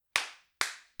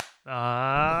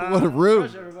What a room.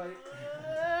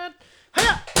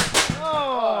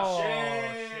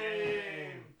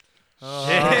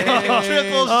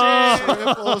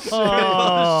 Triple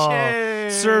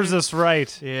shame. Serves us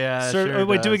right. Yeah.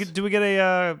 Wait, do we get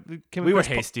a? Can We were Chris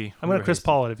Paul- hasty. I'm gonna Chris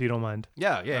Paul it if you don't mind.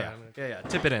 Yeah.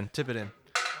 Tip it in.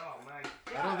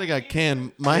 I don't think I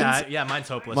can. Mine's Mine's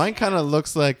hopeless. mine kind of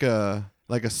looks like a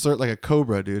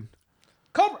cobra, dude.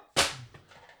 Cobra.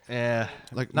 Yeah.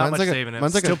 Like Not mine's much like saving it.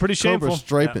 mine's like Still a pretty cobra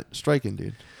shameful. striking,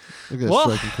 dude. Look at Well-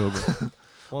 that striking cobra.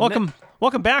 Well,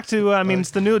 Welcome back to.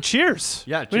 It's the new Cheers.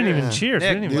 Yeah, we didn't even cheers. cheers. Nick,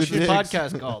 we didn't even what's your Nick.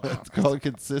 podcast called? It's called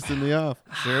Consistently Off.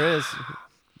 Sure is.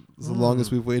 It's the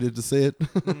longest we've waited to say it.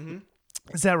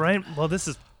 Is that right? Well, this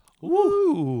is.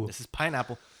 Woo! This is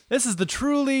pineapple. This is the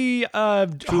truly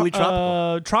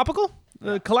tropical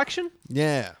collection,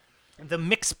 Yeah. the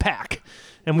mix pack,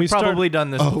 and we Probably done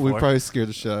this Oh, before. we probably scared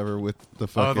the shit out of her with the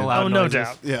fucking. the loud Oh, no noises.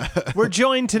 doubt. Yeah. We're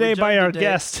joined today by our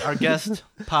guest. Our guest,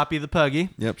 Poppy the Puggy.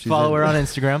 Yep. She's Follow in. her on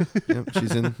Instagram.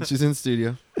 Yep. She's in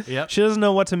studio. Yep. She doesn't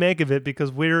know what to make of it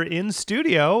because we're in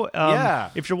studio. Yeah.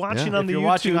 If you're watching Yeah. on If the you're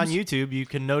watching on YouTubes, YouTube, you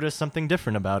can notice something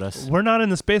different about us. we're not in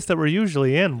the space that we're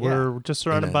usually in. Yeah. We're just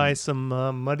surrounded And- by some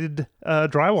mudded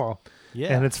drywall.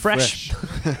 Yeah. And it's fresh.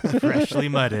 freshly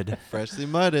mudded. Freshly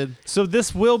mudded. So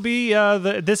this will be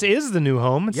this is the new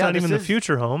home. It's Yeah, not this even the is-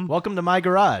 future home. Welcome to my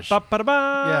garage.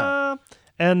 Ba-ba-da-ba.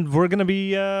 And we're gonna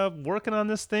be working on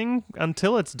this thing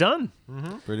until it's done.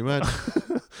 Pretty much.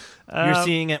 You're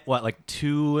seeing it, what, like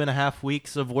 2.5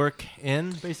 weeks of work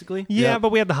in, basically? Yeah, Yep.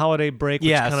 but we had the holiday break. Which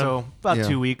Yeah, kind so about Yeah.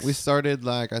 2 weeks. We started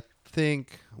I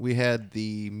think we had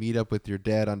the meetup with your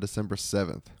dad on December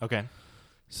 7th. Okay.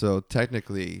 So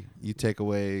technically, you take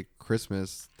away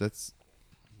Christmas. That's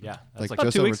Yeah. like That's about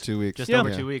just 2 over weeks. 2 weeks. just Yeah. over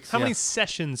Yeah. 2 weeks. How yeah. many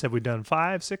sessions have we done?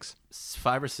 5, 6?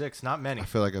 5 or 6, not many. I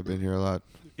feel like I've been here a lot.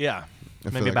 Yeah. I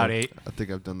feel Maybe like about I've- 8. I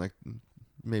think I've done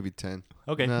maybe 10.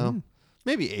 Okay. No,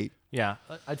 maybe 8. Yeah.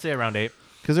 I'd say around 8.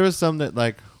 Because there was some that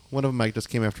one of them just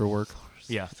came after work.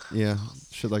 Yeah. Yeah,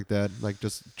 shit like that.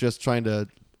 Just trying to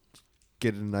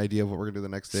get an idea of what we're gonna do the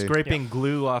next day. Scraping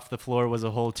glue off the floor was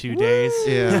a whole 2 days.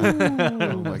 Yeah.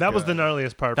 Oh my That was the God.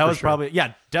 gnarliest part. That for was sure. probably,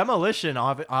 demolition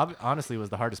honestly was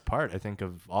the hardest part, I think,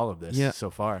 of all of this so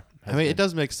far. I mean, it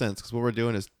does make sense because what we're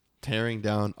doing is tearing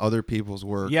down other people's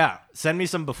work. Yeah. Send me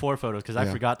some before photos because I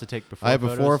Yeah. forgot to take before I have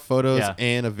photos. before photos Yeah.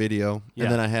 and a video, Yeah.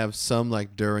 and then I have some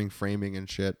during framing and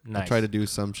shit. I Nice. try to do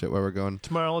some shit while we're going.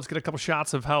 Tomorrow, let's get a couple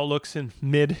shots of how it looks in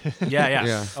mid. Yeah.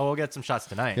 Yeah. Oh, we'll get some shots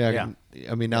tonight. Yeah,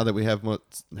 I mean, now that we have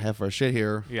half our shit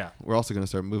here, Yeah. we're also gonna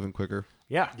start moving quicker.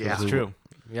 Yeah. That's true.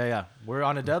 Yeah. We're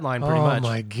on a deadline pretty Oh much.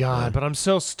 my god! But I'm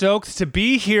so stoked to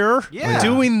be here Yeah.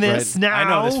 doing this Right. now. I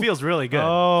know. This feels really good.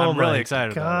 Oh I'm really my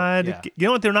excited God. about it. You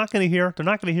know what they're not going to hear? They're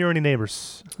not going to hear any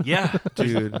neighbors. Yeah.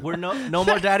 Dude. We're no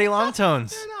more daddy long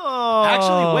tones. Oh.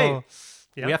 Actually, wait.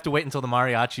 Yeah. We have to wait until the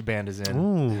mariachi band is in.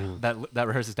 Ooh. That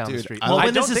rehearses down the Dude, street. I- Well,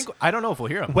 when this is- I don't know if we'll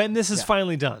hear them. When this is Yeah.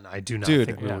 finally done, I do not Dude,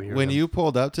 think we will hear when them. you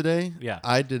pulled up today, Yeah.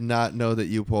 I did not know that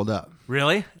you pulled up.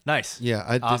 Really? Nice.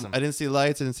 Yeah, Awesome. I didn't see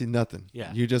lights. I didn't see nothing.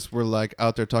 Yeah. You just were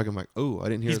out there talking. I'm like, oh, I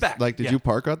didn't hear. He's back. Did Yeah. you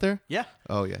park out there? Yeah.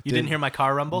 Oh yeah. You didn't hear my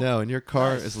car rumble? No, and your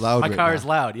car Nice. is loud. My right car now. is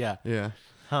loud. Yeah. Yeah.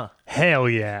 Huh. Hell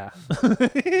yeah.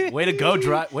 Way to go,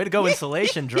 Way to go,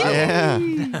 insulation drive.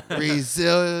 Yeah.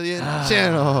 Resilient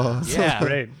channels. Yeah.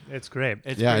 Great. It's great.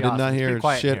 It's Yeah, I pretty did awesome. not It's hear pretty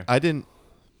quiet in shit. here. I didn't.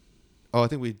 Oh, I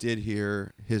think we did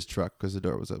hear his truck because the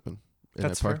door was open, and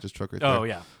That's I parked fair. his truck right Oh there.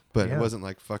 yeah. But Yeah. it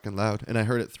wasn't fucking loud, and I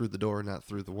heard it through the door, not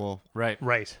through the wall. Right.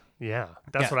 Right. Yeah.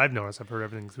 That's Yeah. what I've noticed. I've heard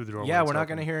everything through the door. Yeah, when it's we're not open.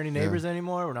 going to hear any neighbors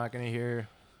anymore. We're not going to hear.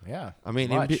 Yeah. I mean,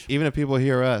 much. even if people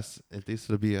hear us, at least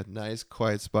it'll be a nice,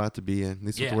 quiet spot to be in. At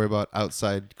least you don't have Yeah. to worry about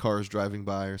outside cars driving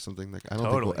by or something. I don't think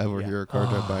Totally, we'll ever yeah. hear a car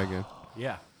drive by again.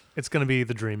 Yeah. It's going to be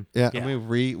the dream. Yeah, Yeah. and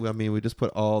we just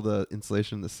put all the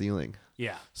insulation in the ceiling.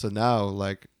 Yeah. So now,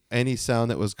 any sound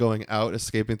that was going out,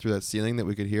 escaping through that ceiling that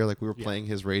we could hear, we were Yeah. playing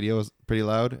his radio was pretty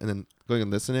loud, and then going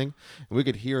and listening, and we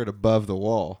could hear it above the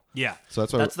wall. Yeah. So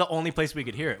that's why. That's the only place we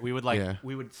could hear it. We would Yeah.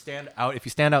 we would stand out. If you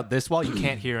stand out this wall, you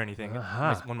can't hear anything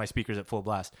Uh-huh. when my speaker's at full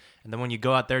blast. And then when you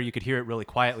go out there, you could hear it really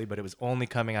quietly, but it was only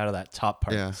coming out of that top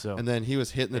part. yeah. So And then he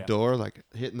was hitting the Yeah. door,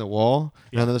 hitting the wall,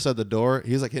 and Yeah. on the other side of the door,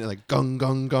 he was hitting it gung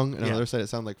gung gung, and on the Yeah. other side it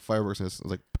sounded like fireworks, and it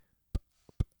was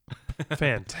it was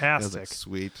Fantastic.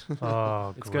 sweet.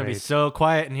 Oh, it's great. gonna be so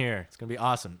quiet in here. It's gonna be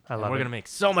awesome. I And love we're it. gonna make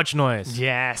so much noise.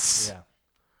 Yes. Yeah.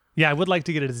 Yeah, I would like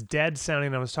to get it as dead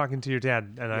sounding. I was talking to your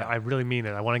dad, and Yeah. I really mean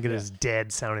it. I want to get it Yeah. as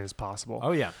dead sounding as possible.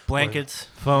 Oh yeah. Blankets,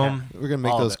 foam. We're gonna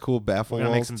make all of those it. cool baffle We're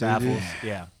gonna make walls some too, baffles. dude.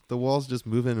 Yeah. The walls just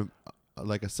moving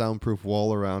like a soundproof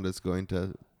wall around is going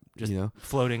to, Just you know,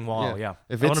 floating wall. Yeah.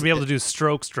 If I want it's to be able to do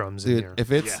strokes drums in dude, here.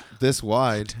 if it's Yeah. this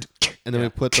wide, and then Yeah. we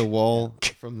put the wall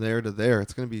from there to there.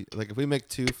 It's gonna be like if we make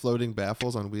 2 floating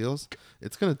baffles on wheels,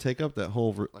 it's gonna take up that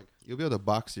whole like you'll be able to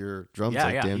box your drums Yeah,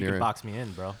 like yeah. damn You near can in. box me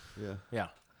in, bro. Yeah, Yeah.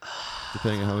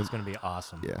 depending on how It's gonna be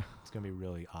awesome. yeah. It's gonna be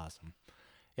really awesome.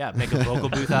 Yeah, make a vocal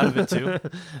booth out of it too.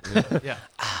 Yeah.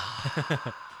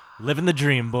 Living the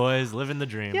dream, boys. Living the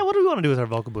dream. Yeah, what do we want to do with our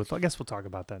vocal booth? I guess we'll talk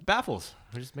about that. Baffles.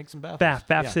 We just make some baffles. Bath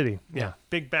Yeah. City. Yeah. Yeah.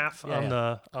 Big bath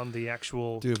Yeah, on the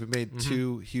actual. Dude, if we made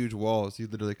 2 huge walls, you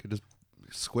literally could just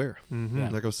square. Mhm. Yeah.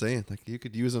 Like I was saying, like you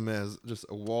could use them as just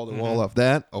a wall to wall off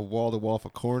that, a wall to wall off a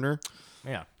corner.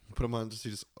 Yeah. Put them on, just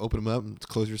you just open them up and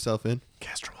close yourself in.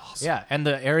 Castro walls. Yeah, and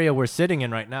the area we're sitting in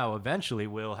right now, eventually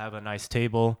we'll have a nice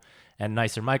table and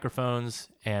nicer microphones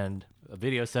and a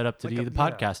video setup to do the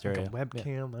podcast area. Like a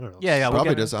webcam. I don't know. Yeah, yeah. we'll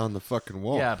Probably get- just on the fucking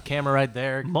wall. Yeah, camera right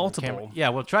there. Multiple. Camera- yeah,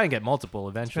 we'll try and get multiple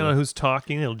Depending on eventually. who's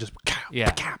talking, it'll just.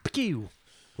 Yeah.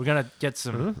 We're gonna get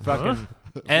some fucking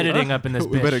editing up in this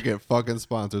we bitch. better get fucking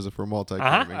sponsors if we're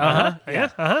multi-camming.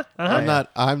 Yeah.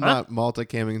 I'm not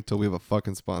multi-camming until we have a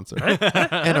fucking sponsor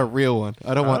and a real one.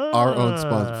 I don't want our own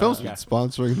sponsor. Film's been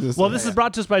sponsoring this. Well, this is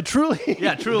brought to us by Truly.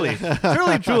 Yeah, truly. Truly.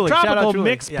 Shout out Tropical Truly.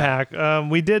 mix Yeah. pack.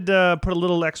 We did put a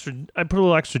little extra. I put a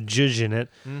little extra jizz in it.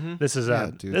 This is Yeah,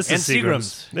 dude. this And is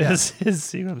Seagram's. Seagram's. This is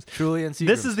Seagram's. Truly and Seagram's.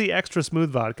 This is the extra smooth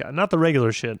vodka, not the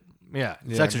regular shit. yeah,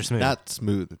 it's Yeah, extra smooth. Not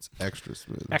smooth. It's extra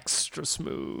smooth. Extra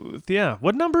smooth. Yeah.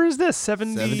 What number is this?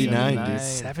 79, dude.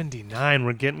 79.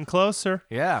 We're getting closer.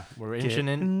 yeah, we're inching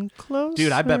in. Getting closer.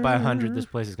 Dude, I bet by 100 this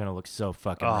place is gonna look so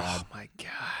fucking Oh rad. my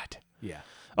god. Yeah.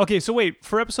 Okay, so wait,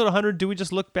 for episode 100, do we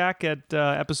just look back at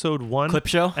episode 1? Clip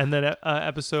show? And then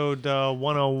episode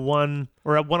 101,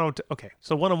 or at 102. Okay,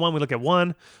 so 101, we look at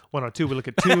 1. 102, we look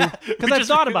at 2. Because I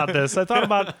thought about this. I thought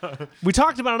about, we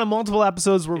talked about it on multiple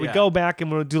episodes where we Yeah. go back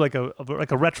and we'll do like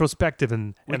a retrospective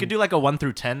and We could do like a 1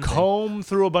 through 10. thing. comb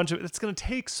through a bunch of, it's going to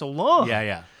take so long. Yeah,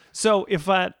 yeah. So if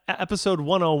at episode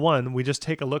 101, we just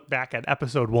take a look back at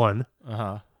episode 1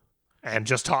 Uh-huh. and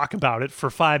just talk about it for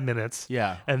 5 minutes.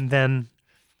 Yeah. And then,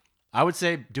 I would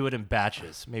say do it in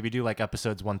batches. Maybe do like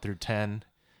episodes 1 through 10,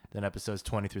 then episodes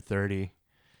 20 through 30. That,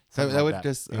 something that like would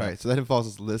just Yeah. all right. So that involves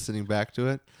us listening back to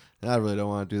it, and I really don't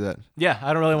want to do that. Yeah,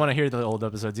 I don't really want to hear the old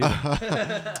episodes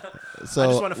either. So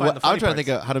just wanna find the I'm funny trying to think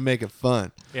of how to make it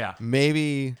fun. yeah.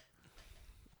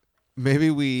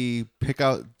 Maybe we pick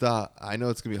out the. I know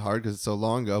it's gonna be hard because it's so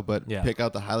long ago, but Yeah. pick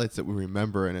out the highlights that we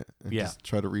remember in it, and Yeah. just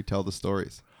try to retell the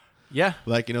stories. Yeah.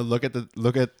 Like look at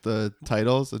the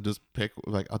titles and just pick.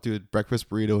 Like I'll do a breakfast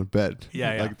burrito in bed.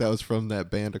 Yeah, yeah. Like that was from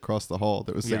that band across the hall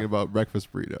that was singing Yeah. about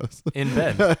breakfast burritos. In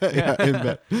bed. Yeah, in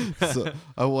bed. So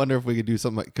I wonder if we could do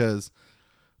something like because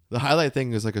the highlight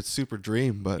thing is like a super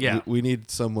dream, but Yeah. we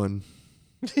need someone.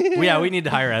 Yeah, we need to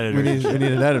hire editors. We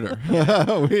need an editor.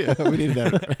 we need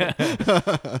an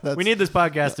editor. We need this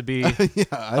podcast to be. Yeah,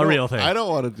 I don't- real thing. I don't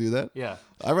want to do that. Yeah.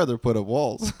 I'd rather put up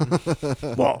walls.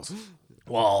 walls.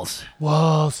 Walls.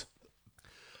 Walls.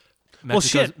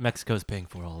 Mexico's, Mexico's paying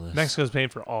for all this. Mexico's paying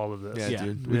for all of this. Yeah, Yeah.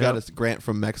 dude. We Yeah. got a grant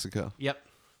from Mexico. Yep.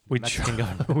 We, Mexican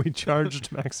government. we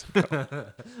charged Mexico.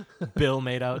 Bill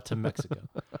made out to Mexico.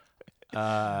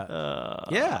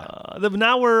 Yeah,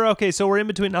 Now we're okay. So we're in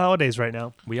between the holidays right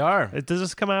now. we are. Does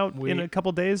this come out in a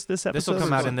couple days? This episode. This will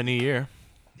come out in the new year.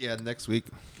 Yeah, next week.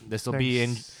 This will be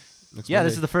in. Next Yeah,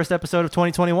 this Monday. is the first episode of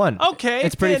 2021. Okay,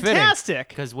 It's pretty fantastic.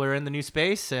 because we're in the new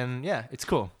space, and yeah, it's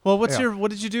cool. Well, Yeah.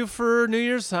 what did you do for New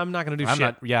Year's? I'm not gonna do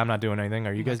shit. I'm not doing anything.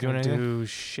 Are you guys doing anything? Do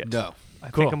shit. No. I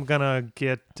Cool. think I'm gonna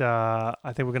get. I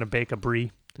think we're gonna bake a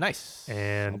brie Nice.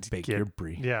 and I'll bake get, your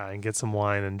brie. Yeah, and get some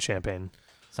wine and champagne.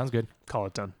 Sounds good. Call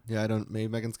it done. Yeah, I don't. Maybe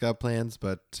Megan's got plans,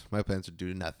 but my plans are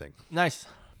do nothing. Nice.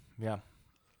 Yeah.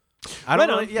 I don't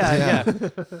Right really. on. Yeah,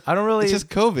 yeah. I don't really. It's just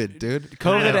COVID, dude.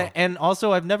 I know. COVID, and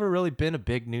also I've never really been a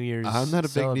big New Year's. I'm not a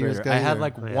big New Year's celebrator. guy I had either.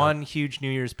 like Yeah. one huge New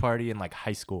Year's party in like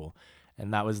high school,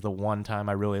 and that was the one time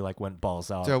I really like went balls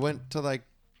out. So I went to like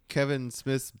Kevin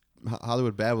Smith's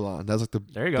Hollywood Babylon. That's like the.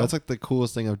 There you go. That's like the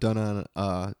coolest thing I've done on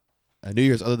a New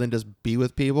Year's, other than just be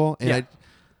with people. And Yeah.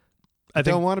 I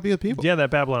don't think- want to be with people. Yeah,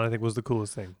 that Babylon I think was the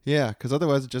coolest thing. Yeah, because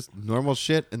otherwise it's just normal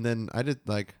shit. And then I did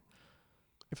like,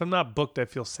 If I'm not booked, I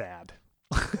feel sad.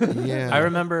 yeah. I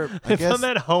remember. I If guess I'm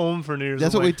at home for New Year's,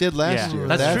 that's I'm what we like, did last year.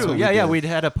 That's true. what Yeah, we yeah. did. We'd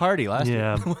had a party last year.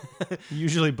 Yeah,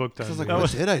 usually booked on. I was like, New what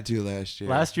Year's. did I do last year?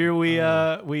 Last year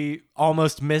we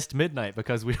almost missed midnight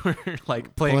because we were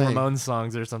like playing Playing. Ramones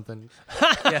songs or something.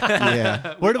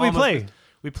 Yeah. Where did we almost play? missed-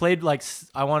 We played like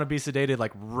I Want to Be Sedated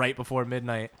like right before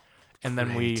midnight, and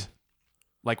then we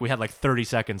Great. had like 30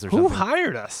 seconds or Who something.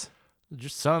 hired us?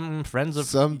 Just some friends of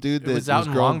Some dude it that was out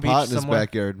in growing Long Beach pot in his somewhere.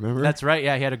 backyard. Remember? That's right.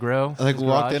 Yeah, he had a grow. I like in his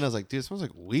walked garage. in. I was like, dude, it smells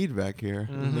like weed back here.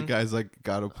 And the guy's like,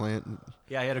 got a plant.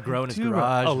 Yeah, he had a grow in his Dude,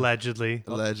 garage. allegedly.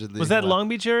 Allegedly. Was that Long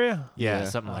Beach area? Yeah, Yeah.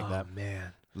 something like that.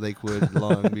 Man. Lakewood,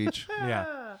 Long Beach? Yeah.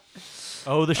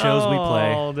 Oh, the shows we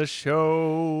play Oh, the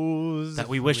shows that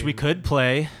we wish we could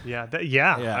play. Yeah,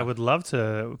 Yeah. I would love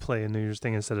to play a New Year's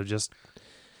thing instead of just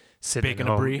sitting Baking at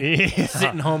a home. brie. Yeah.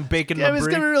 Sitting home baking Yeah, a it's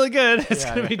brie. gonna be really good. It's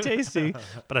Yeah, gonna be yeah. tasty.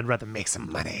 But I'd rather make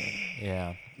some money.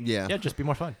 Yeah. Yeah. Yeah, just be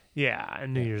more fun. Yeah,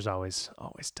 and New Year's always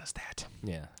does that.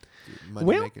 Yeah. Money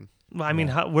Well- making. Well, I mean,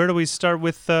 where do we start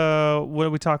with? What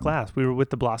did we talk last? We were with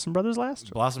the Blossom Brothers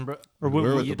last. Blossom Bro. Or We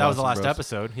were with the that was the Blossom last Bros.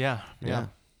 episode. Yeah. Yeah.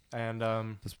 And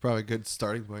That's probably a good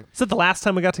starting point. Is that the last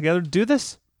time we got together to do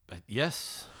this?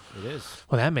 yes, it is.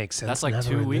 Well, that makes sense. That's like now that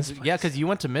 2 we're in weeks. this Yeah, place. because you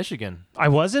went to Michigan. I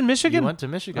was in Michigan. You went to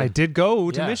Michigan. I did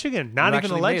go to Yeah. Michigan. Not You even actually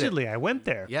made it. allegedly. I went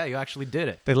there. Yeah, you actually did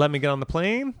it. They let me get on the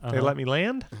plane. They Uh-huh. let me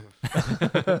land.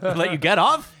 Let you get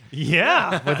off?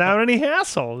 Yeah, without any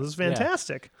hassle. This is Yeah.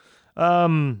 fantastic.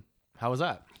 How was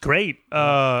that? Great.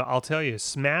 I'll tell you,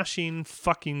 smashing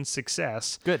fucking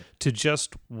success. Good. To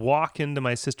just walk into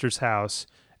my sister's house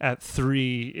at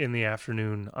 3 in the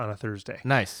afternoon on a Thursday.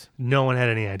 Nice. No one had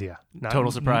any idea.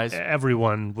 Total surprise.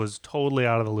 Everyone was totally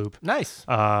out of the loop. Nice.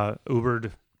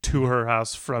 Ubered to her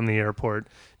house from the airport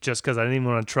just because I didn't even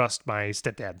want to trust my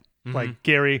stepdad. Like,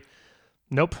 Gary,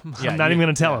 nope. Yeah, I'm not you- even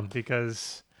going to tell yeah. him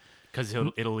because Because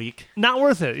it'll leak. not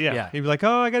worth it. Yeah. Yeah. He'd be like,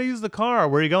 oh, I got to use the car.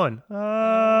 Where are you going?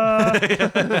 Gotta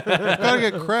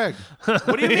get Craig.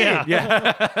 What do you mean?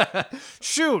 Yeah.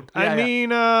 Shoot. Yeah, I yeah. mean,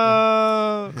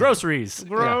 Groceries.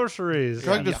 groceries.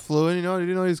 Craig just flew in. You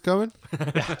didn't know he was coming.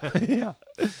 Yeah.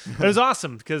 It was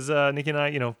awesome because Nikki and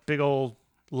I, big old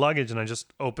luggage, and I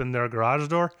just opened their garage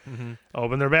door,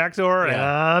 open their back door, and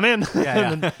Yeah. I'm in.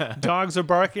 Yeah, And the dogs are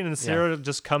barking, and Sarah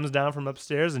just comes down from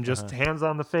upstairs and just hands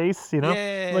on the face,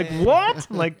 Yay. like, what?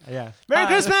 I'm like, Yeah. Merry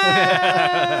Christmas!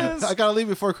 I gotta leave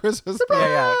before Christmas.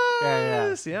 Yeah.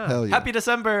 Yeah. Hell yeah. Happy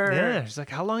December. Yeah. She's like,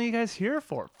 how long are you guys here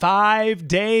for? 5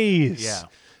 days. Yeah.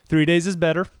 3 days is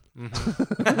better.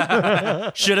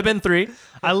 Should have been 3.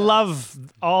 I love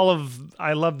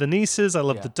the nieces. I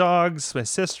love Yeah. the dogs, my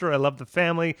sister. I love the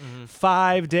family.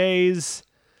 5 days.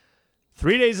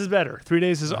 3 days is better. 3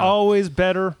 days is always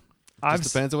better.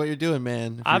 Just depends on what you're doing,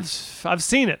 man. If I've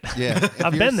seen it. you're- yeah, if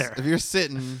I've you're been s- there. If you're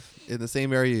sitting in the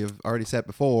same area you've already sat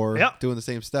before, Yep. doing the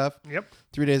same stuff, Yep.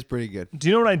 3 days is pretty good. Do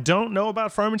you know what I don't know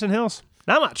about Farmington Hills?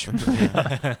 Not much.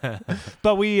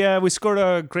 But we scored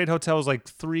a great hotel. It was like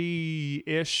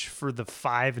 3-ish for the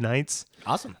 5 nights.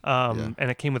 Awesome. Yeah. And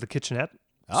it came with a kitchenette.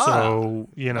 Ah, So,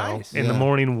 nice. in the Yeah.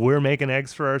 morning, we're making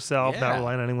eggs for ourselves, not Yeah.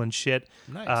 relying on anyone's shit.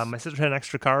 Nice. My sister had an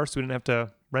extra car, so we didn't have to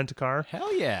rent a car.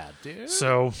 Hell yeah, dude.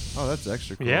 So, Oh, that's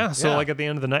extra cool. yeah. So, Yeah. like at the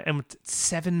end of the night, and it's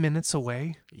 7 minutes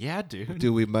away. Yeah, dude.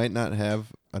 Dude, we might not have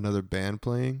another band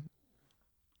playing,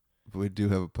 but we do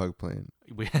have a pug playing.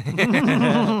 We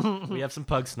have some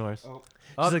pug snores. Oh,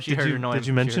 She's like, she heard your noise. did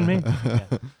you mention me?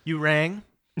 You rang.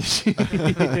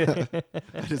 I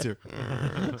just hear.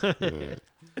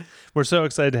 We're so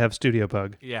excited to have Studio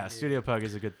Pug. Yeah, Studio Pug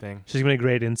is a good thing. She's going to be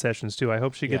great in sessions, too. I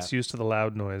hope she gets used to the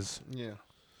loud noise. Yeah,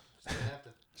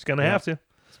 She's going to Yeah. have to.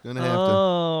 it's gonna have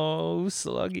Oh,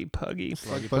 sluggy puggy.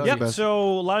 to. Pug's Yep. the best.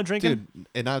 So, a lot of drinking. Dude,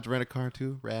 and now to rent a car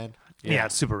too. Rad. Yeah,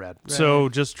 it's super rad. So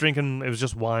just drinking. It was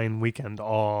just wine weekend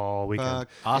all weekend. Fuck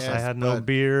Awesome. I yes, had no bud.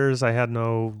 beers. I had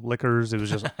no liquors. It was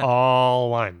just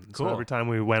all wine. So Cool. every time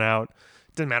we went out,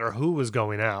 didn't matter who was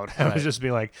going out. I Right. would just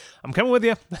be like, I'm coming with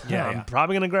you. Yeah, I'm yeah.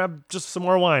 probably going to grab just some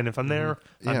more wine. If I'm there,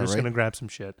 I'm Yeah, just right. going to grab some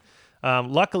shit.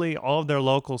 Luckily, all of their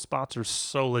local spots are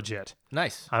so legit.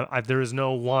 Nice. There is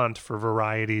no want for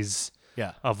varieties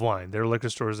Yeah. of wine. Their liquor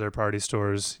stores, their party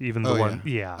stores, even the Oh, one.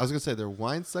 yeah. Yeah. I was gonna say their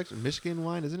wine section, Michigan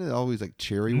wine, isn't it always like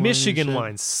cherry wine? and Michigan shit?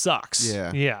 wine sucks.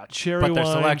 Yeah. Yeah. Cherry But their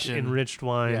wine, selection- enriched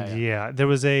wine. Yeah, Yeah, yeah. There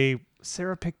was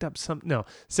Sarah picked up some. No,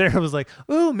 Sarah was like,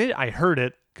 ooh, I heard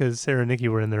it because Sarah and Nikki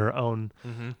were in their own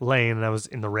lane and I was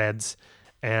in the Reds.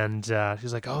 And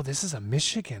she's like, oh, this is a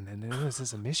Michigan. And this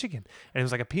is a Michigan. And it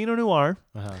was like a Pinot Noir.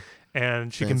 Uh-huh.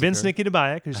 And she Fancy convinced girl. Nikki to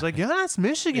buy it because she's like, yeah, it's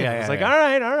Michigan. Yeah, I was yeah, like,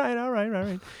 yeah. all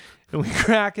right. And we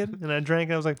crack it, and I drank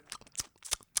it. I was like,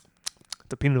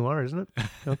 the Pinot Noir, isn't it?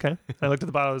 Okay. I looked at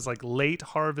the bottle. It was like late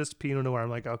harvest Pinot Noir. I'm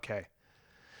like, okay.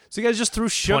 So you guys just threw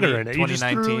sugar in it. You just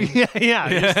threw, 2019. yeah.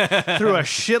 You just threw a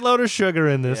shitload of sugar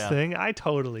in this Yeah. thing. I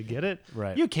totally get it.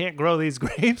 Right. You can't grow these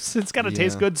grapes. It's got to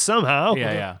taste Yeah. good somehow.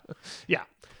 Yeah. Yeah.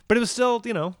 But it was still,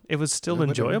 it was still Yeah,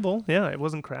 whatever. enjoyable. Yeah. It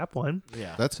wasn't crap wine.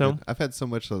 Yeah. That's So- good. I've had so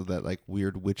much of that like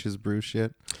weird witch's brew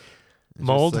shit. It's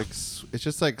Mold? Just like, it's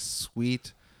just like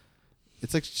sweet,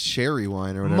 It's like sherry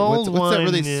wine or whatever. Mulled What's that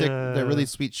really wine, sick? yeah. That really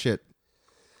sweet shit.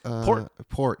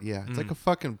 Port. Yeah, it's like a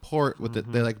fucking port with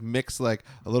it. They like mix like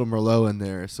a little Merlot in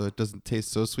there, so it doesn't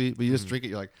taste so sweet. But you just drink it,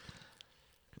 you're like,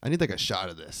 I need like a shot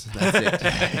of this. That's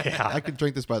it. I could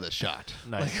drink this by the shot.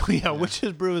 Nice.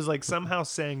 Witch's Brew is like somehow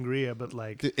sangria, but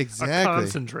like Exactly. a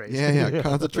concentrate. Yeah,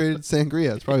 concentrated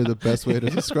sangria. It's probably the best way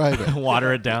to describe it.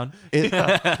 Water it down.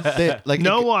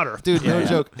 No water, dude. No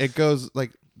joke. It goes like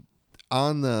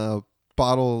on the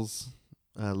bottle's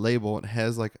label. It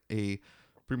has like a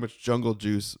pretty much jungle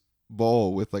juice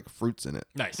bowl with like fruits in it.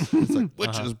 Nice. It's like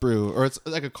witch's brew, or it's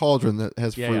like a cauldron that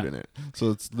has fruit in it.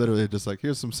 So it's literally just like,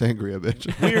 here's some sangria,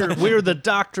 bitch. We're the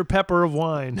Dr. Pepper of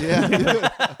wine. Yeah.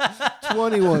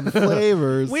 21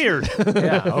 flavors. Weird.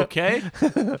 Yeah. Okay.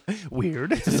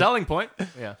 Weird. It's a selling point.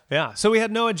 Yeah. Yeah. So we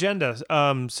had no agenda.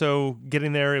 So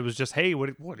getting there, it was just, hey, what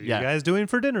are you guys doing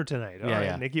for dinner tonight? All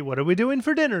right, Nikki, what are we doing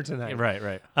for dinner tonight?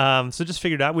 Right. So just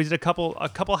figured out. We did a couple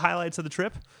highlights of the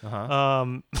trip.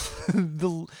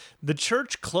 The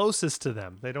church closest to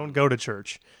them, they don't go to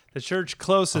church. The church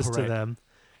closest to them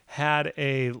had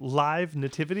a live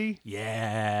nativity.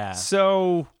 Yeah.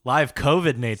 So Live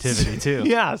COVID nativity too.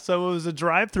 yeah, so it was a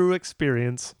drive-through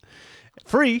experience,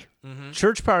 free,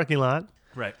 church parking lot,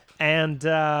 Right. and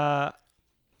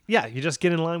you just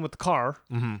get in line with the car.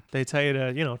 They tell you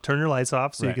to turn your lights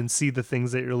off so you can see the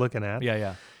things that you're looking at.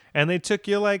 Yeah. And they took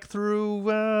you like through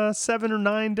 7 or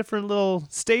 9 different little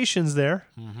stations there,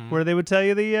 where they would tell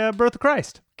you the birth of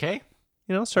Christ. Okay.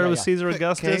 Started with Caesar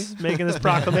Augustus making his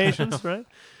proclamations, right?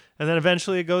 And then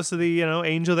eventually it goes to the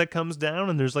angel that comes down,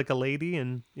 and there's like a lady,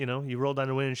 and you roll down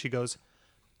the window, and she goes,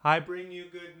 "I bring you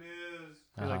good news."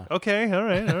 You're like, okay, all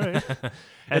right.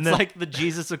 And It's like the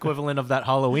Jesus equivalent of that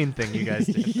Halloween thing you guys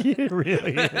did. it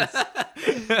really is.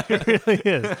 It really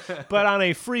is. But on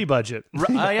a free budget.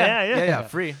 Yeah.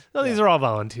 Free. No, these are all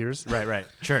volunteers. Right.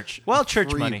 Church. Well,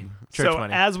 church Free. money. Church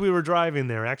money. As we were driving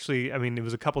there, actually, I mean, it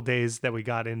was a couple days that we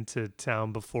got into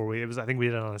town before I think we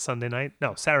did it on a Saturday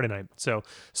night. So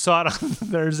saw it on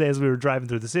Thursday as we were driving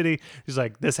through the city. He's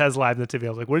like, this has live nativity.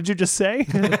 I was like, what did you just say?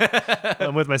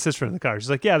 I'm with my sister in the car. She's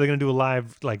like, yeah, they're going to do a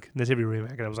live like nativity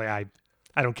remake. And I was like,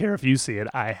 I don't care if you see it.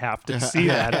 I have to see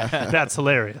that. That's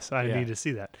hilarious. I need to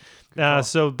see that.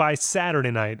 So by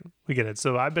Saturday night, we get it.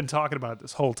 So I've been talking about it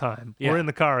this whole time. Yeah. We're in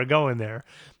the car going there.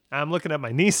 I'm looking at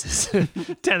my nieces,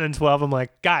 10 and 12. I'm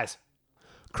like, guys,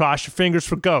 cross your fingers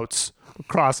for goats.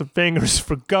 Cross the fingers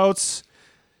for goats.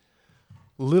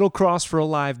 Little cross for a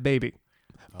live baby.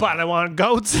 But I want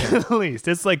goats at least.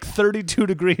 It's like 32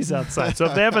 degrees outside. So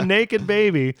if they have a naked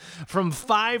baby from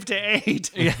 5 to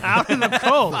 8 out in the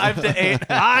cold, 5 to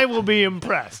 8, I will be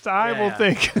impressed. I will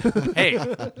think, hey,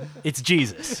 it's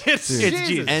Jesus. it's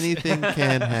Jesus. Anything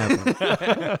can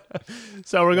happen.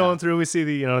 So we're going through. We see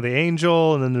the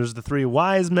angel, and then there's the 3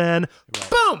 wise men. Right.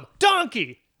 Boom,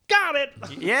 donkey. Got it.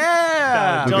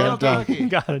 Yeah. We got a donkey.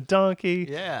 Got a donkey.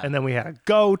 Yeah. And then we had a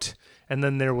goat. And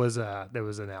then there was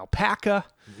an alpaca.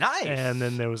 Nice. And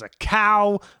then there was a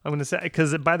cow. I'm gonna say,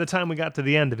 because by the time we got to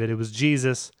the end of it, it was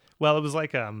Jesus. Well, it was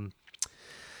like a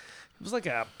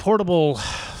portable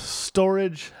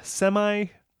storage semi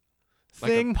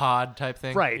thing, like a pod type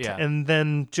thing, right? Yeah. And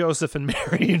then Joseph and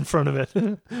Mary in front of it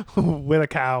with a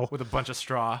cow with a bunch of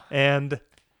straw. and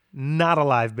not a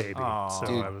live baby. Aw. So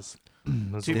Dude. I was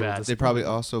Too bad. They probably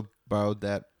also borrowed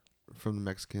that from the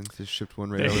Mexicans. They shipped one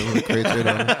right over the crates right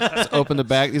over. Just open the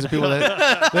back. These are people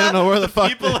that they don't know where the fuck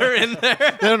People are in there.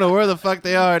 they don't know where the fuck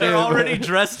they are. They're dude. already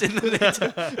dressed in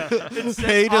the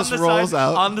He just rolls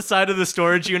out. On the side of the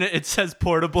storage unit, it says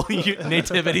portable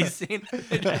nativity scene.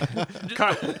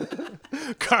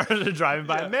 cars are driving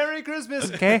by. Merry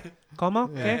Christmas. Okay. Como?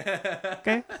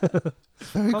 Okay.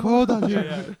 Very cold on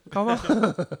here. Como?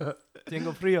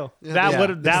 Tengo frío. That would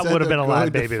have been a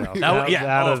live baby though. That'd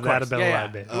That'd have been a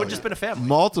live baby. It would have just been a family.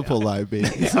 Multiple live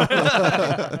babies.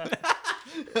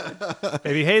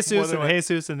 Maybe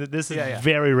Jesus and this is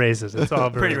very racist. It's all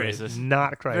very Pretty racist.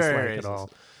 Not Christ-like Very at all.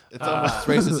 It's almost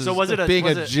racist. So was it being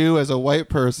a Jew as a white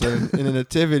person in a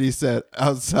nativity set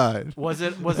outside? Was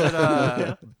it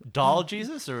a doll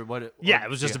Jesus or what? Yeah, it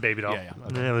was just a baby doll. Yeah,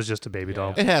 okay. It was just a baby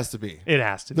doll. It has to be. It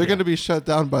has to be. They're going to be shut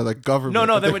down by the government.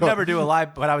 No, if they would go- never do a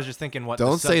live. But I was just thinking, what?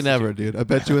 Don't say never, dude. I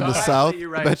bet you in the South. You're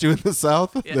right. I bet you in the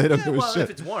South, they don't give well, a shit. if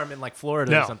it's warm in like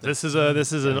Florida or No, something. this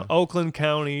is an Oakland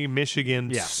County,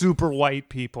 Michigan, super white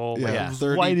people, like, Yeah, as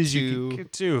white as you can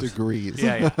get to. degrees.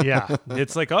 Yeah. Yeah,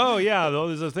 it's like, oh yeah,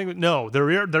 there's a thing. No,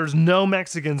 there's no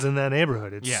Mexicans in that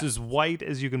neighborhood. It's as white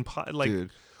as you can.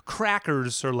 Dude.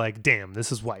 Crackers are like, damn,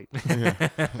 this is white.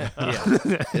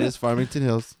 It is Farmington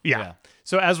Hills. Yeah.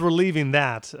 So as we're leaving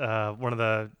that, one of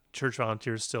the church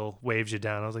volunteer still waves you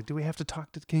down. I was like, do we have to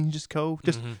talk to, can you just go?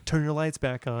 Just turn your lights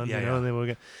back on, Yeah, you know, yeah. and then we'll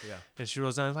get, Yeah. and she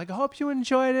rolls down, I was like, I hope you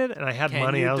enjoyed it. And I had Can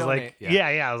money. you I was donate? like, Yeah.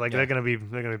 yeah. I was like, Yeah. they're going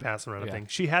to be passing around a Yeah. thing.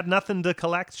 She had nothing to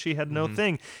collect. She had no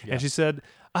thing. Yeah. And she said,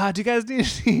 do you guys need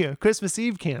any Christmas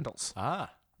Eve candles?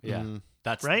 Ah, yeah.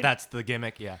 That's Right? That's the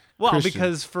gimmick. Yeah. Well,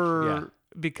 Christian.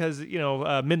 because you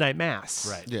know, midnight mass.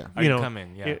 Right. Yeah. Are You you know,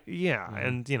 coming? Yeah. Yeah,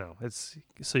 and you know, it's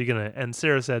so you're gonna. And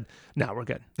Sarah said, "No, we're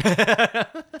good."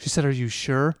 She said, "Are you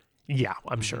sure?" Yeah,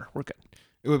 I'm sure. We're good.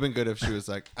 It would have been good if she was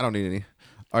like, I don't need any.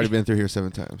 Already been through here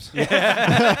 7 times.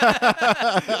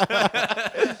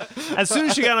 As soon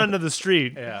as she got onto the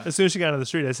street, Yeah. I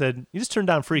said, "You just turn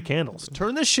down free candles.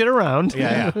 Turn this shit around."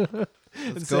 Yeah.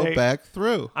 Let's say- go back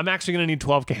through I'm actually gonna need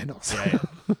 12 candles.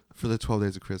 for the 12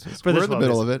 days of Christmas. For the We're in the 12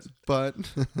 middle days. of it, but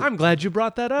I'm glad you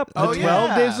brought that up. Oh, The 12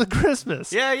 yeah. days of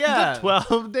Christmas. Yeah. The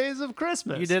 12 days of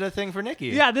Christmas. You did a thing for Nikki.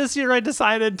 Yeah, this year I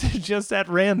decided to just at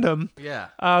random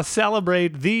Yeah.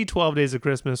 celebrate the 12 days of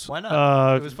Christmas. Why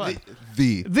not? It was fun.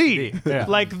 the The,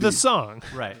 like the song.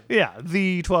 Right. Yeah,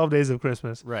 the 12 days of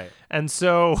Christmas. Right. And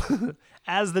so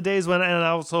as the days went, and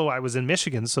also I was in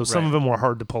Michigan, so some Right. of them were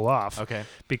hard to pull off. Okay.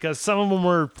 Because some of them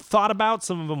were thought about,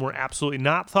 some of them were absolutely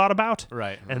not thought about.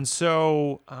 Right. And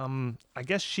so I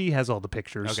guess she has all the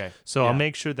pictures. Okay. So I'll Yeah.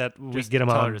 make sure that we Just get them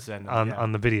tell her on, to send them, on, yeah.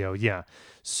 on the video. Yeah.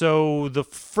 So the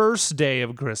first day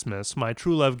of Christmas, my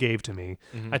true love gave to me.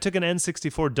 Mm-hmm. I took an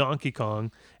N64 Donkey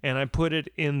Kong and I put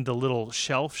it in the little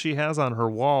shelf she has on her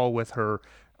wall with her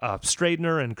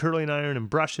straightener and curling iron and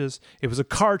brushes. It was a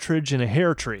cartridge and a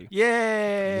hair tree.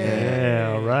 Yay.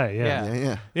 Yeah, all right. Yeah. Yeah,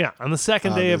 yeah. Yeah, on the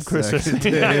second On day the of Christmas. second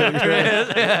day of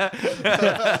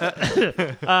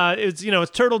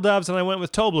It's turtle doves, and I went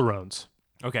with Toblerones.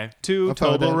 Okay. 2 I've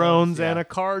heard that. Toblerones Yeah. and a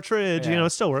cartridge. Yeah. You know, it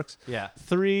still works. Yeah.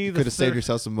 3. You could have saved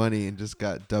yourself some money and just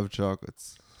got Dove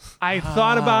chocolates. I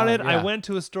thought about it. I yeah. went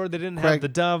to a store that didn't have Craig- the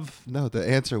Dove. No, the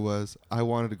answer was I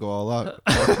wanted to go all out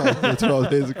for 12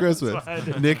 days of Christmas. why I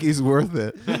did. Nikki's worth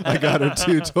it. I got her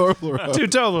 2 Toblerones. 2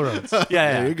 Toblerones.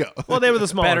 Yeah. There you go. Well, they were the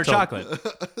smaller Better Toblerone. chocolate.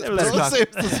 They were the Don't small- say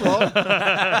it's the small.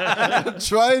 I'm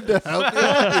trying to help you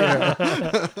out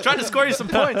here. Trying to score you some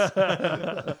points.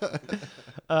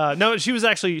 No, she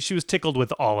was tickled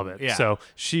with all of it. Yeah. So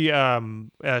she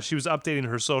was updating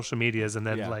her social medias, and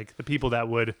then Yeah. like the people that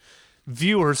would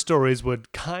view her stories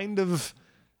would kind of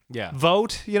Yeah.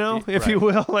 vote, you know, if you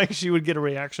Right. will. Like she would get a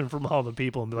reaction from all the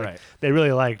people and be like, Right. they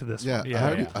really liked this Yeah, one.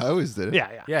 Yeah. I always did it.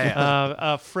 Yeah.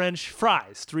 Yeah. French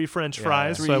fries, 3 French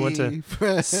fries. Three So I went to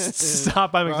friends.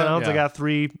 stop by McDonald's. I Yeah. got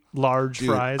 3 large Dude,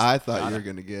 fries. I thought you were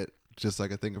going to get just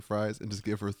like a thing of fries and just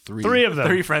give her 3. 3 of them.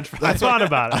 3 French fries. I thought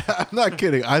about it. I'm not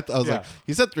kidding. I was Yeah. like,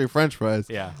 he said 3 French fries.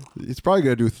 Yeah. He's probably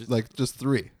going to do like just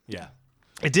 3. Yeah.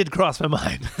 It did cross my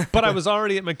mind, but I was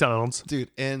already at McDonald's. Dude,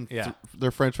 and Yeah.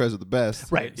 their French fries are the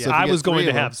best. Right. So So if you I get was going 3 to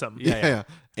of them- have some. Yeah.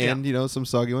 And, you know, some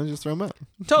soggy ones, just throw them out.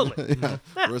 Totally. Yeah.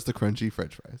 Where's the crunchy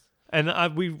French fries?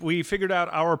 And we figured out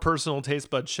our personal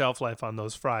taste bud shelf life on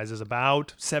those fries is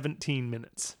about 17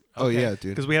 minutes. Oh, yeah, dude.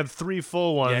 Because we had 3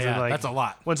 full ones. Yeah, and yeah, like, that's a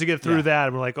lot. Once you get through Yeah.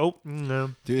 that, we're like, oh,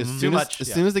 no. Dude, as Too soon much, as,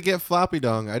 yeah. soon as they get floppy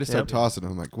dong, I just start Yep. tossing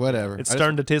them. I'm like, whatever. It's I just-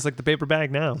 starting to taste like the paper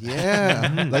bag now.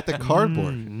 Yeah, like the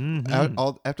cardboard.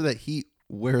 Mm-hmm. After that heat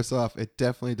wears off, it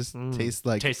definitely just tastes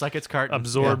like. Tastes like it's carton.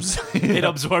 Absorbs. It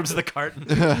absorbs the carton.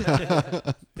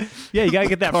 Yeah, you got to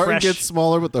get that Carton fresh. gets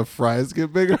smaller, but the fries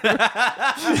get bigger.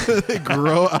 They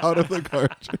grow out of the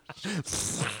cartridge.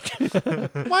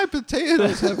 My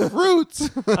potatoes have roots.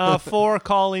 4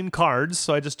 calling cards.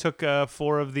 So I just took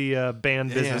 4 of the band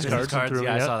business Business cards. and threw them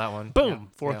Yeah, I in. saw that one. Boom. Yeah.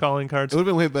 4 Yeah. calling cards. It would have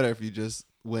been way better if you just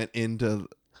went into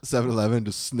 7-Eleven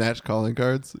to snatch calling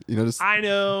cards. You know, just. I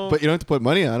know. But you don't have to put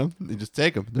money on them. You just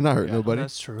take them. They're not hurting nobody.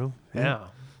 That's true. Yeah.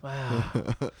 Wow.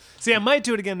 See, I might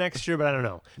do it again next year, but I don't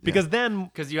know. Because then,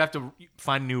 Because you have to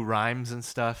find new rhymes and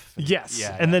stuff. yes.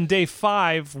 Yeah. And then day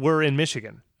 5, we're in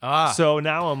Michigan. Ah. So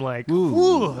now I'm like, Ooh.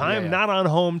 ooh, I'm yeah. not on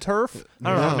home turf. I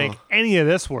don't know how to No. make any of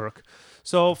this work.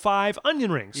 So 5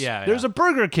 onion rings. Yeah, There's yeah. a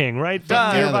Burger King right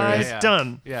Done. nearby. Yeah, It's yeah.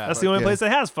 done. Yeah. That's the only Yeah. place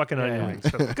that has fucking onion yeah.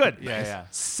 rings. So, good. Yeah, yeah.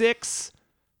 6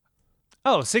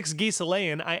 geese a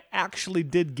laying. I actually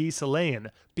did geese a laying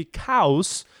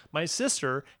because my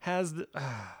sister has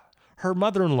her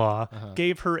mother-in-law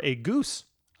gave her a goose.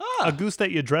 A goose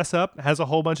that you dress up, has a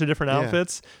whole bunch of different Yeah.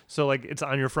 outfits. So like it's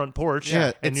on your front porch.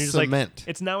 Yeah, and it's you're just cement.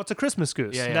 like now it's a Christmas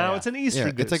goose. Yeah, yeah, now yeah. it's an Easter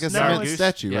Yeah, goose. it's like a now cement it's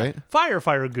statue, Yeah. right?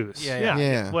 fire goose. Yeah, yeah.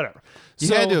 Yeah. Whatever. You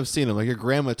So had to have seen them. Like your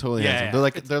grandma totally has Yeah, them.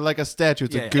 yeah. They're like a statue.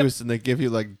 It's Yeah, a yeah. goose, and they give you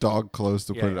like dog clothes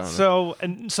to Yeah, put it yeah.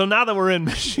 on. so now that we're in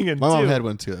Michigan My too. mom had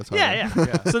one too. That's how I know.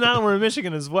 Yeah. So now that we're in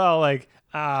Michigan as well, like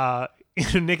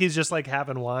Nikki's just like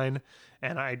having wine,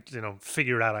 and I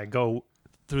figured out I go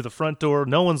through the front door.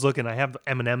 No one's looking. I have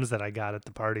M&Ms that I got at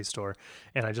the party store,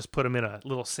 and I just put them in a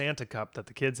little Santa cup that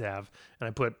the kids have, and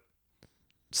I put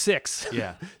 6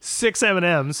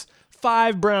 M&Ms,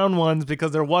 5 brown ones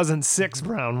because there wasn't 6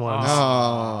 brown ones.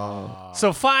 Oh.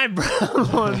 So 5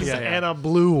 brown ones and a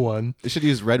blue one. They should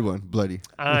use red one, bloody.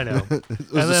 I know.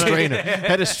 It was a strainer.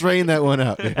 Had to strain that one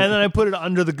out. And then I put it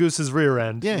under the goose's rear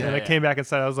end. Yeah. And I came back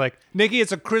inside. I was like, Nikki,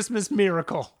 it's a Christmas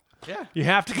miracle. Yeah. You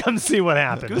have to come see what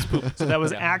happened. So that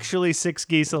was actually 6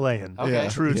 geese a-laying. Okay. Yeah.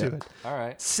 True to it. All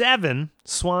right. 7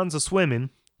 swans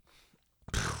a-swimming.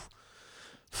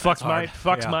 Fucked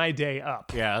my day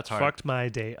up. Yeah, that's hard. Fucked my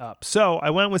day up. So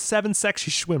I went with 7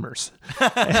 sexy swimmers.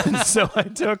 And so I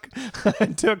took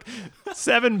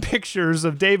 7 pictures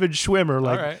of David Schwimmer,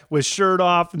 like right. with shirt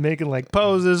off and making like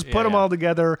poses, put them all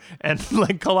together and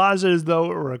like collages as though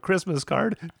it were a Christmas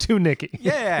card to Nikki.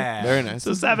 Yeah. Very nice.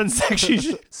 So 7 sexy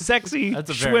That's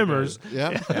a very swimmers.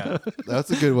 Yeah.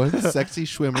 That's a good one. Sexy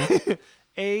swimmer.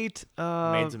 8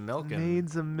 Maids of milking.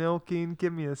 Maids of milking.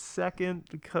 Give me a second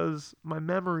because my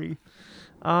memory.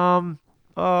 Oh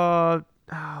God,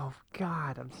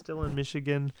 I'm still in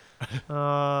Michigan.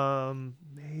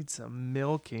 Maids of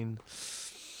milking.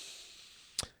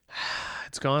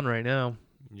 It's gone right now.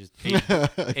 Just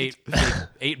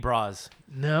eight bras.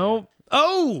 No.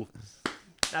 Oh,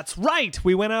 that's right.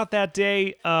 We went out that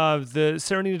day.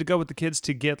 Sarah needed to go with the kids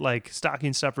to get like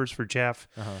stocking stuffers for Jeff.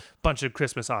 Bunch of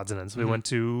Christmas odds and ends. We went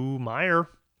to Meijer.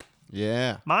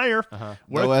 Yeah. Meijer.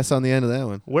 No S on the end of that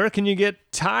one. Where can you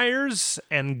get tires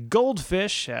and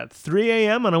goldfish at 3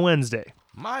 a.m. on a Wednesday?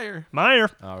 Meijer.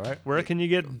 All right. Where can you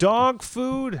get dog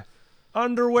food,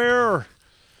 underwear?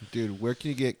 Dude, where can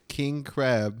you get king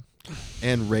crab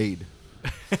and Raid?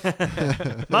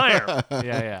 Meijer.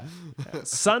 Yeah.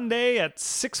 Sunday at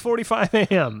 6:45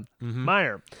 a.m.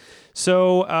 Meijer.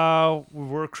 So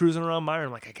we're cruising around Meijer.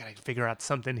 I'm like, I gotta figure out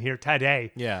something here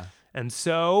today. Yeah. And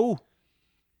so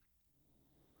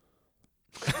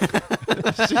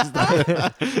She's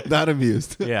not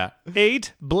amused. Yeah.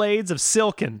 8 blades of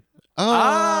silken.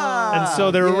 Oh. And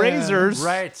so they're yeah. razors.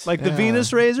 Right. Like the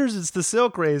Venus razors, it's the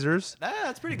silk razors.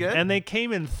 That's pretty good. And they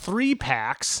came in 3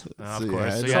 packs. of So, course. yeah,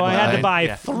 So, it's So I had to buy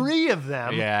Yeah. 3 of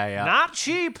them. Yeah. Not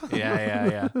cheap.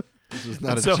 Yeah. This was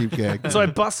not So- a cheap gag. So I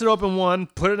busted open one,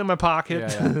 put it in my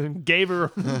pocket, Yeah, gave her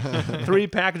 3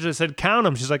 packages. I said, count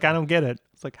them. She's like, I don't get it.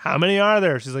 It's like, how many are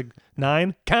there? She's like,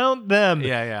 9. Count them.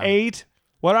 Yeah. 8.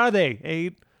 What are they?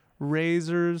 8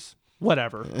 razors.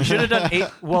 Whatever. You should have done 8.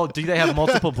 Well, do they have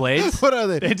multiple blades? What are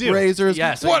they? They do. Razors.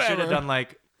 Yeah, so you whatever. should have done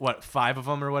like 5 of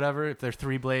them or whatever. If they're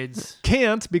 3 blades.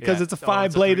 Can't because Yeah. it's a Oh,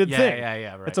 5-bladed yeah, thing.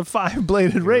 Yeah. Right. It's a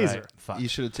 5-bladed razor. Right. Fuck. You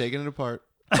should have taken it apart.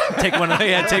 Take one.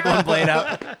 Yeah, take one blade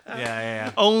out.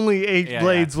 Yeah. Only 8 Yeah,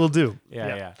 blades will do.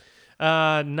 Yeah.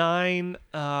 9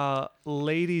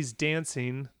 ladies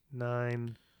dancing.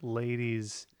 9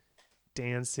 ladies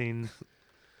dancing.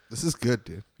 This is good,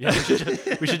 dude. Yeah,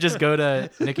 we should just go to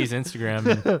Nikki's Instagram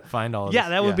and find all of Yeah,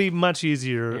 this. that would be much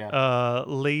easier. Yeah.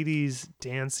 Ladies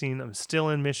dancing. I'm still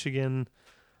in Michigan.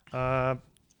 10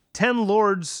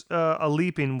 Lords a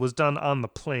leaping was done on the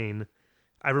plane.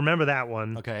 I remember that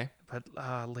one. Okay.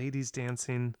 But ladies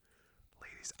dancing.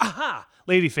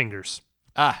 Lady fingers.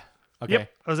 Okay.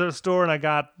 Yep. I was at a store and I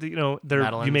got you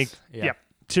Madeleines? make Yeah.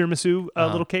 tiramisu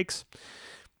little cakes.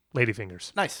 Lady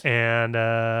fingers. Nice. And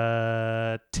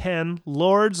 10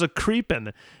 Lords a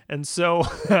creepin'. And so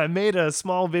I made a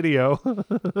small video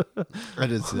I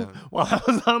did see that one. while I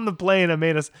was on the plane.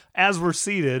 As we're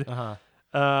seated,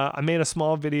 I made a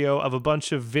small video of a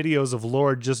bunch of videos of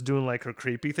Lord just doing like her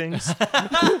creepy things.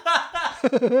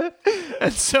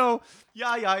 And so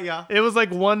Yeah. it was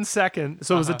like 1 second.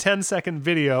 So it was a 10-second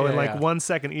video and like yeah. 1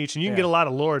 second each. And you can Yeah. get a lot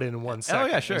of Lord in 1 second.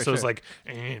 yeah, sure, And so it was sure. like,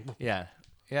 Yeah.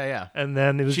 and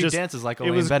then it was She just dances like it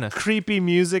Elaine was Bennett. creepy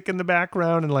music in the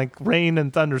background and like rain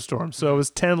and thunderstorms. So it was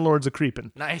 10 Lords of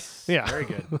creeping. Nice. Yeah. Very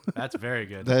good. That's very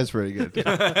good. That is pretty good.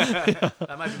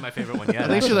 That might be my favorite one yet. I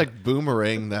think she like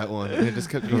boomerang that one. And it just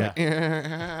kept going.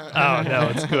 Oh no,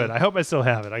 it's good. I hope I still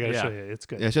have it. I gotta Yeah. show you. It's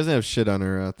good. Yeah, she doesn't have shit on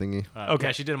her thingy. Okay.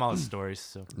 Yeah, she did them all as stories.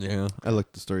 So. Yeah, I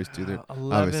looked at the stories too. They're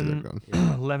obviously they're 11,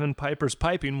 gone. 11 Pipers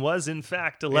piping was in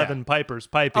fact 11 Pipers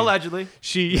piping. Allegedly.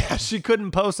 She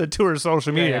couldn't post it to her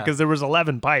social media yeah. because there was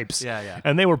 11 pipes. Yeah.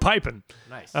 And they were piping.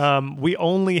 Nice. We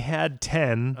only had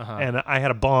 10, and I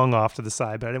had a bong off to the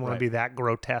side, but I didn't want Right. to be that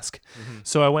grotesque.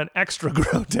 So I went extra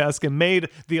grotesque and made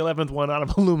the 11th one out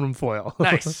of aluminum foil.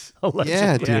 Nice. Allegedly.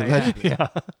 Yeah, dude. Yeah.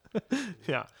 legend.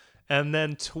 Yeah. And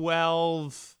then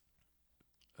 12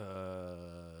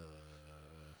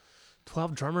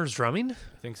 drummers drumming? I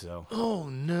think so. Oh,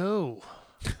 no.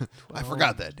 I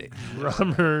forgot that date.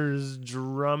 Drummers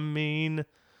drumming.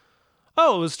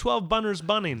 Oh, it was 12 bunners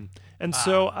bunning. And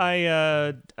so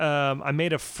I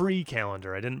made a free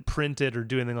calendar. I didn't print it or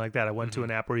do anything like that. I went to an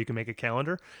app where you can make a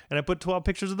calendar, and I put 12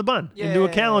 pictures of the bun into a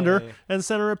calendar Yay. and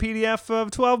sent her a PDF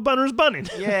of 12 bunners bunning.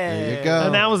 There you go.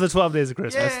 And that was the 12 days of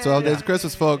Christmas. That's 12 days of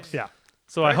Christmas, folks. Yeah.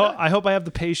 So I hope I have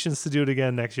the patience to do it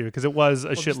again next year because it was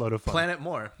a shitload of fun. Plan it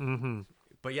more. Mm-hmm.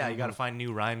 But yeah, you got to find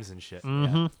new rhymes and shit.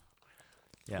 Mm-hmm.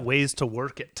 Yeah. Ways to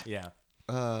work it. Yeah.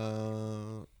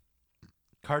 Uh,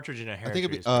 Cartridge in a hair. I think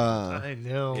it'd tree be. is pretty I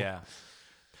know. good. Yeah.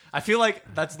 I feel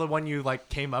like that's the one you like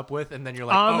came up with, and then you're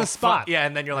like On oh, the spot. Fuck. Yeah,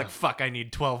 and then you're like, fuck, I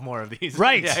need 12 more of these.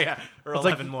 Right. Yeah. Or I was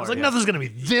 11 like, more. I was like, yeah. nothing's gonna be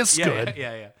this good.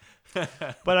 Yeah.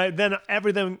 But then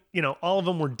everything, all of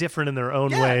them were different in their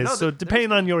own Yeah, ways. no, so that's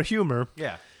depending on your humor,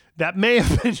 Yeah. that may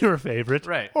have been your favorite,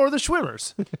 Right. Or the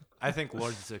Schwimmers. I think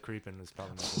Lords of Creepin' is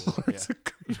probably my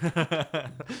favorite.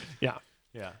 Yeah,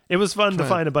 Yeah. it was fun to Trying-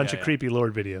 find a bunch Yeah, of yeah. creepy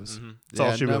Lord videos. Mm-hmm. That's all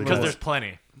Yeah, she really number Because does. there's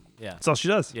plenty. Yeah. That's all she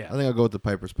does. Yeah. I think I'll go with the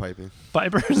Piper's Piping.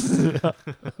 Vipers.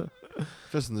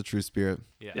 Just in the true spirit.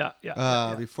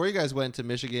 yeah. Before you guys went to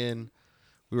Michigan,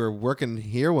 we were working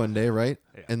here one day, right?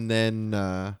 Yeah. And then,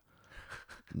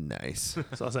 nice.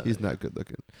 So that's He's not good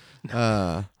looking.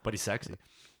 But he's sexy.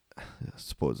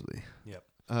 Supposedly. Yep.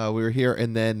 We were here,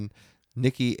 and then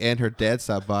Nikki and her dad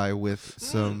stopped by with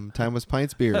some Timeless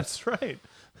Pints beers. That's right.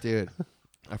 Dude,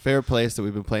 our favorite place that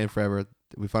we've been playing forever,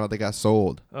 we found out they got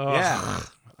sold. Oh. Yeah. And,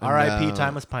 R.I.P.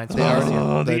 Timeless Pints. they already-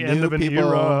 Oh, the the end new of an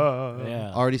people era.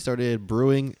 Yeah. Already started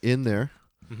brewing in there,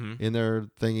 Mm-hmm. in their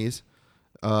thingies.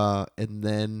 And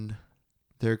then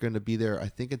they're going to be there, I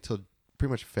think, until pretty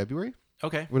much February,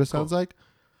 Okay. what it sounds like.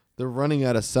 They're running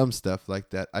out of some stuff, like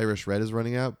that Irish Red is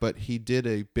running out, but he did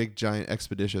a big giant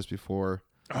Expeditious before.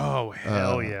 Oh,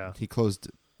 hell yeah. He closed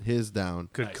his down.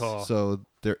 Good Nice. call. So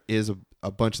there is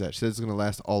a bunch of that. She said it's going to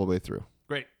last all the way through.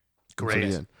 Great. until the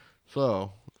Great. end.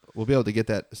 So we'll be able to get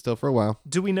that still for a while.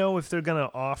 Do we know if they're going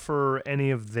to offer any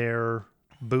of their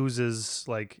boozes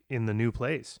like in the new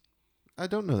place? I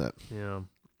don't know that. Yeah.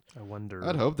 I wonder.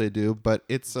 I'd hope they do, but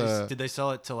it's Did they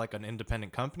sell it to like an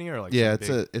independent company or like? yeah,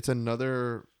 some it's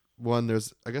another one.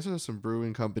 I guess there's some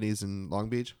brewing companies in Long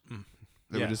Beach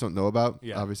that Yeah. we just don't know about.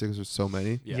 Yeah. Obviously, because there's so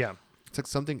many. Yeah. Yeah. It's like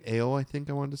something ale, I think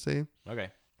I wanted to say, Okay.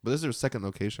 but this is their second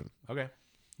location. Okay.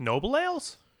 Noble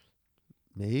Ales?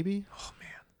 Maybe. Oh man,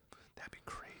 that'd be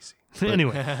crazy.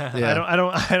 Anyway, Yeah.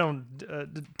 I don't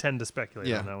tend to speculate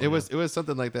on that Yeah, one. it was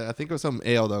something like that. I think it was some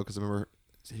ale though, because I remember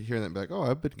hearing that and be like, oh,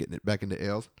 I've been getting it back into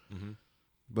ales. Mm-hmm.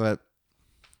 But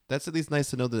that's at least nice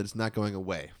to know that it's not going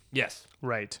away. Yes.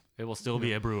 right. It will still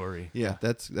be a brewery. Yeah,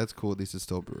 that's cool. At least it's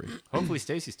still a brewery. Hopefully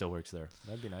Stacy still works there.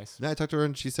 That'd be nice. Yeah, I talked to her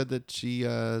and she said that she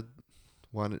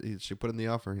she put in the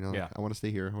offer. Yeah. I want to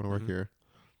stay here. I want to work Mhm. here.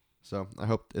 So I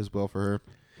hope as well for her.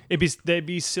 They'd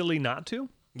be silly not to.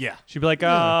 Yeah. She'd be like,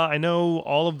 I know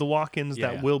all of the walk-ins Yeah,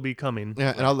 that yeah. will be coming.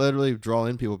 Yeah, and I'll literally draw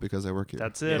in people because I work here.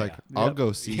 That's it. Like Yeah. I'll Yep.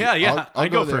 go see. Yeah, yeah. I'll I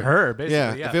go for there. her, basically.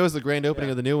 Yeah, Yeah. if it was the grand opening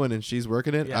Yeah. of the new one and she's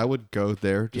working it, Yeah. I would go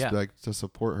there just Yeah. be like to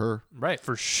support her. Right.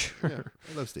 For sure. Yeah,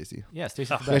 I love Stacy. Yeah, Stacy's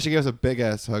the Yeah, best. she gave us a big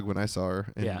ass hug when I saw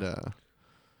her, and Yeah.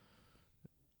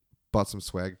 bought some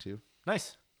swag too.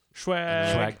 Nice.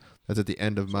 Swag. Swag. That's at the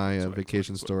end of my swag,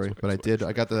 vacation swag, story. swag, But I swag, did. swag.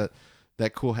 I got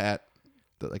that cool hat,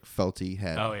 that like felty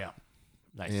hat. Oh yeah.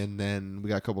 Nice. And then we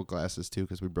got a couple glasses too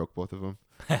because we broke both of them.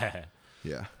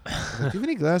 Yeah. I was like, do you have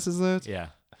any glasses left? yeah.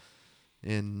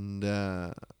 And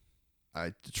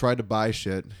I tried to buy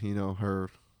shit.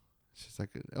 She's like,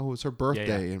 oh, it's her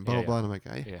birthday and blah Yeah, blah blah. And I'm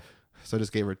like, Yeah. So I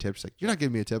just gave her a tip. She's like, you're not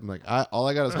giving me a tip. I'm like, all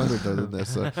I got is $100 than this.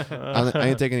 So I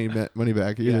ain't taking any money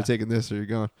back. You're Yeah. either taking this or you're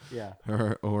going, Yeah.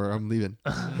 or I'm leaving.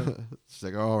 She's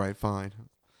like, all right, fine.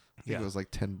 I think Yeah. it was like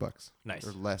 $10 Nice.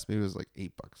 or less. Maybe it was like $8.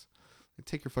 Like,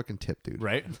 take your fucking tip, dude.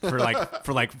 Right? For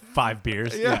like 5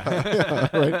 beers. Yeah,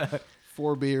 right.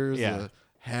 4 beers, Yeah. a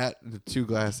hat, and 2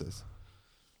 glasses.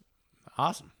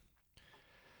 Awesome.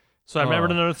 So I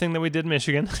remembered Oh. another thing that we did in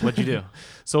Michigan. What'd you do?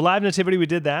 So Live Nativity, we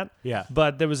did that. Yeah.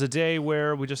 But there was a day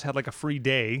where we just had like a free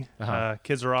day. Uh-huh.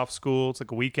 Kids are off school. It's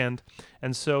like a weekend.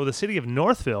 And so the city of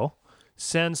Northville,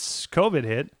 since COVID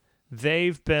hit,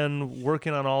 they've been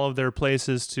working on all of their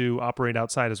places to operate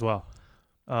outside as well.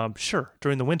 Sure,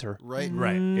 during the winter. Right.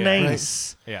 Right. Yeah.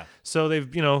 Nice. Yeah. So they've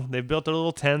built their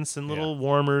little tents and little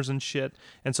warmers and shit.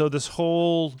 And so this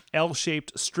whole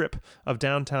L-shaped strip of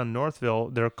downtown Northville,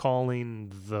 they're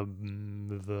calling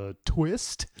the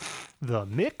twist, the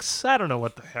mix. I don't know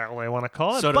what the hell they want to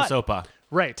call it. Soda but, Sopa.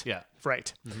 Right. Yeah.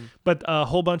 Right. But a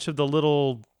whole bunch of the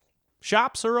little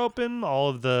shops are open. All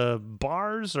of the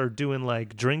bars are doing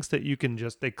like drinks that you can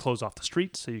they close off the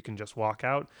street so you can just walk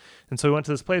out. And so we went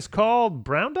to this place called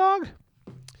Brown Dog.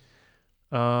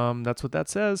 That's what that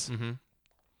says. Mm-hmm.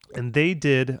 and they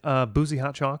did boozy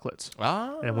hot chocolates.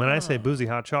 Ah. And when I say boozy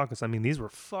hot chocolates, I mean these were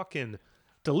fucking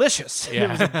delicious.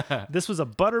 Yeah. This was a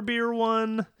butterbeer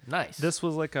one. Nice. This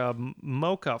was like a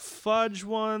mocha fudge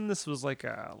one. This was like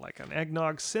an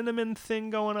eggnog cinnamon thing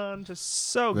going on. Just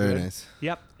so Very good. nice.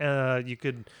 Yep. You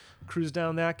could cruise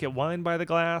down that, get wine by the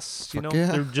glass. Fuck yeah.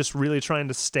 They're just really trying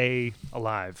to stay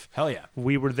alive. Hell yeah.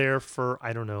 We were there for,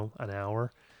 I don't know, an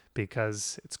hour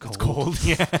because it's cold. It's cold.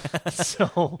 Yeah.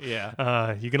 So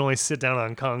Yeah. you can only sit down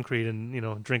on concrete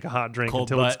and, drink a hot drink Cold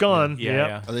until it's butt. gone. Yeah. Yep.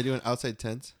 Yeah. Are they doing outside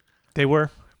tents? They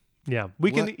were. Yeah.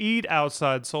 We can What? eat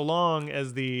outside so long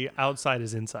as the outside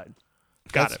is inside.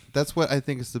 Got it. That's what I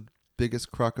think is the biggest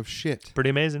crock of shit. Pretty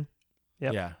amazing.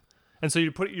 Yep. Yeah. And so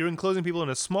you're enclosing people in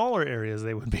a smaller area as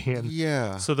they would be in.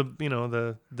 Yeah. So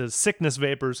the sickness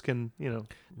vapors can,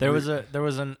 There was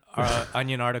an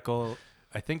Onion article,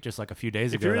 I think just like a few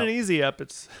days if ago. you're in that- an easy up,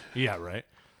 it's Yeah, right.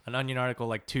 An Onion article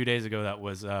like 2 days ago that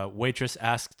was waitress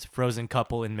asked frozen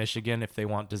couple in Michigan if they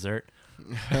want dessert.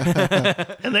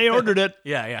 and they ordered it.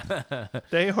 Yeah, yeah.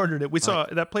 They ordered it. We saw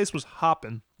that place was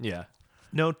hopping. Yeah.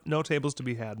 No tables to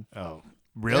be had. Oh.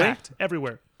 Packed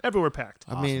everywhere. Everywhere packed.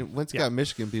 I mean, once you got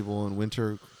Michigan people in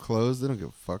winter clothes, they don't give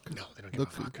a fuck. No, they don't give a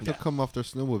fuck. They'll come off their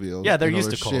snowmobiles. Yeah, they're and all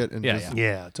used their to cold. shit and Yeah, just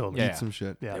Yeah, totally. eat Yeah. some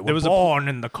shit. Yeah. They There were was born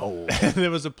in the cold.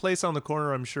 there was a place on the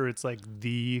corner. I'm sure it's like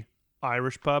the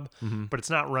Irish pub, Mm-hmm. but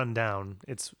it's not run down.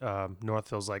 It's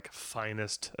Northville's like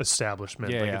finest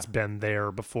establishment. Yeah, like yeah. it's been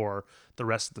there before the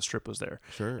rest of the strip was there.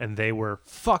 Sure. And they were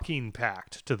fucking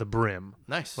packed to the brim.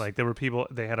 Nice. Like there were people.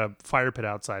 They had a fire pit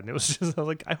outside, and it was just I was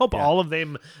like, I hope Yeah. all of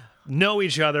them know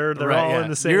each other. They're Right, all yeah. in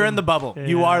the same. You're in the bubble.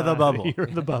 You are the bubble. You're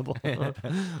in the bubble.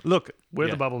 Look, we're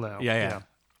Yeah. the bubble now. Yeah.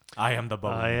 I am the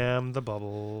bubble. I am the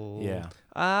bubble. Yeah.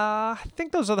 I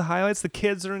think those are the highlights. The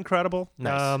kids are incredible.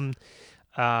 Nice.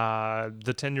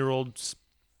 The 10-year-old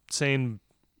saying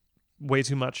way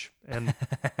too much and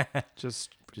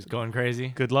just Just going crazy.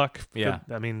 good luck. Yeah.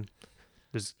 I mean,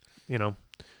 there's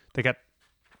they got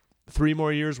 3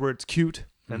 more years where it's cute.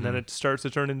 And then it starts to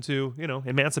turn into,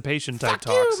 emancipation type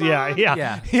talks. Yeah.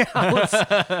 Yeah. Let's,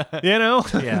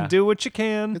 Yeah. do what you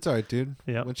can. It's all right, dude.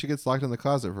 Yeah. When she gets locked in the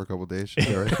closet for a couple of days, she'll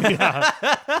be all right.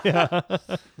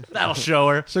 That'll show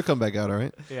her. She'll come back out, all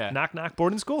right? Yeah. Knock, knock,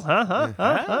 boarding school? Huh?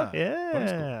 Yeah.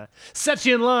 Yeah. Set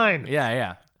you in line.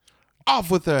 Yeah. Off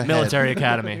with her head. Military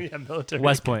Academy. Yeah, military.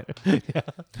 West Point. I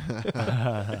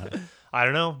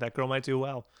don't know. That girl might do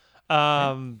well.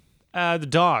 The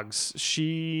dogs.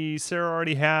 Sarah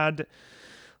already had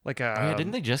like a Oh, yeah,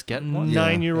 didn't they just get one?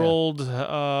 9-year-old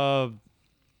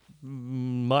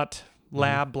mutt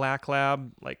lab, black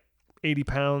lab, like 80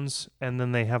 pounds. And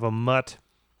then they have a mutt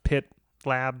pit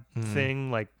lab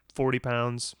thing, like 40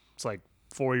 pounds. It's like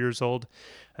 4 years old.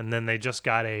 And then they just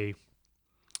got a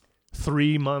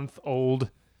 3-month-old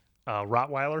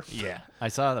Rottweiler. Yeah. I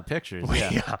saw the pictures. Yeah.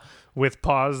 Yeah. With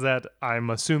paws that I'm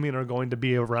assuming are going to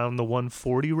be around the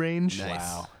 140 range. Nice.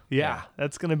 Wow. Yeah,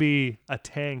 that's going to be a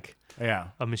tank, Yeah.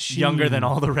 a machine. Younger than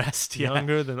all the rest. Yeah.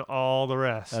 Younger than all the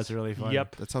rest. That's really funny.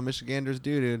 Yep. That's how Michiganders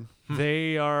do, dude.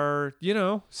 They are,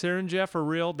 Sarah and Jeff are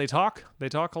real. They talk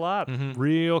a lot.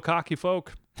 Real cocky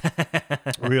folk.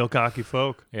 Real cocky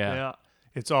folk. Yeah.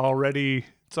 It's already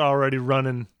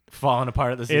running. Falling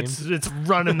apart at the seams. It's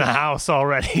running the house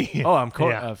already. Oh,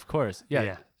 Yeah. of course. Yeah.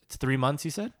 Yeah. It's 3 months,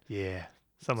 you said? Yeah.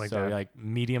 Something like So that. like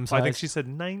medium I size. think she said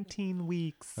 19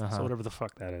 weeks. Uh-huh. So whatever the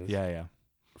fuck that is. Yeah.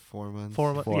 4 months.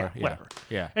 4 months. 4. Yeah, whatever.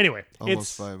 Yeah. Anyway,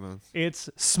 Almost 5 months. it's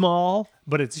small,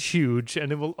 but it's huge,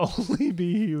 and it will only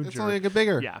be huger. It's only get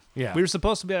bigger. Yeah. Yeah. We were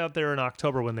supposed to be out there in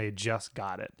October when they just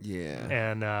got it. Yeah.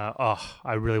 And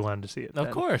I really wanted to see it. Of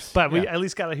then. course. But we Yeah. at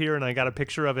least got it here, and I got a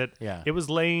picture of it. Yeah. It was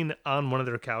laying on one of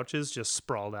their couches, just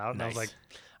sprawled out, and I was Nice. like,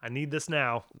 I need this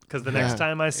now, because the next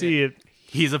time I see it,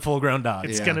 He's a full-grown dog.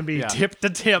 it's Yeah. gonna be Yeah. tip to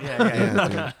tip. Yeah.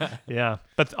 Yeah, dude. Yeah.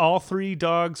 But all 3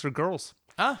 dogs are girls.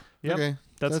 Ah. Yep. Okay.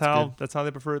 That's good. how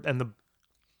they prefer it, and the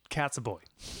cat's a boy.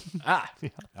 Ah.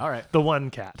 All right. The one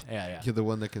cat. Yeah. You're the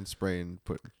one that can spray and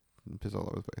piss all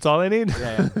over the place. That's all they need.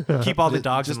 Yeah. Keep all the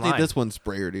dogs Just in need line. this one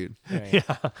sprayer, dude. Yeah.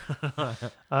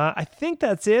 I think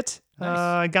that's it. Nice.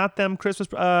 I got them Christmas.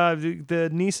 The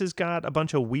nieces got a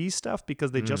bunch of Wii stuff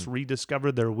because they just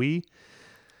rediscovered their Wii.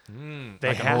 They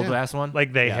Like had an old ass one?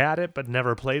 Like they Yeah. had it but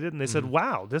never played it, and they said,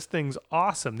 "Wow, this thing's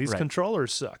awesome. These Right.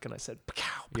 controllers suck." And I said, "Pow,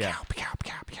 Yeah. pow, pow,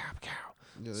 pow, pow, pow."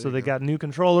 Yeah, So there they you go. got new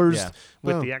controllers Yeah.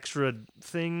 with Oh. the extra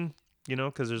thing,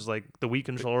 because there's like the Wii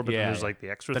controller, but Yeah, then there's yeah. like the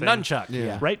extra The thing. nunchuck. Yeah.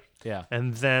 Yeah. Right? Yeah.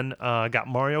 And then got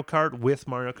Mario Kart with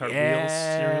Mario Kart wheels,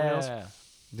 steering wheels.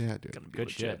 Yeah, dude. Gonna be Good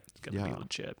legit. shit. It's gonna be Yeah.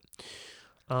 legit.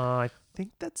 I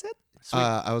think that's it. Sweet.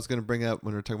 I was gonna bring up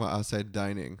when we are talking about outside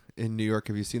dining in New York.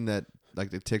 Have you seen that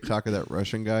like the TikTok of that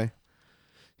Russian guy.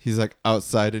 He's like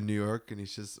outside in New York, and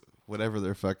he's just whatever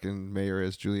their fucking mayor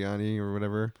is, Giuliani or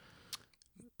whatever.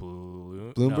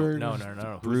 Bloomberg?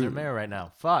 No. Who's their mayor right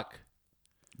now? Fuck.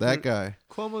 That guy.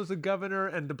 Cuomo's the governor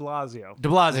and de Blasio. De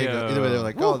Blasio. Either way, they're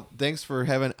like, oh, thanks for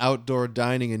having outdoor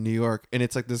dining in New York. And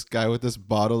it's like this guy with this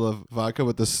bottle of vodka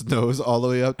with the snows all the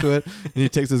way up to it. And he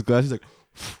takes his glass. He's like,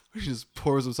 he just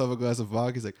pours himself a glass of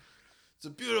vodka. He's like, it's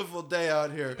a beautiful day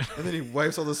out here. And then he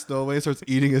wipes all the snow away and starts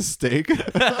eating his steak. He's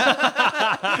like,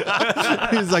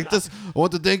 I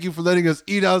want to thank you for letting us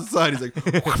eat outside. He's like,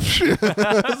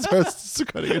 starts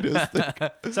cutting into his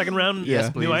steak. Second round. Yeah. Yes,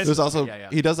 please. New ice? There's also,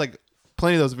 he does like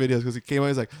plenty of those videos because he came out,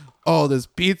 he's like, oh, this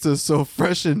pizza is so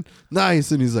fresh and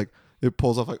nice. And he's like, it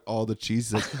pulls off like all the cheese.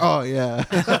 He's like, oh yeah.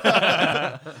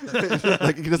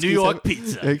 Like, New York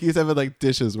pizza. Like, he's having like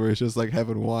dishes where he's just like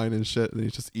having wine and shit, and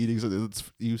he's just eating. So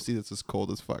you see, it's just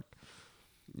cold as fuck.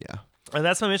 Yeah. And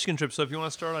that's my Michigan trip. So if you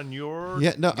want to start on your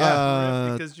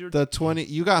because you're the 20.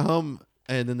 You got home,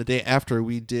 and then the day after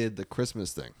we did the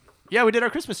Christmas thing. Yeah, we did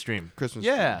our Christmas stream.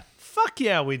 Yeah. fuck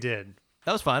yeah, we did.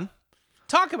 That was fun.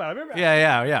 Talk about it. Remember?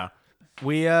 Yeah.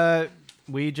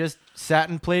 We just sat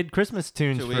and played Christmas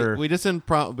tunes So for. we just didn't.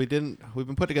 We've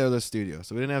been put together the studio,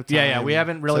 so we didn't have time. Yeah. We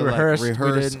haven't really to, like, rehearsed.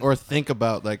 rehearse or think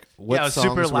about like what it was songs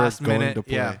super we're last going minute. to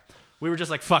play. Yeah. We were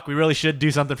just like, fuck, we really should do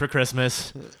something for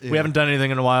Christmas. Yeah. We haven't done anything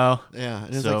in a while. Yeah,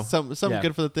 and it's So, like something yeah.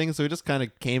 good for the thing, so we just kind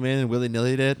of came in and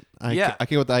willy-nilly it. Yeah. I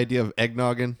came up with the idea of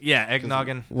eggnogging. Yeah,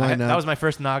 eggnogging. Why not? That was my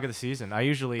first nog of the season. I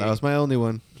usually That was my only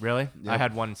one. really. Yeah. I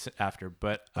had one after,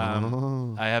 but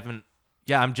Oh. I haven't.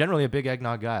 Yeah, I'm generally a big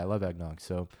eggnog guy. I love eggnog.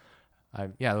 So,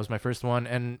 that was my first one,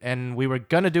 and we were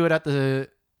gonna do it at the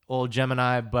old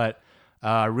Gemini, but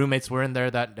our roommates were in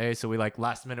there that day, so we like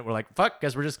last minute we're like, fuck,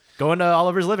 guess we're just going to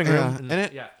Oliver's living room. Yeah.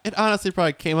 And it honestly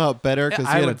probably came out better because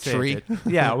I we had a would say it tree. did.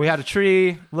 Yeah, we had a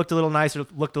tree. Looked a little nicer.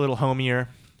 Looked a little homier.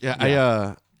 Yeah,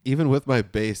 I even with my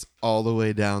bass all the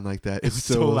way down like that, it's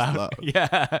so loud.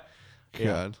 Yeah.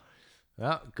 God,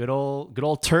 Well, good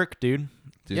old Turk, dude.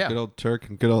 dude, Yeah. good old Turk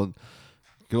and good old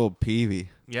Peavy,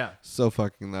 Yeah. so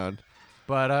fucking loud.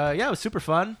 But it was super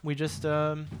fun. We just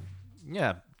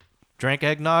drank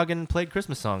eggnog and played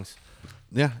Christmas songs.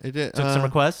 Yeah, it did. Took some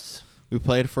requests. We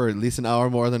played for at least an hour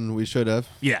more than we should have,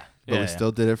 Yeah. but we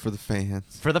still did it for the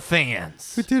fans. for the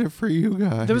fans. We did it for you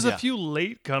guys. There was Yeah. a few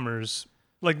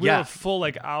like we Yeah. were a full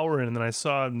hour in, and then I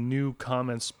saw new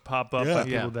comments pop up by Yeah.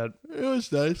 people that It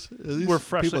was nice. At least We're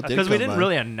fresh- people did Because we come didn't by.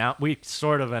 really announce. We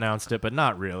sort of announced it, but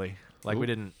not really. Like we Nope.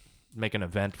 didn't make an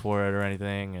event for it or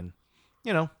anything, and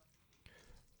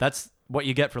that's what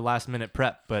you get for last minute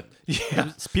prep. But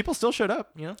people still showed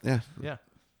up. Yeah, Yeah.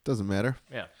 doesn't matter.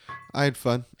 Yeah. I had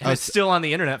fun. And it's still on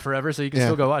the internet forever, so you can Yeah,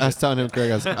 still go watch I was it. telling him,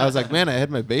 Greg, I was like, man, I had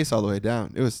my bass all the way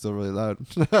down. It was still really loud.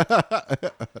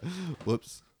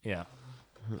 Whoops. Yeah.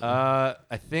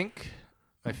 I think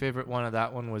my favorite one of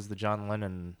that one was the John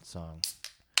Lennon song.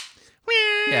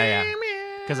 Yeah.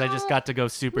 Because I just got to go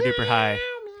super duper high.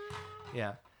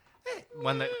 Yeah.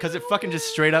 Because it fucking just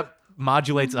straight up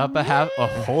modulates up a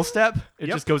whole step. It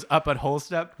Yep. just goes up a whole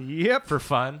step. Yep. For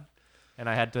fun. And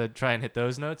I had to try and hit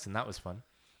those notes, and that was fun.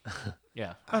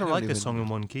 Yeah. I don't like even- this song in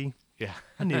one key. Yeah.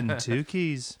 I need it in two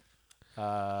keys.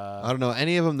 I don't know.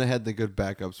 Any of them that had the good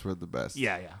backups were the best.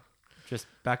 Yeah. Just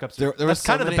backups. There was That's so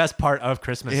kind of many- the best part of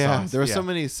Christmas Yeah, songs. there were so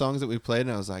many songs that we played,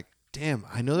 and I was like, damn,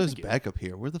 I know there's backup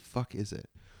here. Where the fuck is it?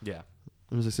 Yeah.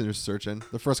 I was just sitting there searching.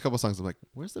 The first couple songs, I'm like,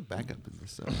 where's the backup in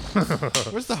this song?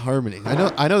 Where's the harmony? I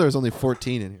know there's only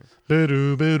 14 in here. Yeah.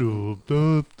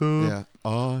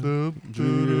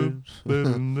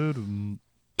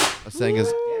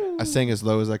 I sang as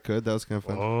low as I could. That was kind of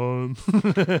fun.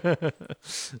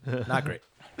 Not great.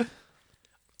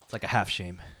 It's like a half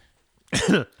shame.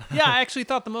 Yeah, I actually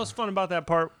thought the most fun about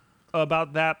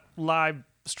that live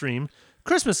stream,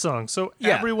 Christmas songs. So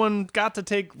Yeah. everyone got to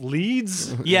take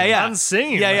leads. Yeah. on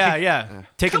singing. Yeah.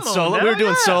 Taking Come on solo. now, We were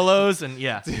doing yeah. solos and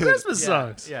yeah. Christmas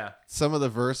songs. Yeah. Some of the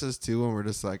verses too, when we're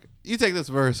just like, you take this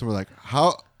verse, and we're like,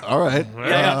 how? All right.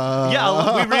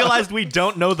 Yeah. We realized we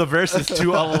don't know the verses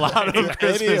to a lot of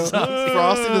Christmas songs.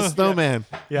 Frosty the Snowman.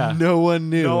 Yeah. No one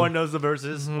knew. No one knows the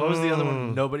verses. What was the other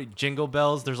one? Nobody. Jingle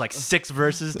Bells. There's like 6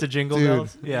 verses to Jingle Dude.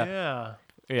 Bells. Yeah. Yeah.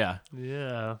 Yeah.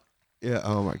 Yeah. Yeah.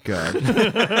 Oh my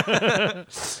god.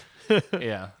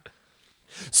 Yeah.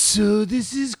 So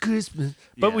this is Christmas.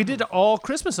 But we did all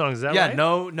Christmas songs, is that Yeah. right?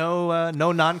 No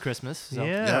non-Christmas. So.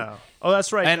 Yeah. Yep. Oh,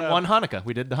 that's right. And one Hanukkah.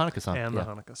 We did the Hanukkah song. and yeah. the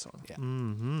Hanukkah song.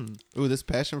 Yeah. Ooh, this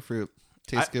passion fruit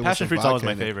tastes good. Passion with fruit's some always vodka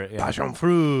my in it. favorite. Yeah. Passion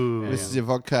fruit. This is your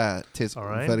vodka. Tastes All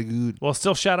right. very good. Well,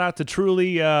 still shout out to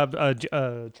Truly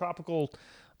Tropical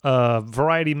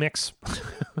variety mix,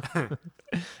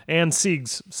 and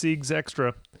Siegs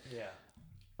Extra.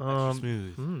 Yeah.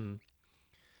 Smooth.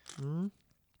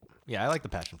 Yeah, I like the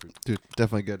passion fruit. Dude,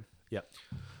 definitely good. Yep.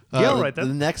 Yeah, all right The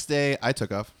then. next day, I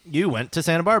took off. You went to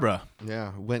Santa Barbara.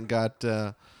 Yeah, went and got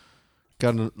a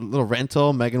little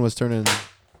rental. Megan was turning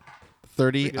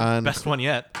 30 on. Best one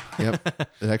yet. Yep,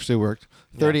 it actually worked.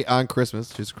 30 on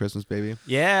Christmas. She's a Christmas baby.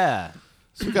 Yeah.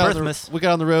 So we got Birthmas. we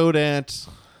got on the road at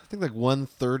I think like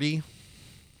 1:30,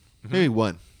 maybe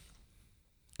 1.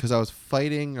 Because I was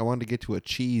fighting. I wanted to get to a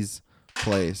cheese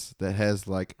place that has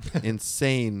like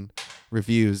insane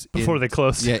reviews Before they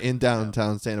close. Yeah, in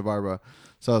downtown Santa Barbara.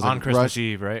 So I was On like Christmas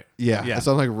Eve, right? Yeah. Yeah.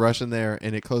 So I'm like rushing there,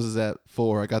 and it closes at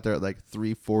 4. I got there at like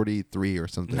 3:43 or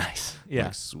something. Nice. I'm Yeah.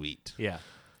 like, sweet. Yeah.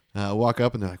 Walk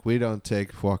up, and they're like, we don't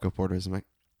take walk-up orders. I'm like,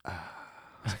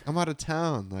 I'm out of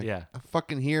town. Like, Yeah. I'm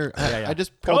fucking here. Yeah. I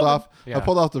just pulled COVID. off. Yeah. I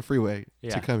pulled off the freeway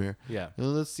Yeah. to come here. Yeah.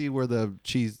 And let's see where the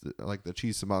cheese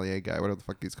sommelier guy, whatever the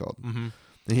fuck he's called. Mm-hmm.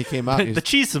 And he came out. And The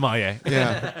cheese sommelier.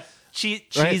 yeah. Cheese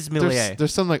Right? sommelier.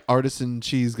 There's some like artisan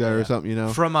cheese guy or something, you know?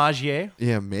 Fromagier.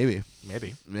 Yeah, maybe.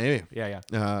 Maybe. Maybe. Yeah.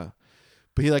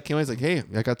 But he like came in, he's like, hey,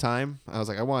 I got time. I was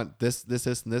like, I want this,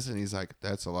 and this. And he's like,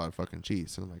 that's a lot of fucking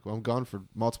cheese. And I'm like, well, I'm gone for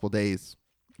multiple days.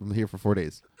 I'm here for 4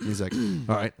 days. And he's like,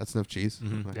 all right, that's enough cheese.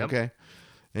 I'm like, Yep. okay.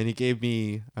 And he gave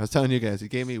me, I was telling you guys, he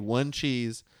gave me one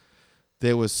cheese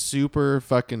that was super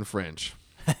fucking French.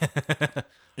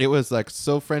 It was like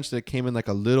so French that it came in like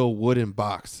a little wooden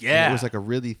box. And Yeah. it was like a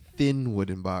really thin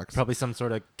wooden box. Probably some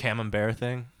sort of camembert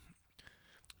thing.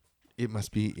 It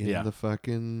must be in Yeah. the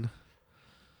fucking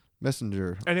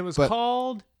messenger. And it was But-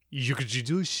 called. Yeah.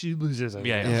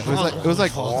 Yeah, it was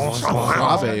like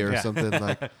Suave or Yeah. something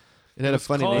like. It had a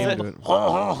funny called- name to it.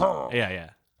 Yeah.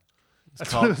 It's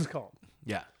That's what it called. was called.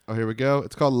 Yeah. Oh, here we go.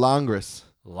 It's called Langres.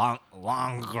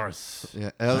 Langres.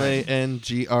 Yeah,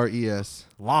 Langres.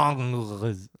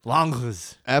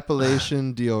 Langres.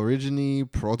 Appellation d'origine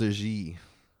protégée.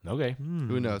 Okay.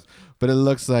 Who knows? But it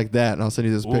looks like that, and I'll send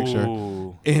you this picture.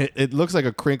 Ooh. It looks like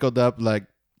a crinkled up like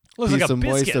Looks piece like a of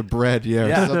moist biscuit. bread, yeah,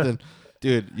 Yeah. or something.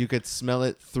 Dude, you could smell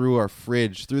it through our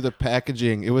fridge, through the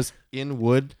packaging. It was in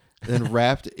wood, then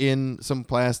wrapped in some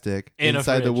plastic In a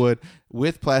inside the fridge. wood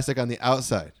with plastic on the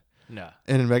outside. No.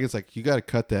 And then Megan's like, you got to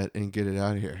cut that and get it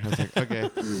out of here. I was like, okay.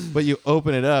 But you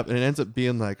open it up, and it ends up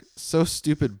being like so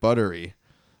stupid buttery.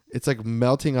 It's like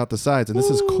melting out the sides, and this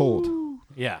is cold.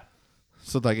 Yeah.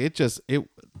 So like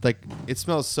it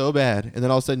smells so bad, and then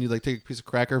all of a sudden you like take a piece of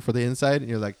cracker for the inside, and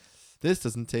you're like, this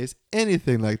doesn't taste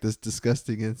anything like this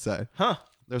disgusting inside. Huh.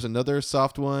 There's another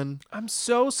soft one. I'm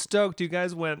so stoked you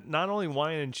guys went not only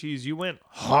wine and cheese, you went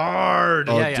hard.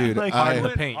 Oh, yeah. dude, Like, Hard I- in the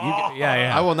paint.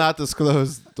 Yeah. I will not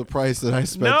disclose the price that I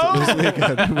spent No! this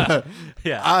weekend, but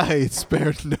Yeah. I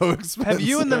spared no expense. Have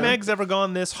you and the Megs ever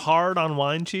gone this hard on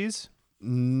wine cheese?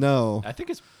 No. I think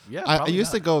it's I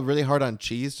used to go really hard on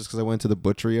cheese just because I went to the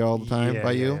butchery all the time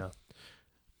by you. yeah.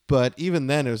 But even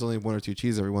then, it was only 1 or 2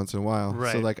 cheese every once in a while. So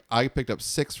Right. like I picked up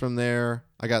 6 from there.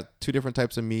 I got 2 different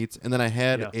types of meats, and then I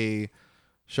had Yeah. a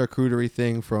charcuterie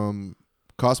thing from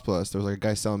Cost Plus. There was like a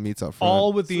guy selling meats out front.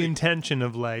 All with the intention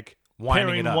of like Winding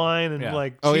pairing it up. wine and Yeah.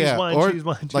 like Oh cheese, yeah, wine, or cheese,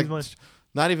 wine, cheese, like wine.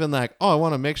 not even like, oh, I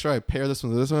want to make sure I pair this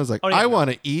one with this one. It's like, Oh, yeah. I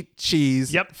want to eat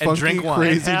cheese, Yep. And funky, drink wine.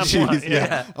 crazy And have cheese. wine, Yeah.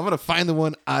 yeah. I'm gonna find the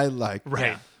one I like.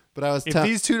 Right. But I was If tell-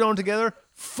 these two don't together,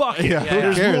 fuck it. yeah, Yeah, who yeah.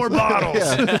 There's cares? more bottles.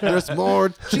 Yeah, there's more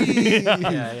cheese.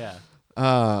 Yeah.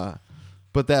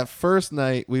 But that first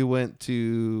night we went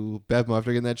to Bevmo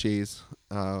after getting that cheese.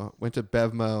 Went to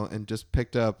Bevmo and just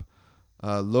picked up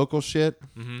local shit.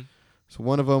 Mm-hmm. So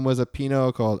one of them was a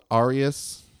Pinot called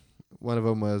Arias. One of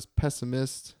them was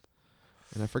Pessimist.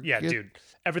 And I forget. Yeah, dude.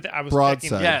 Everything I was Broadside.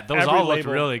 checking. Yeah, those every all looked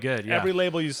label- really good. Yeah. Every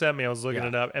label you sent me, I was looking Yeah.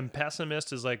 it up. And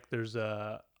pessimist is like there's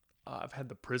a. I've had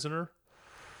the prisoner.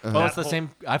 Oh, it's the whole- same.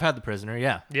 I've had the prisoner.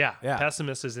 Yeah. Yeah, Yeah.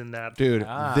 pessimist is in that. Dude,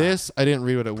 Ah. this I didn't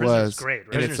read what it Prisoner's was. great,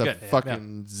 right? And it's a Prisoner's good.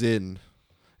 fucking Zin.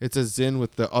 It's a Zin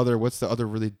with the other. What's the other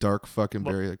really dark fucking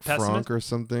What, berry? Like Pessimist? Franc or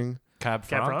something. Cab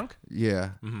Cab Franc. Franc? Yeah,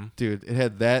 Mm-hmm. dude, it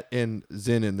had that and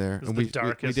Zin in there, It's and the we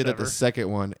darkest did it the ever. second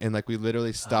one, and like we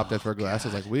literally stopped after our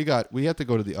glasses. Like we have to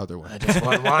go to the other one. just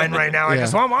want wine right now. I Yeah.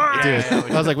 just want wine. Dude,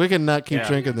 I was like, we cannot keep Yeah.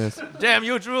 drinking this. Damn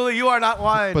you, Truly, you are not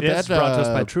wine. But Yes, that brought to us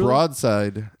by Truly.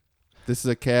 Broadside, this is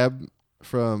a cab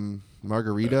from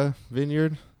Margarita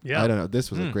Vineyard. Yeah. I don't know. This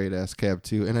was a great ass cab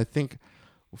too, and I think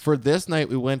for this night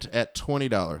we went at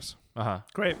 $20.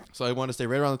 Great. So I want to stay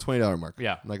right around the $20 mark.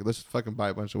 Yeah. Like let's fucking buy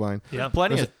a bunch of wine. Yeah.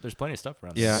 There's plenty of stuff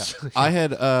around. Yeah. there. I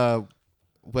had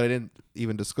what I didn't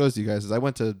even disclose to you guys is I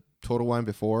went to Total Wine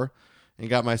before and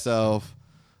got myself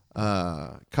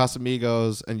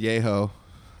Casamigos and Yeho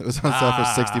It was on sale for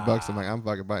 $60. I'm like, I'm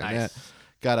fucking buying Nice. that.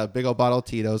 Got a big old bottle of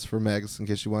Tito's for Megs in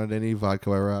case she wanted any vodka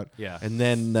while we were out. Yeah. And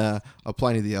then a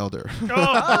Pliny the Elder.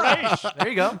 Oh, great. There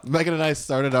you go. Megan and I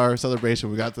started our celebration.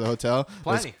 We got to the hotel.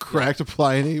 Pliny. Just cracked a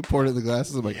Pliny, poured it in the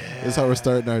glasses. I'm like, this is how we're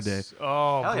starting our day.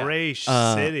 Oh, Hell yeah. great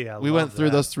city. I We love went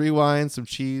through that. those 3 wines, some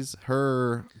cheese.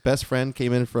 Her best friend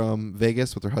came in from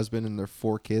Vegas with her husband and their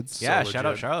 4 kids. Yeah, So shout out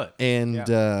legit. Charlotte.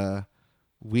 And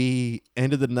we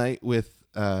ended the night with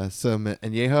some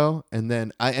añejo, and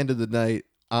then I ended the night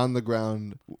on the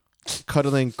ground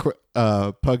cuddling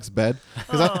Pug's bed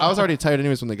because I was already tired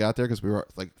anyways when they got there because we were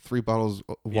like 3 bottles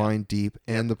of wine deep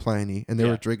and the Pliny, and they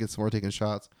were drinking some more, taking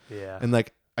shots. Yeah. And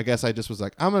like I guess I just was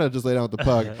like, I'm gonna just lay down with the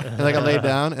Pug, and like I laid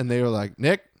down, and they were like,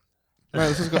 Nick. All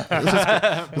right,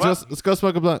 let's go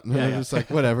smoke a blunt. And I was just like,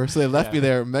 whatever. So they left me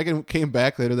there. Megan came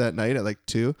back later that night at like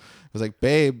 2. I was like,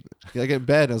 babe, can I get in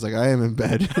bed? And I was like, I am in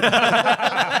bed.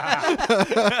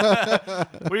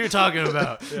 What are you talking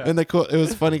about? And it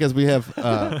was funny because we have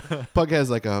Pug has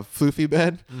like a floofy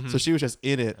bed, so she was just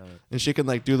in it, and she can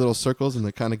like do little circles and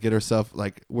like kind of get herself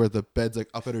like where the bed's like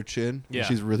up at her chin. Yeah. And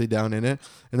she's really down in it,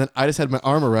 and then I just had my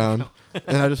arm around,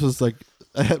 and I just was like.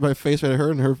 I had my face right at her,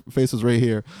 and her face was right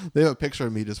here. They have a picture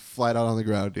of me just flat out on the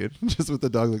ground, dude, just with the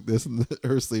dog like this and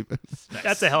her sleeping.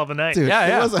 That's a hell of a night. Dude,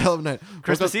 Yeah. it was a hell of a night.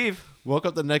 Christmas Eve. Woke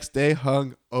up the next day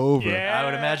hung over. Yeah. I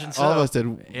would imagine so. All of us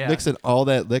did. Yeah. Mixing all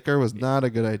that liquor was not a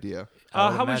good idea. I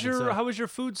would How was imagine your so. How was your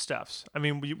foodstuffs? I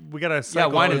mean, we got to Yeah,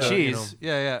 cycle wine and over, you cheese. know,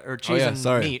 Yeah, or cheese yeah, and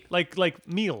sorry. meat. like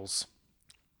meals.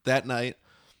 That night,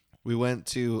 we went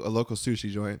to a local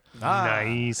sushi joint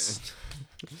Nice.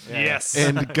 Yes.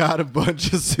 and got a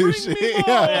bunch of sushi. me more.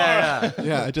 yeah.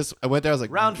 Yeah. I went there. I was like,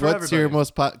 Round for "What's your everybody.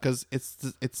 most pot?" Because it's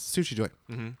sushi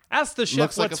joint. Ask the chef.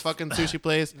 Looks like a what's fucking sushi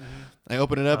place. I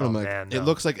open it up and Oh, I'm like, man, it no.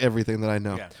 looks like everything that I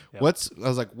know. Yeah. Yep. I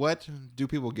was like, what do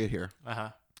people get here? Uh-huh.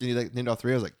 And he like named all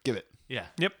 3. I was like, give it. Yeah.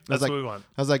 Yep, I was that's like- what we want.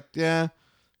 I was like, yeah,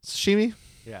 sashimi.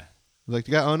 Yeah. I was like,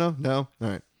 you got Ono? No. All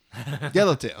right.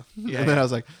 Yellowtail. Yeah, and then yeah. I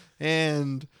was like,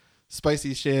 and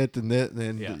spicy shit and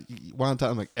then Yeah. wonton.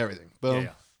 I'm like, everything. Boom.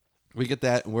 Yeah. We get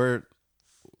that, and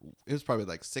it was probably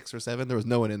like 6 or 7. There was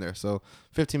no one in there. So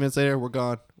 15 minutes later, we're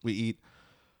gone. We eat.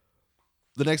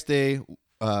 The next day,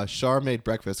 Shar made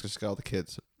breakfast because she got all the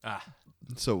kids. Ah,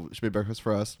 So she made breakfast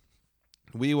for us.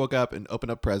 We woke up and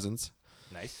opened up presents,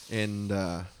 nice. and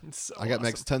It's so I got awesome.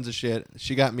 Max tons of shit.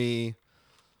 She got me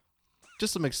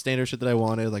just some like standard shit that I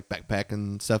wanted, like backpack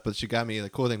and stuff. But she got me, the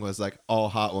cool thing was like all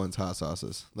Hot Ones hot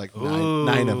sauces, like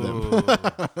 9 of them. Ooh.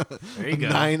 There you go.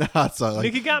 9 hot sauces. Like,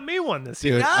 Nikki got me one this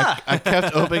year. dude, Yeah. I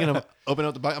kept opening up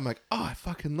the box. I'm like, oh, I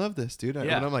fucking love this, dude.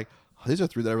 Yeah. And I'm like, oh, these are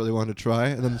 3 that I really wanted to try.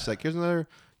 And then she's like, here's another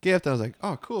gift. And I was like,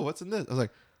 oh, cool. What's in this? I was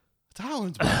like, it's a Hot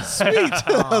Ones box. Sweet.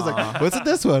 I was like, what's in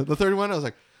this one? The third one, I was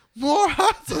like, more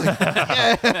hot sauce. Like,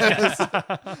 yes.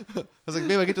 I was like,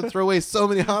 maybe I get to throw away so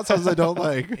many hot sauces I don't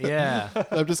like. Yeah.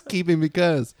 I'm just keeping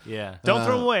because. Yeah. Don't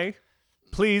throw them away.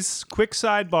 Please, quick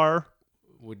sidebar.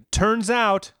 Would Turns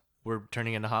out we're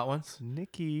turning into hot ones?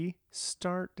 Nikki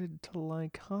started to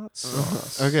like hot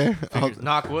sauce. Okay. Figures,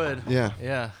 knock wood. Yeah.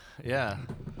 Yeah. Yeah.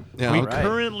 Yeah. We I'll- right.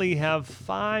 currently have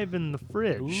 5 in the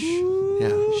fridge.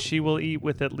 Yeah. She will eat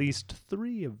with at least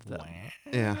 3 of them.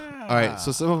 Yeah. All right.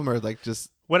 So some of them are like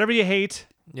just Whatever you hate,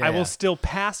 Yeah, I yeah. will still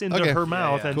pass into Okay. her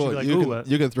mouth, yeah. and cool. she'll be like, you, "Ooh, can,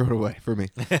 you can throw it away for me.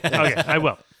 okay, I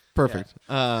will." Perfect.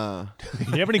 Do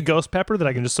you have any ghost pepper that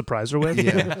I can just surprise her with?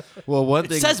 Yeah. Well, one It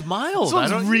thing says mild. This I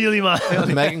one's don't. really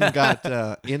mild. Megan got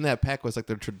in that pack was like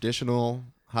their traditional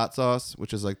hot sauce,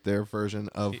 which is like their version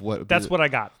of what. would be That's the- what I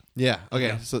got. Yeah.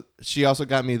 Okay. So she also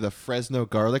got me the Fresno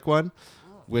garlic one,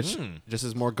 which just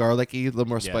is more garlicky, a little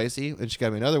more Yeah. spicy. And she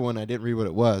got me another one. I didn't read what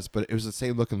it was, but it was the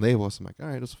same looking label. So I'm like, all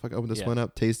right, let's fucking open this Yeah. one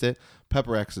up, taste it.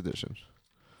 Pepper X edition.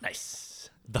 Nice.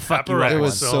 The fuck you Pepper right It X. one.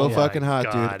 was so my fucking hot,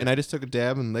 God. dude. And I just took a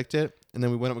dab and licked it. And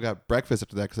then we went up and got breakfast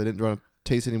after that because I didn't want to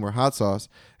taste any more hot sauce.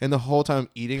 And the whole time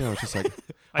eating, I was just like,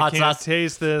 I Hot can't sauce.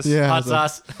 taste this. yeah, I Hot was like,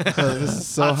 sauce. "Oh, this is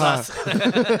so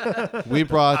hot. We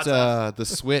brought the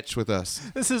Switch with us,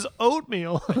 This is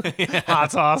oatmeal.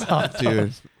 Hot sauce. Hot sauce.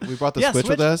 dude. We brought the Yeah, Switch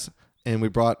with Switch. us, and we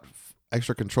brought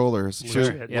extra controllers. Sure.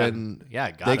 So Yeah. when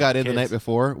Yeah, got they it, got in the kids. night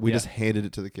before, we Yeah. just handed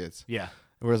it to the kids. Yeah.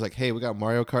 And we was like, hey, we got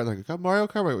Mario Kart. And they're like, we got Mario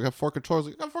Kart. We got 4 controllers.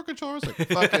 Like, we got 4 controllers. Like,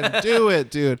 fucking do it,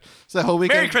 dude. So that whole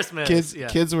weekend, Merry Christmas. Kids, Yeah.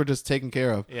 kids were just taken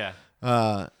care of. Yeah.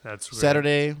 That's great.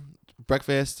 Saturday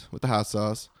breakfast with the hot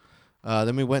sauce.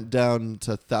 Then we went down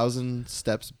to 1,000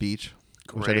 Steps Beach,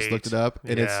 which I just looked it Great. up,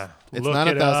 and Yeah. it's Look not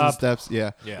it 1,000 up. steps,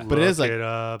 yeah, Yeah. but it is like Look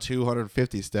up.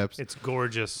 250 steps. It's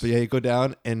gorgeous. But yeah, you go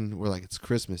down and we're like, it's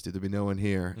Christmas, dude. There'll be no one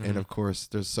here, Mm-hmm. and of course,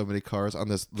 there's so many cars on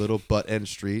this little butt end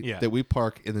street Yeah. that we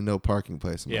park in the no parking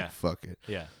place. I'm Yeah. like, fuck it.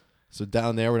 Yeah. So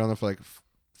down there, we're down there for like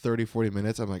 30, 40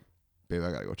 minutes, I'm like, babe,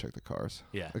 I gotta go check the cars.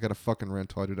 Yeah. I got a fucking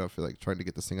rental. I do not feel like trying to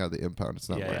get this thing out of the impound. It's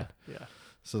not mine. Yeah.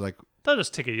 So like, They'll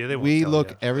just ticket you. They won't we tell look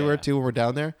you. everywhere Yeah. too when we're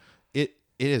down there. It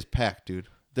is packed, dude.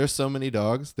 There's so many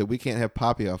dogs that we can't have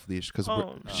Poppy off leash because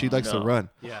she likes to run.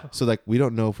 Yeah. So like, we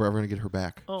don't know if we're ever gonna get her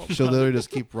back. Oh, She'll literally just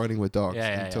keep running with dogs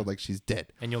Yeah, until yeah. like she's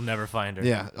dead. And you'll never find her.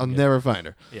 Yeah, I'll never find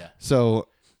her. Yeah. So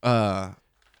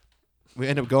we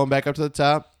end up going back up to the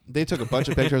top. They took a bunch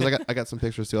of pictures. I got some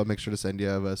pictures too. I'll make sure to send you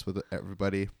of us with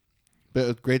everybody. But it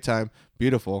was a great time.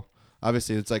 Beautiful.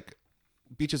 Obviously, it's like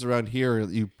beaches around here.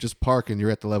 You just park and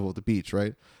you're at the level of the beach,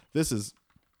 right? This is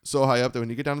so high up that when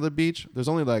you get down to the beach, there's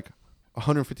only like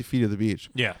 150 feet of the beach.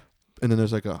 Yeah. And then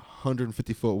there's like a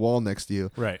 150-foot wall next to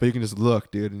you. Right. But you can just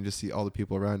look, dude, and just see all the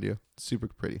people around you. Super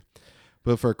pretty.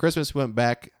 But for Christmas, we went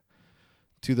back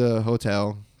to the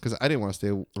hotel because I didn't want to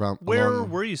stay around. Where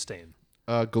were you staying?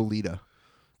 Goleta.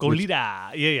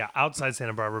 Goleta. Yeah. Outside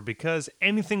Santa Barbara, because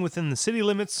anything within the city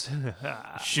limits. We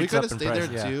Shoots could up have in stayed price.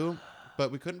 there Yeah. too,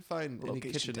 but we couldn't find any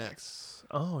Location kitchenettes. tax.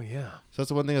 Oh, yeah. So that's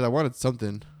the one thing is I wanted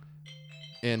something.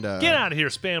 And Get out of here,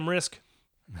 spam risk.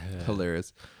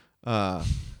 hilarious.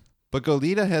 But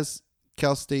Goleta has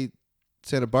Cal State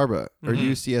Santa Barbara or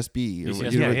UCSB. Or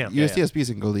UCSB. Yeah. UCSB is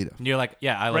in Goleta. And you're like,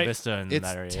 yeah, Isla Right. Vista in It's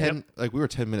that area. 10 like we were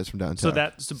 10 minutes from downtown. So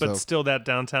but So- still that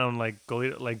downtown, like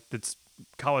Goleta, like it's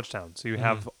college town. So you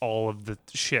have all of the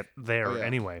shit there Oh, yeah.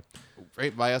 anyway.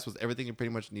 right by us was everything you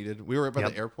pretty much needed. We were right by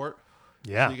Yep. the airport.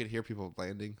 Yeah. So you could hear people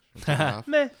landing and taking off.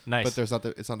 Meh. Nice. But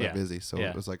it's not Yeah. that busy, so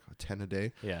Yeah. it was like 10 a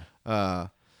day. yeah.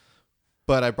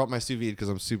 But I brought my sous vide because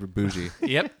I'm super bougie.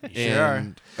 Yep. You sure are.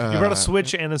 and, You brought a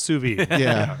Switch and a sous vide.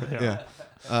 yeah.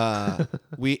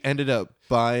 We ended up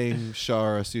buying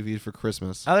Shar a sous vide for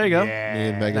Christmas. Oh, there you go. Me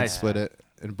and Megan Nice. split it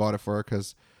and bought it for her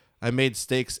because I made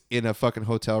steaks in a fucking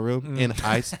hotel room. And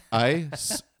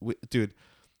dude,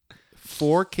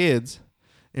 4 kids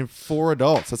and 4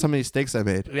 adults. That's how many steaks I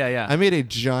made. Yeah, yeah. I made a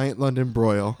giant London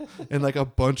broil and like a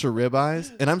bunch of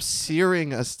ribeyes, and I'm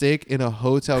searing a steak in a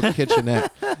hotel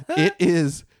kitchenette. It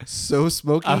is so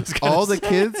smoky. I was gonna All the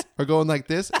kids are going like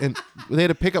this, and they had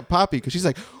to pick up Poppy because she's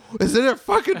like, "Is it a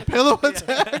fucking pillow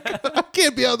attack? I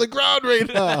can't be on the ground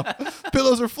right now.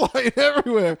 Pillows are flying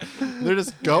everywhere." They're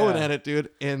just going at it, dude.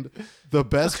 And the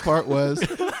best part was,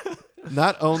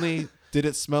 not only did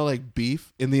it smell like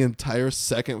beef in the entire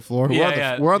second floor?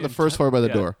 We're on the first floor by the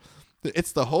door.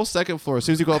 It's the whole second floor. As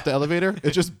soon as you go up the elevator,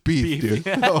 it's just beef, dude.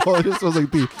 Oh, it just smells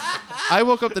like beef. I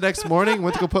woke up the next morning,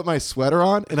 went to go put my sweater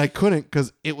on, and I couldn't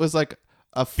because it was like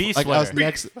a Beef like I was sweater.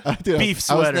 next, dude, Beef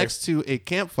I was sweater. next to a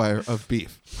campfire of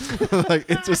beef. Like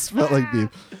it just smelled like beef.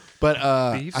 But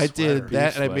Beef I did sweater.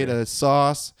 that, Beef and I made sweater. a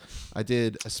sauce. I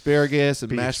did asparagus and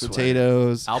Beef mashed sweater.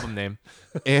 potatoes Album name.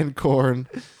 and corn,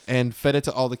 and fed it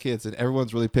to all the kids. And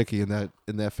everyone's really picky in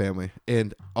that family.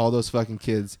 And all those fucking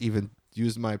kids even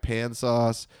used my pan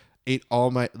sauce. Ate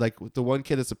all my, like, the one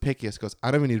kid that's the pickiest goes, "I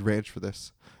don't even need ranch for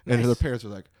this." And their parents were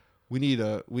like, we need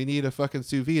a fucking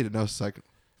sous vide. And I was like,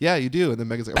 "Yeah, you do." And then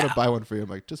Megan's like, "I'm gonna buy one for you." I'm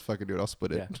like, "Just fucking do it. I'll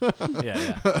split it."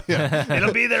 Yeah.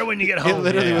 It'll be there when you get It home.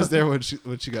 literally Yeah. was there when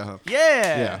she got home.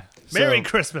 Yeah. Yeah. Merry So,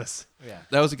 Christmas. Yeah.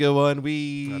 that was a good one.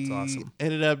 We That's awesome.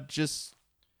 ended up just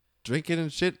drinking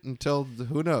and shit until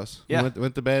who knows. Yeah. We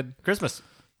went to bed. Christmas.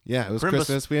 Yeah, it was Christmas.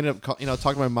 Christmas. We ended up, talking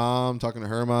to my mom, talking to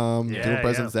her mom, Yeah, doing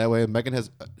presents that way. Megan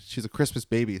she's a Christmas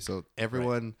baby, so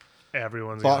everyone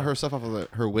Everyone's bought got her stuff off of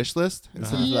her wish list and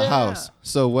sent it to the house.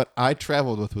 So what I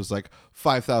traveled with was like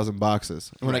 5,000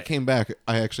 boxes. And when I Right. came back,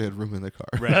 I actually had room in the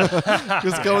car.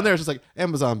 Just going there, it's just like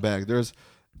Amazon bag. There's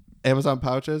Amazon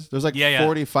pouches. There's like Yeah, yeah.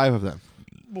 45 of them.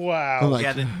 Wow. I'm like,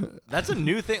 Yeah, that's a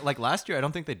new thing. Like last year, I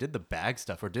don't think they did the bag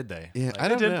stuff, or did they? yeah, Like, I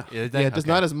don't did. know. Yeah, Yeah, just okay.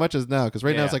 not as much as now because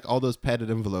right now it's Yeah. like all those padded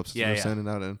envelopes Yeah, they're yeah. sending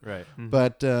out in. Right.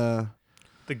 But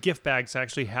the gift bags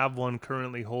actually have one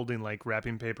currently holding like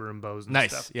wrapping paper and bows and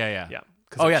Nice. stuff. Yeah, yeah. Yeah.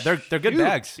 'Cause Oh yeah, it's they're good huge.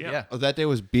 bags. Yeah. Yeah. oh, that day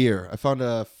was beer. I found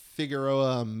a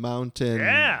Figueroa Mountain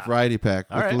Yeah. variety pack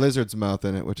All with right. lizard's mouth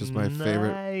in it, which is my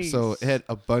favorite. So Nice. it had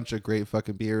a bunch of great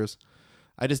fucking beers.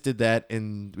 I just did that,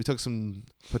 and we took some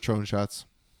Patron shots.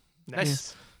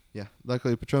 Nice. Yeah,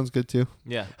 luckily Patron's good too.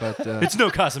 Yeah. But It's no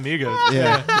Casamigos.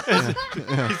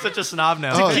 yeah, He's such a snob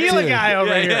now. Oh, Tequila dude. guy over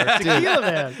Yeah, here. yeah. Tequila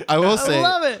man. I will say I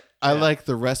love it. I like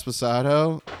the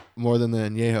Resposado more than the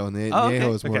Añejo, and the Oh, okay.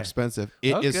 Añejo is more Okay. expensive.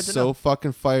 It Oh, is good to so know.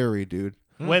 fucking fiery, dude.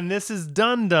 When this is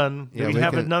done, Yeah, we we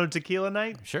have can- another tequila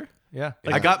night. Sure. Yeah.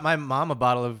 Like- I got my mom a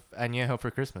bottle of Añejo for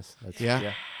Christmas. That's,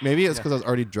 Yeah. Maybe it's because I was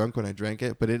already drunk when I drank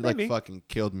it, but it like Maybe. fucking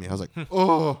killed me. I was like,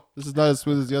 oh, this is not as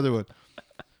smooth as the other one.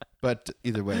 But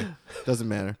either way, doesn't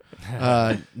matter.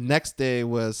 Next day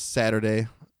was Saturday.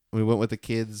 We went with the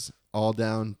kids all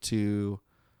down to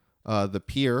the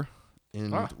pier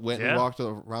and Oh, went yeah. and walked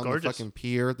around Gorgeous. the fucking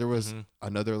pier. There was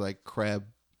another like crab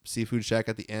seafood shack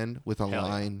at the end with a Hell yeah.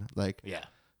 line like Yeah.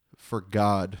 for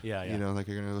God. Yeah, yeah. You know, like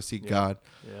you're gonna go see God.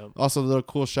 Yeah. Also, little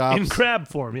cool shops. In crab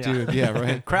form, yeah. Dude, yeah,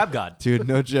 right. Crab God. Dude,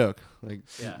 no joke. Like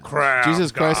Yeah. Crab.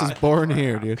 Jesus Christ is born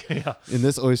here, dude. Yeah. In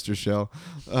this oyster shell.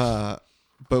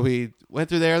 But we went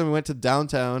through there, then we went to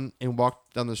downtown and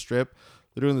walked down the strip.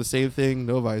 They're doing the same thing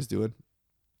Novi's doing.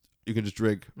 You can just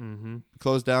drink. Mm-hmm.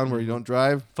 Close down where you don't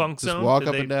drive. Funk Just Zone? walk Did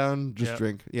up they- and down, just Yeah.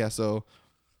 drink. Yeah, so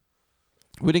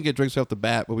we didn't get drinks off the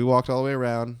bat, but we walked all the way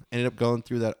around. Ended up going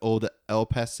through that old El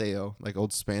Paseo, like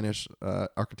old Spanish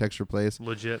architecture place.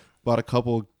 Legit. Bought a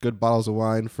couple good bottles of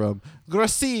wine from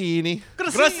Grassini.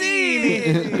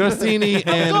 Grassini. Grassini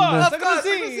and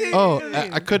Grassini.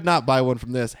 I could not buy one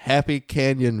from this Happy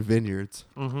Canyon Vineyards.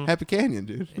 Happy Canyon,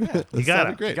 dude. That You gotta.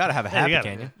 sounded great. You gotta have a Yeah, you happy gotta.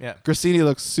 canyon. Yeah. Grassini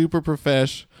looks super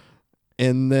profesh,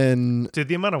 and then Dude,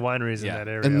 the amount of wineries Yeah. in that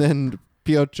area. and then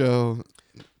Piocho.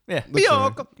 Yeah. looks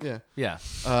alright. Yeah.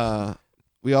 Yeah.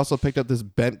 We also picked up this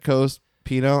Bent Coast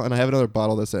Pinot, and I have another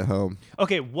bottle that's at home.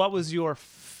 Okay, what was your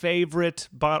favorite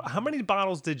bottle? How many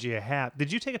bottles did you have?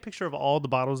 Did you take a picture of all the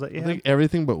bottles that you I had? think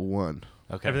everything but one.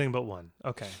 Okay. Everything but one.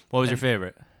 Okay. What was your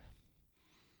favorite?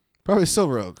 Probably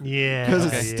Silver Oak. Yeah. Because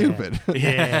okay, it's yeah. stupid.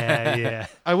 Yeah, yeah.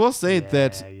 I will say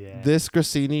that yeah. this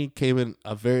Grassini came in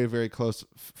a very, very close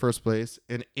first place,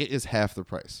 and it is half the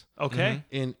price. Okay.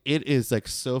 And it is like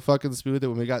so fucking smooth that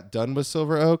when we got done with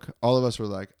Silver Oak, all of us were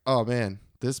like, oh man,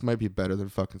 this might be better than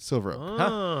fucking Silver Oak.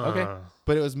 Ah. Okay.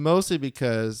 But it was mostly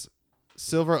because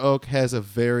Silver Oak has a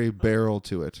very barrel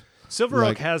to it. Silver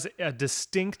Like- Oak has a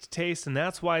distinct taste, and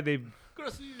that's why they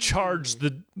charge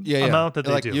the Yeah, amount that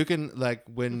they like do. you can like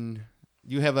when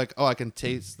you have like, oh, I can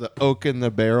taste the oak in the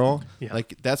barrel. Yeah.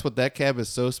 Like that's what that cab is,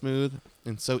 so smooth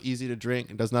and so easy to drink.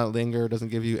 It does not linger, doesn't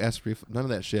give you acid none of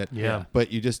that shit. Yeah.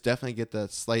 But you just definitely get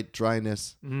that slight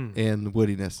dryness and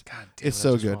woodiness. God damn, It's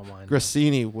so that's good. just raw wine.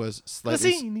 Grassini was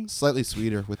Grassini. slightly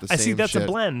sweeter with the I same see that's shit. a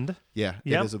blend. Yeah,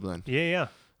 Yep. it is a blend. Yeah, yeah.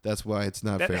 That's why it's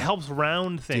not That fair. helps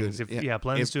round things. Dude, if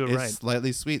blends do it it's right.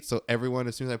 slightly sweet. So everyone,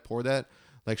 as soon as I pour that,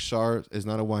 like Char is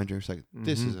not a wine drinker. She's like,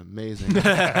 this Mm-hmm. is amazing.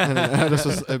 And this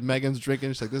was Megan's drinking.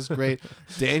 She's like, this is great.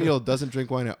 Daniel doesn't drink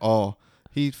wine at all.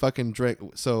 He fucking drank.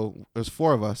 So there's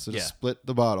four of us. So Yeah. just split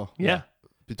the bottle Yeah.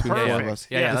 between the four of Perfect. us.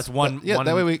 Yeah, yeah, Yeah, that's one. yeah, one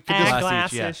that way we could Ag just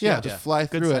glass each, glass-ish, yeah, yeah. just fly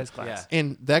Good through size it. glass.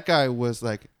 And that guy was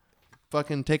like,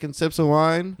 fucking taking sips of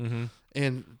wine Mm-hmm.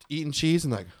 and eating cheese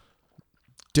and like,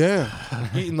 damn,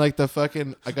 eating like the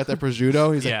fucking. I got that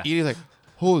prosciutto. He's Yeah. like eating like.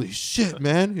 Holy shit,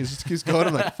 man. He just keeps going.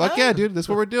 I'm like, fuck yeah, dude. That's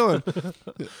what we're doing.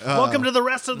 Welcome to the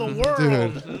rest of the world.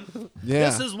 Dude. Yeah.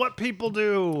 This is what people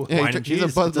do. Yeah, Wine and he's a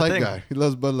cheese, Bud it's a Light thing. guy. He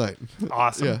loves Bud Light.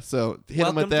 Awesome. Yeah, so hit him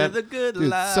Welcome with that. to the good Dude,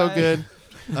 life. so good.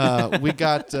 We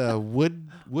got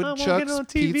Woodchuck's on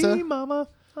TV, Pizza. mama.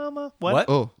 What?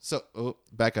 What?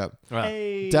 Back up. Wow.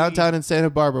 Hey. Downtown in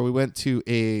Santa Barbara, we went to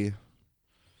a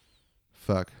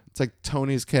it's like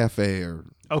Tony's Cafe or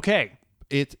Okay.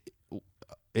 it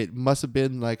must have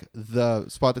been like the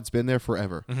spot that's been there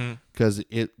forever Mm-hmm. because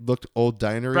it looked old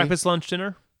dinery. Breakfast, lunch,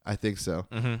 dinner. I think so.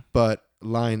 Mm-hmm. But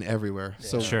line everywhere.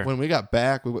 So Sure. when we got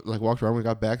back, we like walked around. When we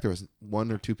got back, there was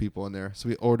one or two people in there. So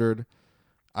we ordered.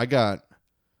 I got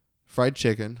fried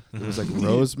chicken. It was like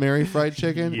rosemary fried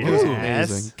chicken. It was Yes.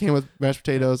 amazing. Came with mashed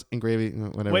potatoes and gravy.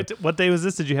 Whatever. Wait, what day was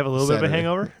this? Did you have a little bit of a Saturday.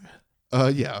 hangover?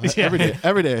 Yeah. Every day.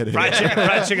 Every day I did. Fried chicken,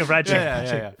 fried chicken, fried chicken.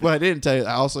 Yeah. What I didn't tell you,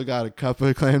 I also got a cup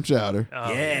of clam chowder.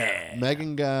 Oh, Yeah.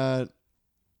 Megan got.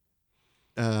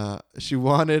 She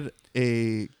wanted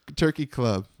a turkey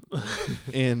club,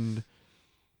 and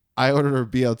I ordered her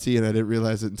BLT, and I didn't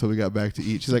realize it until we got back to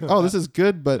eat. She's like, "Oh, this is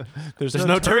good, but There's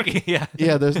no turkey. Yeah.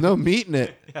 yeah, there's no meat in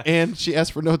it." And she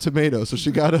asked for no tomato, so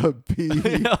she got a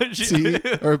BT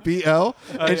or BL,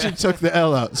 and she took the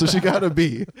L out, so she got a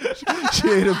B. She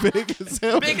ate a bacon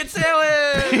sandwich. Bacon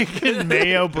sandwich. Bacon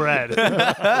mayo bread.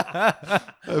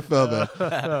 I felt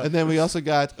that. And then we also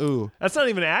got That's not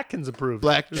even Atkins approved.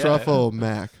 black truffle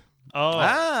mac. Oh,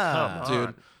 Ah, come on.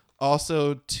 Dude.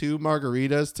 Also, 2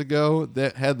 margaritas to go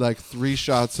that had like 3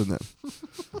 shots in them.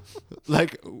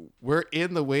 Like, we're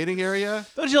in the waiting area.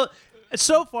 Don't you?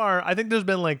 So far, I think there's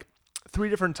been like 3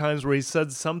 different times where he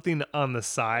said something on the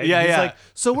side. Yeah, He's yeah. like,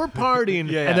 so we're partying,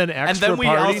 and then extra and then we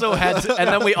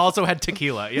party. also had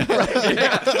tequila. Yeah.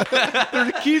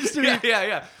 There keeps to be.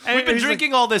 Yeah. And We've been he's like-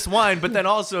 drinking all this wine, but then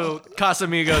also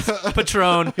Casamigos,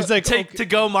 Patron. He's like, take okay. to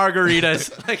go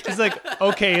margaritas. Like, He's like,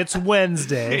 okay, it's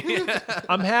Wednesday.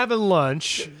 I'm having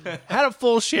lunch. Had a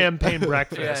full champagne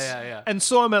breakfast. Yeah. And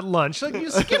so I'm at lunch. Like, you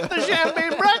skipped the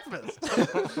champagne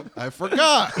breakfast. I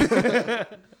forgot.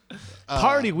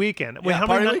 Party weekend. Wait, yeah, how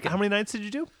party many weekend. how many nights did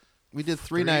you do? We did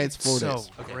 3 nights, 4 so days.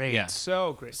 great. Yeah.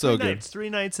 So great. So three good. Nights. 3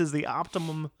 nights is the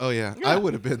optimum. Oh yeah. I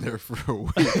would have been there for a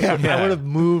week. I would have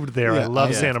moved there. I love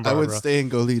would- Santa I Barbara. would stay in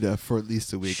Goleta for at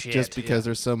least a week, Shit, just because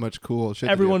there's so much cool shit. to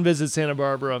do. Everyone visits Santa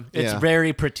Barbara. It's Yeah.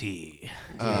 very pretty.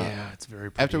 Yeah, it's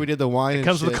very pretty. After we did the wine, it and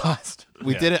comes shit, with a cost.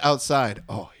 we did it outside.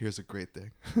 Oh, here's a great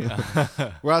thing.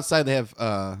 We're outside. They have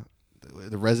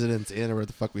the Residence Inn, or where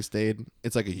the fuck we stayed.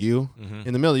 It's like a U.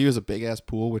 In the middle of the U is a big ass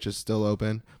pool, which is still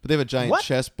open. But they have a giant What?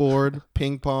 chessboard,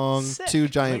 ping pong, Sick. 2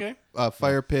 giant Okay.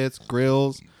 fire pits,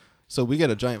 grills. So we get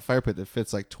a giant fire pit that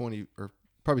fits like 20 or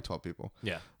probably 12 people.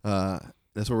 Yeah.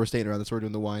 That's where we're staying around. That's where we're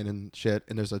doing the wine and shit.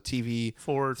 And there's a TV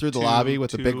 4 through the 2, lobby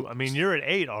with the 2. big. I mean, you're at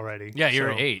 8 already. Yeah, you're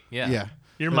so at 8. Yeah. Yeah.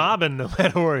 You're mobbing no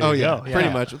matter where you Oh yeah, go. pretty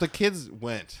Yeah. much. The kids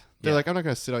went. They're Yeah. like, I'm not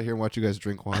gonna sit out here and watch you guys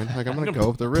drink wine. Like, I'm gonna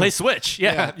go to the room. Play Switch.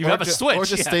 Yeah. You Or have a ju- Switch. Or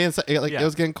just yeah. stay inside. Like Yeah. it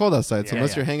was getting cold outside, so Yeah,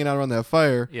 unless yeah. you're hanging out around that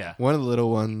fire, Yeah. one of the little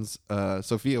ones,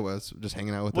 Sophia was just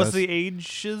hanging out with What's us. the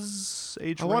ages?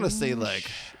 Age I wanna say, range?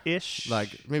 like- ish.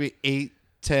 like maybe 8,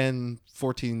 10,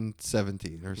 14,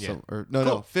 17 or Yeah. so, or no,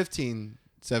 Cool. 15,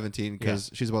 17 because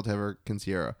she's about to have her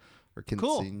quinceañera or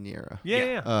Cool. quinceañera.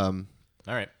 yeah. All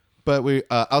right. But we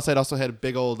outside also had a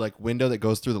big old like window that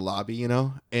goes through the lobby, you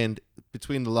know, and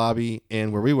between the lobby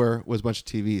and where we were was a bunch of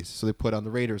TVs. So they put on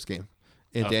the Raiders game,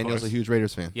 and Of Daniel's course. a huge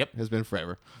Raiders fan. Yep. Has been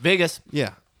forever. Vegas.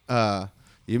 Yeah.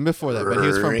 Even before that, but he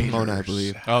was from Pomona, I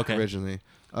believe. Okay. Originally.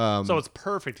 So it's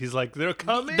perfect. He's like, they're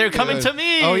coming. They're coming to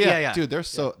me. Oh yeah, yeah. dude. They're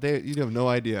so you have no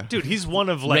idea. Dude, he's one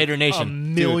of like Raider Nation. a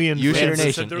million Dude, you should- fans that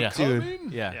Raider said Nation, they're yeah.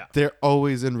 coming. Yeah. Yeah. They're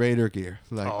always in Raider gear.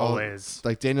 Like Always.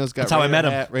 Like Daniel's got. That's how I Raider met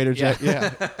him. hat, Raider Yeah.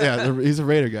 jet. Yeah. He's a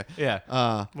Raider guy.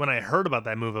 Yeah. When I heard about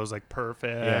that move, I was like,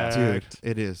 perfect. Yeah. Dude,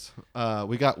 it is.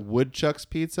 We got Woodchuck's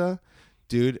pizza,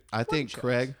 dude. I think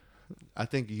Craig. I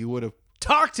think you would have.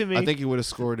 Talk to me. I think you would have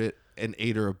scored it an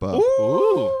 8 or above.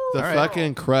 Ooh. The All right.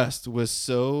 fucking crust was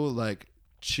so like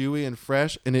chewy and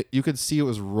fresh, and you could see it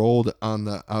was rolled on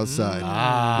the outside,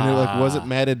 and it like wasn't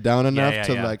matted down enough yeah,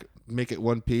 to yeah. like make it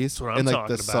one piece, what I'm and like the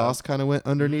talking about. sauce kind of went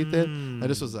underneath it. I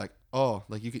just was like, oh,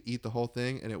 like you could eat the whole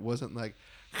thing, and it wasn't like,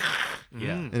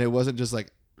 Yeah. and it wasn't just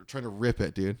like trying to rip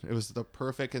it, dude. It was the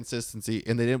perfect consistency,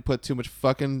 and they didn't put too much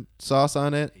fucking sauce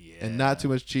on it, and not too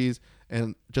much cheese,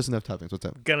 and just enough toppings. What's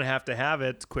up? Gonna have to have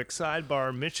it. Quick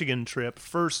sidebar: Michigan trip,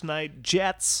 first night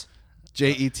Jets.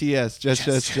 Jets,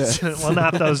 Jets. Well,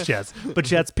 not those Jets, but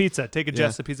Jets Pizza. Take a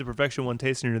Jets Yeah. to Pizza Perfection, one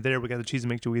taste, and you're there. We got the cheese and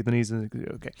make sure we eat the knees.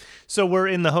 Okay, so we're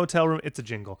in the hotel room. It's a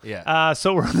jingle. Yeah.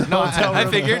 So we're in the hotel room.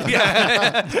 I figured.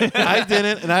 Yeah. I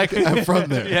didn't, and I'm from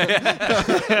there.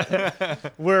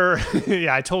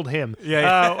 Yeah, I told him.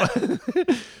 Yeah,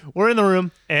 We're in the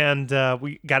room and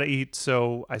we got to eat.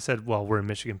 So I said, "Well, we're in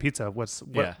Michigan Pizza. What's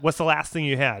the last thing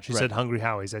you had?" She said, "Hungry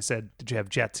Howie's." I said, "Did you have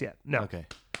Jets yet?" No. Okay.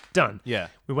 Done. Yeah.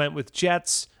 We went with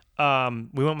Jets. We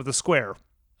went with the square.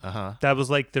 Uh-huh. That was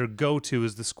like their go-to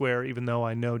is the square. Even though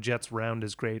I know Jets round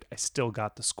is great, I still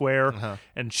got the square.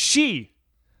 And she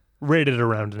rated it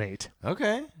around an 8.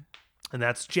 Okay. And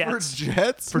that's For Jets.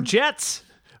 Jets? For Jets.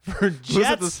 For Was it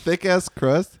Jets. this thick ass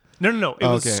crust? No. It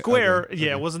was Okay, square. okay,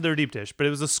 Yeah, it wasn't their deep dish, but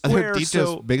it was a Their square. deep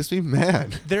So dish makes me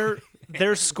mad.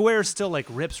 their square still like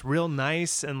rips real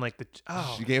nice and like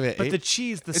You gave it but 8? the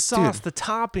cheese, the It's- sauce, dude. the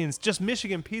toppings, just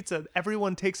Michigan pizza.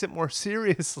 Everyone takes it more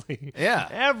seriously. Yeah.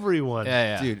 Everyone.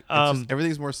 Yeah. Dude, it's just,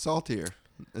 everything's more saltier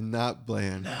and not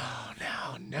bland.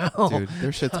 No. Dude,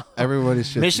 their shit's everybody's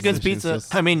shit. Michigan's pizza.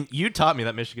 I mean, you taught me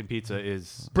that Michigan pizza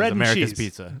is Bread and America's cheese.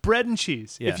 pizza. Bread and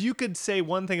cheese. Yeah. If you could say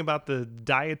one thing about the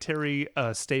dietary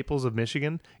staples of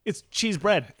Michigan, it's cheese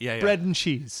bread. Yeah, yeah. Bread and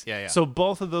cheese. Yeah, yeah. So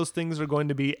both of those things are going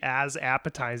to be as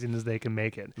appetizing as they can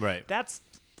make it. Right. That's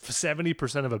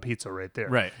 70% of a pizza right there.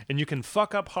 Right. And you can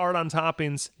fuck up hard on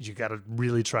toppings. You got to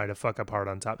really try to fuck up hard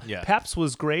on top. Yeah. Peps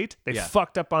was great. They Yeah.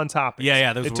 fucked up on toppings.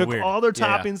 Yeah, those They were took weird. all their Yeah,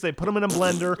 yeah. toppings, they put them in a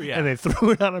blender, Yeah. and they threw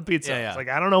it on a pizza. Yeah, yeah. It's like,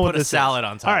 I don't know what Put a this salad is.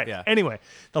 on top, All right. yeah. Anyway,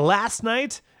 the last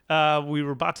night, we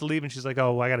were about to leave, and she's like,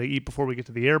 "Oh, I got to eat before we get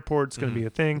to the airport. It's going to be a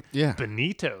thing." Yeah.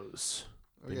 Benito's.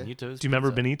 Benito's Do you remember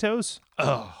pizza. Benito's?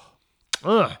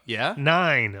 Ugh. Yeah.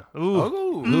 9. Ooh.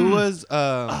 Oh. Who was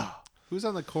who's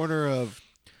on the corner of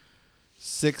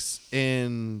 6th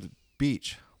and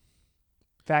Beach?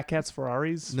 Fat Cats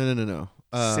Ferraris. No.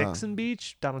 6 and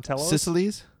Beach. Donatello's.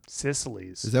 Sicily's?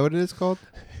 Sicily's. Is that what it is called?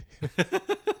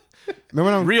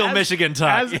 Remember when Real As- Michigan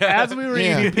talk. As we were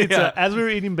Yeah. eating pizza, Yeah. as we were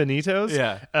eating Benito's,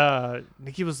 Yeah.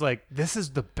 Nikki was like, "This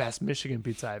is the best Michigan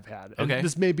pizza I've had. And Okay.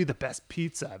 this may be the best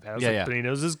pizza I've had." I was Yeah, like, yeah.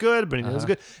 Benito's is good. Benito's is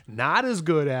good. Not as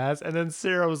good as. And then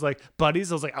Sarah was like,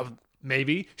 "Buddies." I was like,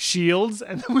 maybe Shields.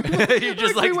 And then we You're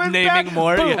just we like went naming back.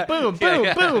 more. Boom, Yeah. boom, Yeah, boom,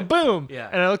 yeah. boom, boom. Yeah.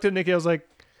 And I looked at Nikki. I was like,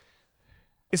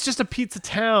 It's just a pizza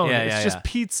town. Yeah, it's yeah, just yeah.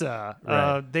 pizza.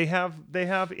 Right. They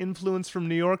have influence from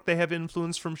New York. They have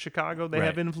influence from Chicago. They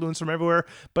have Right. influence from everywhere.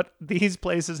 But these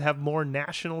places have more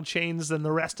national chains than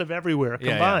the rest of everywhere Yeah,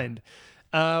 yeah. combined.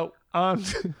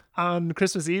 On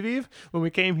Christmas Eve when we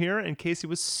came here, and Casey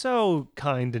was so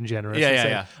kind and generous. Yeah, and yeah, said,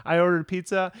 yeah. I ordered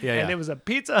pizza, Yeah, and yeah. it was a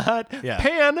Pizza Hut Yeah.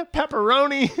 pan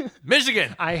pepperoni.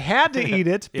 Michigan. I had to eat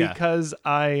it Yeah. because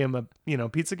I am a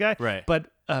pizza guy. Right. But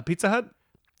Pizza Hut,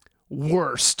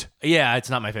 worst. Yeah, it's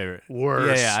not my favorite.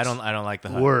 Worst. Yeah, I don't like the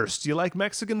Hut. Worst. You like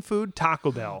Mexican food?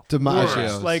 Taco Bell. DiMaggio's.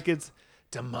 Worst. Like it's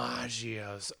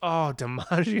DiMaggio's. Oh,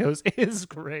 DiMaggio's is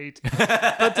great.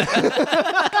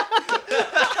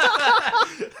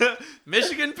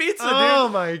 Michigan pizza, Oh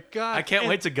dude. my god! I can't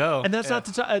wait to go. And that's Yeah. not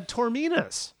to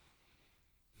Tormina's.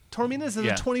 Tormina's is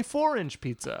Yeah. a 24-inch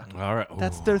pizza. All right.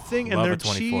 That's Ooh, their thing, and love their a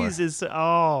 24. cheese is yeah,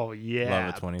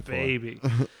 Love a 24. baby.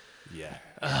 Yeah.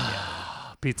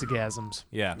 Pizza gasms.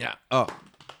 Yeah. Yeah. Oh.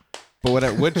 But what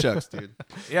at Woodchucks, dude?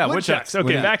 Yeah. Woodchucks. Woodchucks.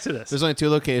 Okay, Yeah. back to this. There's only 2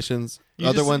 locations. You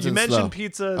Other just- ones you in mentioned Slow.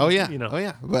 pizza. Oh yeah. You know. Oh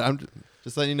yeah. But I'm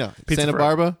just letting you know. Pizza Santa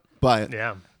forever. Barbara, buy it.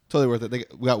 Yeah. Totally worth it.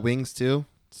 We got wings too.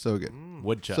 So good.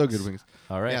 Woodchucks. So good wings.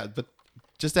 All right. Yeah, but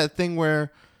just that thing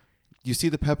where you see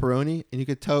the pepperoni and you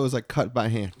could tell it was like cut by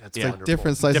hand. That's It's Yeah. like wonderful.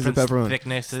 different slices Different of pepperoni.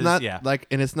 thicknesses. It's not yeah. like,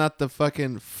 and it's not the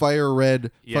fucking fire red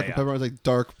Yeah, fucking yeah. pepperoni. It's like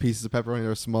dark pieces of pepperoni that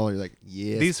are smaller. You're like,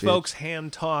 yes. These bitch. folks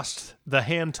hand tossed the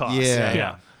hand toss. Yeah.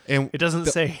 Yeah. And It doesn't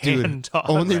the- say dude, hand toss.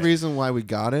 Only Right. reason why we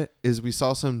got it is we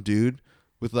saw some dude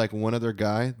with like one other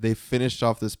guy. They finished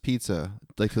off this pizza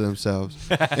like to themselves,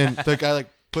 and the guy like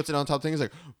puts it on top thing. He's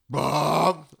like,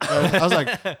 Bob. And I was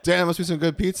like, damn, must be some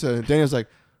good pizza. And Daniel's like,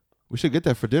 we should get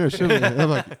that for dinner, shouldn't we? And I'm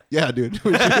like, yeah, dude,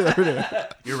 we should get that for dinner.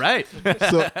 You're right.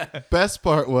 So best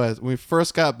part was when we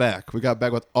first got back, we got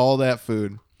back with all that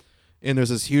food. And there's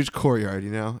this huge courtyard,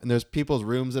 and there's people's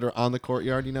rooms that are on the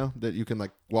courtyard, that you can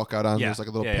like walk out on. Yeah. There's like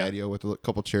a little Yeah, yeah. patio with a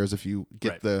couple chairs if you get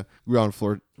Right. the ground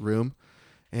floor room.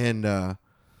 And a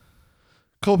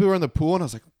couple people were in the pool, and I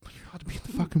was like, "You ought to be in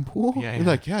the fucking pool." Yeah, And yeah.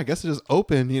 like, yeah, I guess it just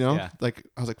opened, Yeah. Like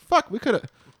I was like, "Fuck, we could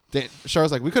have." Char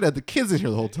was like, "We could have had the kids in here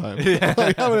the whole time.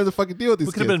 Like, I would have to fucking deal with these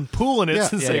We could kids." have been pooling it Yeah.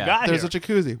 since Yeah, they yeah. got There's here. a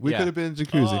jacuzzi. We Yeah. could have been in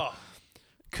jacuzzi. Oh,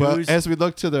 But Coos- as we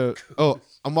look to the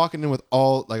I'm walking in with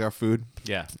all like our food.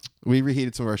 yeah. We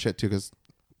reheated some of our shit too because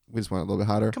we just want it a little bit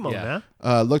hotter. come on, Yeah.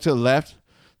 man. Look to the left.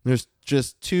 There's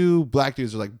just 2 black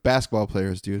dudes, who are like basketball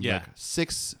players, dude. Yeah. Like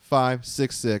 6'5",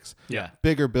 6'6", Yeah.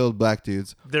 bigger build black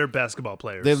dudes. They're basketball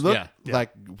players. They look Yeah. Yeah.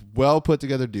 like well put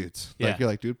together dudes. Yeah. Like you're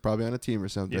like, dude, probably on a team or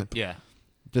something. Yep. Yeah.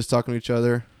 Just talking to each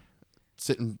other,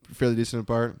 sitting fairly decent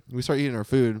apart. We start eating our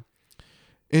food,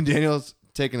 and Daniel's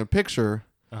taking a picture.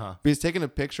 Uh-huh. But he's taking a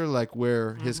picture like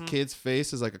where his kid's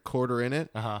face is like a quarter in it.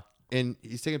 Uh-huh. And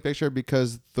he's taking a picture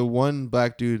because the one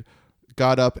black dude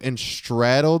got up and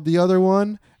straddled the other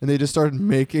one, and they just started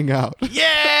making out.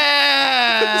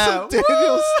 Yeah. So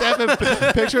Daniel's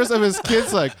snapping pictures of his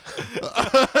kids, like,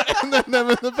 and then them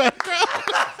in the background.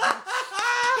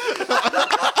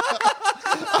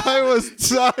 I was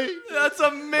dying. That's I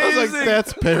amazing. was like,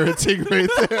 that's parenting right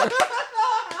there.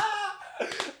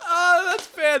 Oh, that's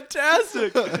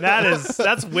fantastic.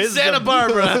 That's wisdom. Santa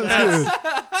Barbara.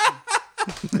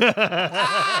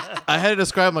 I had to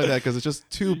describe them like that because it's just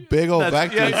 2 big old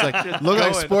black yeah, dudes, yeah, like just look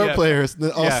like going, sport yeah. players, and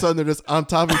then all of Yeah. a sudden they're just on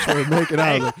top of each other making out.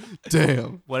 I was like,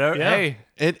 damn. Whatever. Yeah. Hey,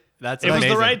 It. that's It was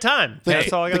amazing. the right time. The,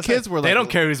 That's all I the got. kids were like, They don't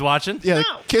care who's watching. Yeah,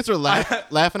 No. the kids were laughing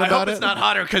I about hope it. it's not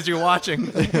hotter because you're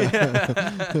watching.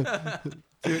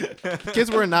 Kids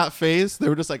were not phased. They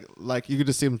were just like you could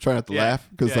just see them trying not to Yeah. laugh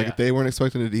because Yeah, like yeah. they weren't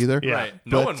expecting it either. Yeah. Right.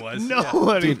 No But- one was.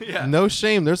 Nobody. Dude, Yeah. no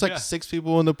shame. There's like Yeah. 6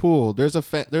 people in the pool. There's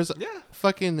there's Yeah.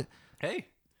 fucking Hey.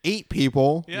 8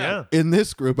 people Yeah. in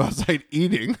this group outside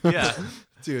eating. Yeah.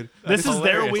 Dude. This That's is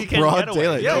their hilarious. weekend Broad getaway.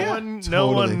 daylight. No Yeah. one. Totally. No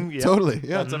one. Yeah. Totally.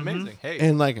 Yeah. That's amazing. Hey.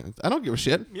 And like, I don't give a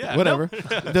shit. Yeah, Whatever.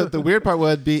 The weird part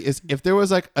would be is if there was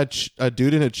like a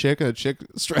dude and a chick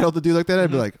straddled the dude like that,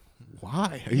 I'd be like,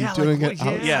 why are you Yeah, doing like, it? what-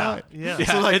 outside? yeah. Yeah. Yeah,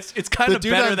 So, like, it's kind the of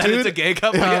dude better on that dude- it's a gay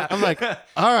couple. Yeah, Yeah. I'm like,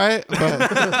 all right,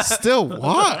 but still,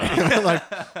 why? Like,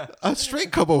 a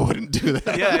straight couple wouldn't do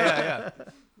that. yeah.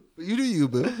 But you do you,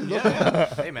 boo.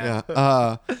 Yeah. Hey man.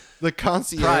 Yeah. The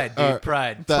concierge, Pride, dude.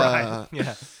 Pride. the Pride.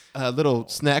 Yeah. little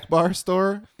snack bar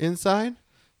store inside.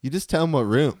 You just tell them what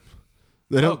room.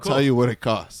 They don't cool. tell you what it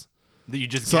costs. You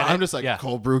just So get I'm it? just like yeah.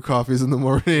 cold brew coffees in the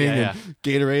morning Yeah, and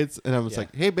Gatorades, and I'm just Yeah.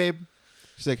 like, hey babe.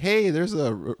 She's like, hey, there's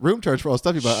a room charge for all the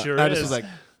stuff you bought. Sure and I just is. was like,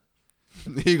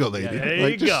 there you go, lady. Yeah, there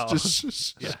like, you go.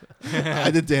 Just, I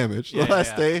did damage. Yeah,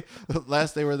 The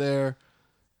last day we're there.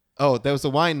 Oh, that was the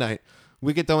wine night.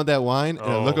 We get done with that wine,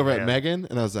 and I look Oh, over at man. Megan,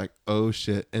 and I was like, oh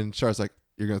shit. And Char's like,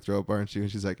 you're gonna throw up, aren't you?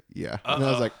 And she's like, yeah. And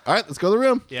I was like, all right, let's go to the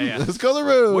room. Yeah. Let's go to the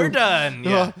room. We're done.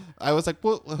 Yeah. I was like,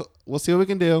 we'll see what we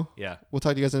can do. Yeah. We'll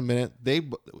talk to you guys in a minute.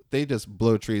 They just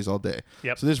blow trees all day.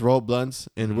 Yep. So they just roll blunts,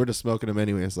 and we're just smoking them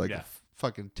anyways, like Yeah.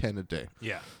 fucking 10 a day.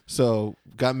 Yeah. So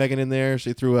got Megan in there.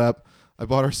 She threw up. I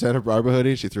bought her Santa Barbara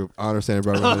hoodie. She threw on her Santa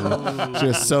Barbara hoodie. She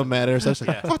was so mad at herself. She's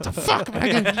like, what the fuck,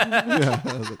 Megan? Yeah.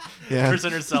 I was like, yeah.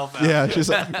 Cursing herself out. Yeah, she's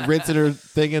like rinsing her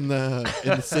thing in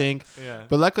the sink. Yeah.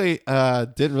 But luckily,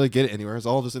 didn't really get it anywhere. It was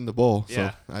all just in the bowl. Yeah.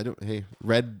 So I don't. Hey,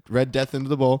 red death into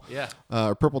the bowl. Yeah.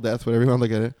 Or purple death, whatever you want to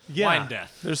look at it. Yeah. Wine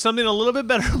death. There's something a little bit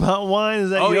better about wine is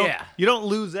that Oh, you don't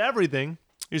lose everything.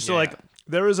 You're still Yeah. like,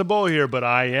 there is a bowl here, but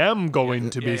I am going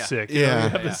to be Yeah. sick. Yeah. You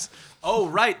have Yeah. this- Oh,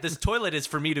 right. This toilet is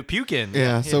for me to puke in.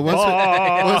 Yeah. So once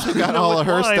we got all of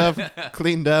her stuff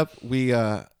cleaned up, we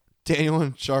Daniel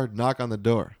and Shard knock on the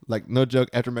door. Like no joke.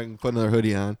 After Megan putting her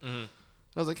hoodie on, I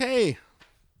was like, hey,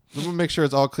 I'm gonna make sure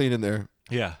it's all clean in there.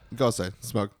 Yeah. Go outside,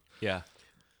 smoke. Yeah.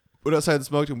 Went outside and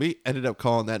smoked, and we ended up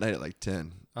calling that night at like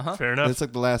 10. Fair And enough. it's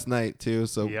like the last night too,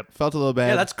 so Yep. felt a little bad.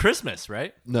 Yeah, that's Christmas,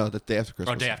 right? no, the day after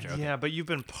Christmas. Oh, day after. Okay. Yeah, but you've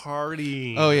been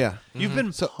partying. Oh yeah. You've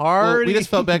been So partying. well, we just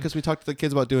felt bad because we talked to the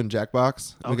kids about doing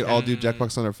Jackbox. We could all do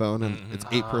Jackbox on our phone, and it's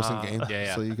 8-person game,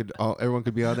 Yeah. so you could everyone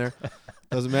could be on there.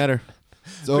 Doesn't matter.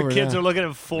 It's over. The kids now. are looking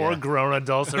at four grown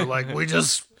adults. They're like, we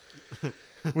just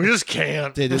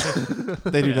can't. They just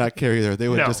they do not care either. They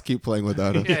would No. just keep playing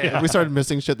without us. Yeah. If we started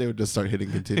missing shit, they would just start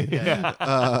hitting continue. Yeah,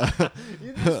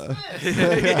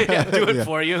 do it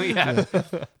for you. Yeah.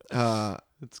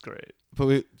 It's great.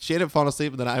 But she ended up falling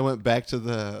asleep, and then I went back to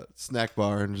the snack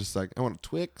bar and just like, I want a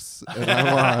Twix, and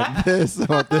I want this, I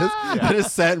want this. I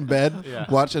just sat in bed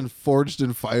watching Forged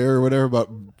in Fire or whatever about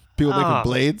people making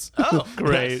blades. Oh,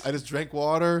 Great. I just drank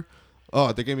water.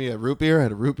 Oh, they gave me a root beer. I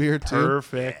had a root beer too.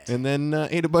 Perfect. And then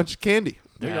ate a bunch of candy.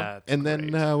 That's And then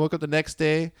great. woke up the next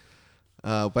day.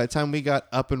 By the time we got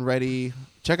up and ready,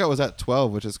 checkout was at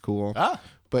 12, which is cool. Ah.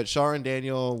 But Shar and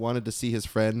Daniel wanted to see his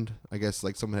friend. I guess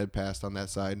like someone had passed on that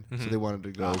side, so they wanted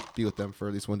to go be with them for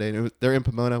at least one day. And they're in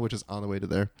Pomona, which is on the way to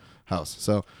their house.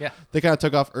 So Yeah. they kind of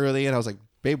took off early, and I was like,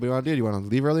 "Babe, what do you want to do? Do you want to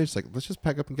leave early?" She's like, "Let's just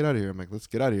pack up and get out of here." I'm like, "Let's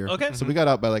get out of here." Okay. So we got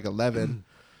out by like 11.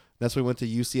 That's when we went to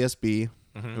UCSB.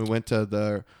 And we went to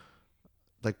the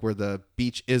like where the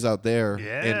beach is out there.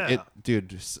 Yeah. And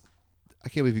dude, I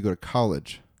can't believe you go to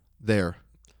college there.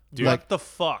 Dude, like what the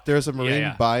fuck? there's a marine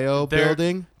yeah. bio They're-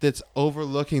 building that's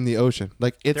overlooking the ocean.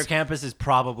 Like Their it's campus is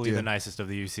probably Dude. the nicest of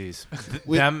the UCs.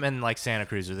 We- Them and like Santa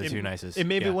Cruz are the two nicest. It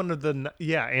may be Yeah. one of the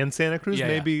and Santa Cruz Yeah,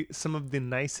 may yeah. be some of the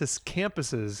nicest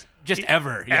campuses. Just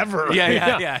ever. Yeah. Ever.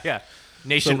 Yeah. Yeah.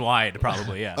 Nationwide,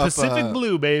 probably. Yeah. Pacific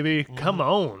Blue, baby. Come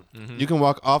on. you can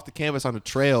walk off the campus onto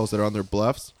trails that are on their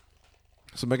bluffs.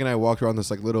 So Meg and I walked around this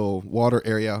like little water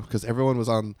area because everyone was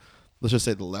on, let's just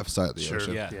say, the left side of the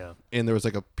ocean. Yeah. Yeah. And there was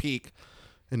like a peak,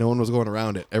 and no one was going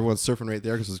around it. Everyone's surfing right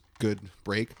there because it was a good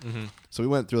break. So we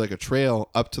went through like a trail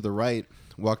up to the right,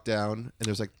 walked down, and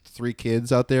there's like 3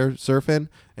 kids out there surfing,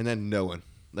 and then no one.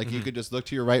 Like you could just look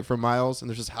to your right for miles, and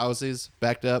there's just houses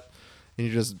backed up, and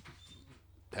you're just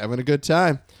having a good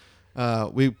time.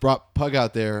 We brought Pug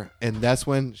out there, and that's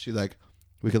when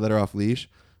we could let her off leash.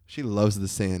 She loves the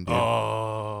sand, dude.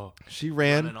 Oh. She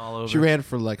ran. Running all over. She ran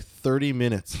for like 30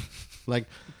 minutes. Like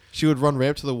she would run right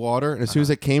up to the water, and as soon as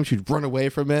it came, she'd run away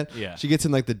from it. Yeah. She gets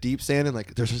in like the deep sand, and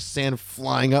like there's just sand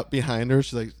flying up behind her.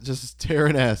 She's like just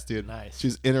tearing ass, dude. Nice.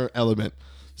 She's in her element.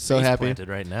 So Face happy. planted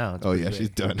right now. It's Oh pretty yeah, big. she's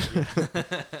done.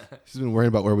 She's been worrying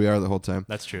about where we are the whole time.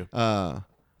 That's true.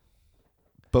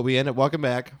 But we end up walking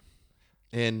back,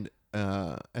 and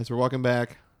as we're walking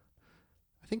back,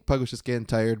 I think Pug was just getting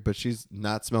tired, but she's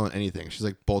not smelling anything. She's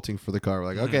like bolting for the car.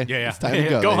 We're like, okay, Yeah. it's time Yeah, to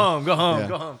go. Go lady. home. Go home. Yeah.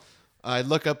 Go home. I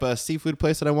look up a seafood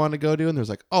place that I wanted to go to, and there's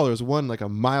like, oh, there's one like a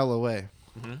mile away.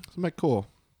 So I'm like, cool.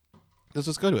 Let's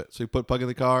just go to it. So we put Pug in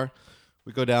the car.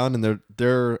 We go down, and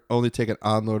they're only taking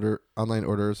online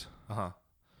orders.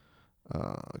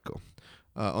 Cool.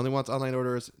 Only wants online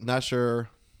orders. Not sure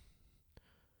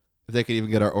if they could even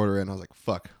get our order in. I was like,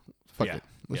 fuck Yeah. it.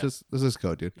 Let's just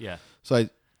go, dude. Yeah. So I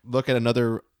look at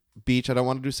another beach. I don't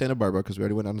want to do Santa Barbara because we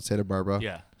already went down to Santa Barbara.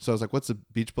 Yeah. So I was like, what's the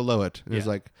beach below it? And it was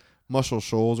Yeah. like Muscle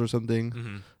Shoals or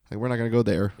something. Like, we're not going to go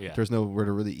there. Yeah. There's nowhere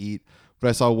to really eat. But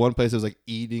I saw one place that was like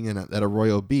eating at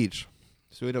Arroyo Beach.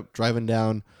 So we ended up driving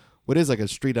down what is like a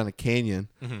street on a canyon.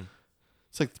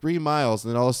 It's like 3 miles.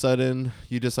 And then all of a sudden,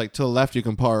 you just like to the left, you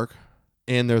can park.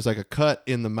 And there's like a cut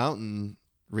in the mountain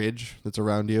ridge that's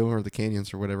around you, or the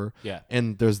canyons or whatever. Yeah.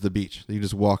 And there's the beach that you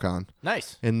just walk on.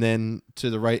 Nice. And then to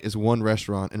the right is one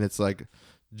restaurant, and it's like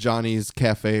Johnny's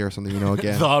Cafe or something,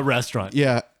 again. The restaurant.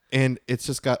 Yeah. And it's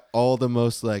just got all the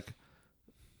most like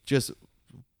just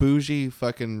bougie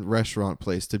fucking restaurant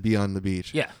place to be on the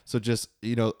beach. Yeah. So just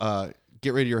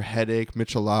get rid of your headache,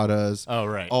 micheladas. Oh,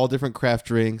 right. All different craft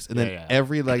drinks, and then Yeah.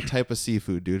 every like type of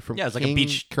seafood, dude. From Yeah, it's like a king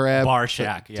beach crab bar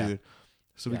shack, yeah. dude.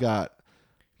 So I got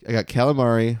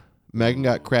calamari. Megan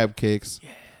got crab cakes. Yeah.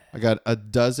 I got a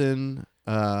dozen.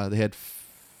 They had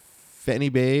Fanny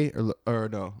Bay or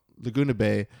no Laguna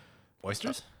Bay.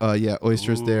 Oysters? Yeah,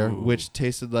 oysters there, Ooh. which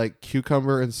tasted like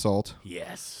cucumber and salt.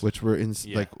 Yes. Which were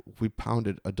like we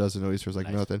pounded a dozen oysters like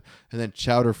Nice. nothing, and then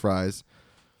chowder fries.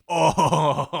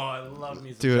 Oh, I love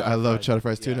me some Dude, I love fries. chowder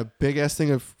fries too, Yeah. and a big ass thing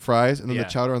of fries, and then Yeah. the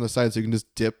chowder on the side, so you can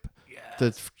just dip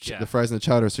the fries in the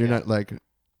chowder, so you're not like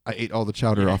I ate all the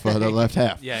chowder off of the left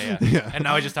half. Yeah. Yeah. And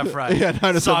now I just have fries. Yeah, now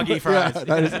I just have- Soggy fries. yeah,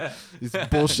 now I just- these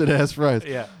bullshit ass fries.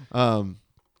 Yeah. And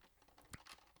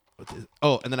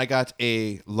then I got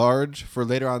a large for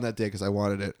later on that day because I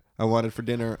wanted it. I wanted for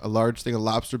dinner a large thing of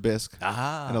lobster bisque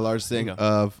and a large thing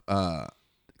of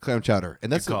clam chowder,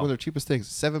 and that's Good call. one of the cheapest things.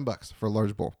 $7 for a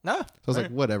large bowl. No. So I was like,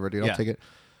 whatever, dude, Yeah. I'll take it.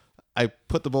 I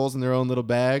put the bowls in their own little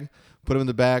bag, put them in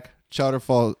the back. Chowder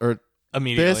falls or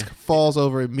Immediately. bisque falls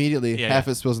over immediately. Yeah, half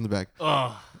yeah. it spills in the bag.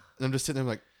 Oh, And I'm just sitting there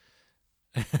like,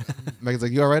 Megan's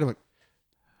like, "You all right?" I'm like,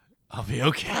 I'll be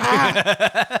okay.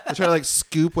 I try to like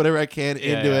scoop whatever I can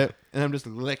into yeah. it, and I'm just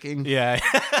licking yeah.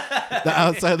 the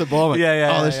outside of the bowl. I'm like,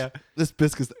 Yeah, this, yeah. this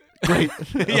bisque is great.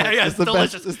 yeah. It's the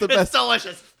delicious. best. It's the best.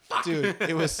 delicious. Fuck. Dude,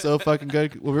 it was so fucking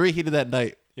good. When we reheated that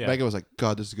night, Yeah. Megan was like,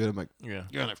 "God, this is good." I'm like, Yeah.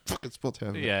 "You're gonna fucking spill half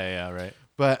of it." Yeah, right.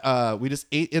 But we just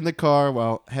ate in the car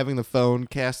while having the phone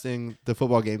casting the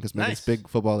football game because Megan's Nice. big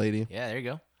football lady Yeah, there you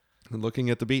go. and looking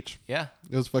at the beach. Yeah.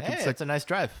 It was fucking Hey, sick. it's a nice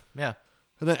drive. Yeah.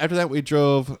 And then after that, we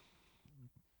drove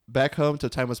back home to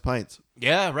Timeless Pints,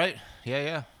 Yeah, right.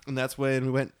 Yeah. and that's when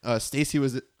we went. Stacy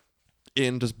was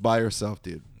in just by herself,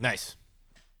 dude. Nice.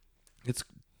 It's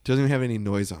doesn't even have any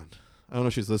noise on. I don't know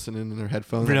if she's listening in her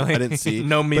headphones. Really? I didn't see.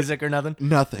 No music or nothing?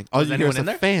 Nothing. All Was you hear anyone is in a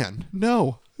there? fan.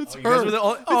 No, it's You her. guys were the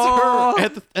only- It's Oh.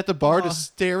 her at the bar, just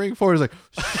staring forward. It's like,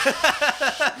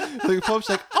 like she's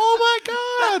like, "Oh my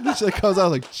god!" And she like comes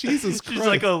out like, "Jesus Christ!" She's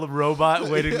like a robot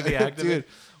waiting to be activated.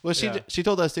 Dude. Well, Yeah. she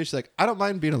told us too. She's like, "I don't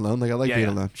mind being alone. Like I like being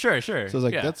alone." Sure. So I was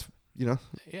like, yeah. "That's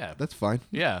yeah. that's fine."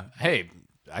 Yeah. Hey,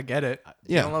 I get it.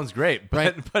 Yeah. Being alone's great, but,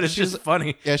 Right. but it's She's- just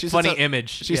funny. Yeah, she said funny something- image.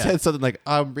 She yeah. said something like,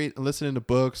 "I'm listening to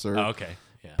books or Oh, okay.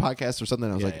 Yeah. podcasts or something."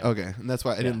 I was Yeah, like, yeah. "Okay," and that's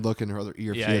why I didn't look in her other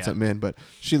ear if Yeah, she had yeah. something in. But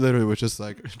she literally was just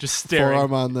like Just staring.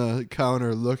 forearm on the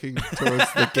counter, looking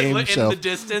towards the game in shelf. the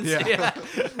distance. Yeah.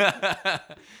 Yeah.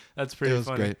 That's pretty It was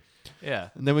funny. great. Yeah.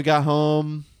 And then we got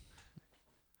home.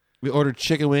 We ordered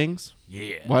chicken wings.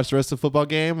 Yeah. Watched the rest of the football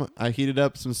game. I heated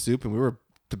up some soup, and we were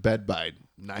to bed by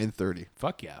 9:30.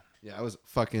 Fuck yeah. Yeah, I was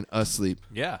fucking asleep.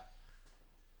 Yeah.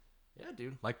 Yeah,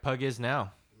 dude. Like Pug is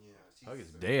now. Pug is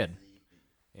dead.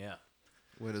 Yeah.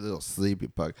 What a little sleepy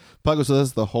Pug. Pug was with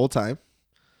us the whole time.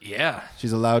 Yeah.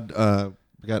 She's allowed.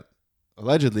 We got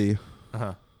allegedly.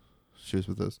 Uh-huh. She was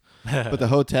with us, but the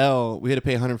hotel we had to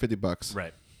pay $150.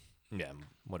 Right. Yeah.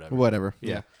 Whatever. Whatever.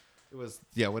 Yeah. It was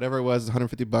whatever it was,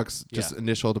 $150 just Yeah.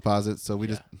 initial deposit. So we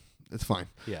Yeah. just it's fine.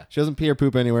 Yeah. She doesn't pee or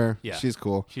poop anywhere. Yeah. She's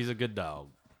cool. She's a good dog.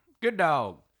 Good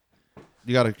dog.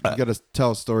 You gotta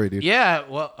tell a story, dude. Yeah.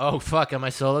 Well. Oh fuck. Am I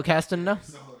solo casting now?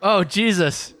 Oh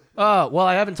Jesus. Oh well.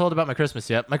 I haven't told about my Christmas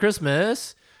yet. My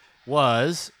Christmas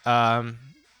was I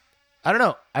don't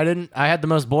know. I had the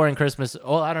most boring Christmas.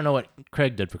 Well, I don't know what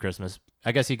Craig did for Christmas.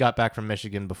 I guess he got back from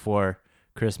Michigan before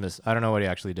Christmas. I don't know what he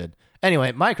actually did.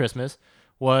 Anyway, my Christmas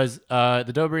was the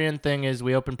Dobrian thing is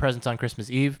we opened presents on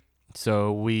Christmas Eve.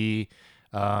 So we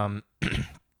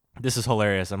this is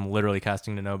hilarious. I'm literally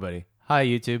casting to nobody. Hi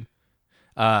YouTube.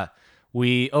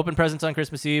 We opened presents on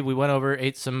Christmas Eve. We went over,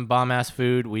 ate some bomb ass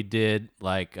food. We did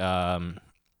like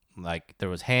there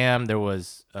was ham, there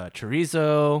was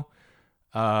chorizo,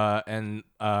 and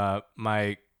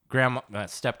my grandma,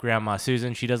 step grandma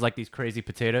Susan, she does like these crazy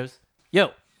potatoes.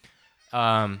 Yo,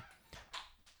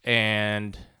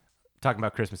 and talking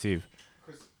about Christmas Eve.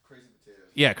 Crazy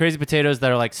potatoes. Yeah, crazy potatoes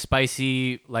that are like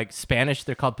spicy, like Spanish.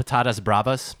 They're called patatas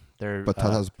bravas. They're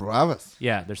Patatas bravas.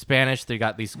 yeah, they're Spanish. They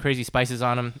got these crazy spices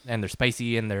on them, and they're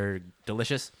spicy and they're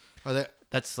delicious. Are they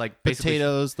That's like basically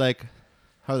potatoes? Like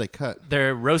how are they cut?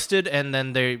 they're roasted and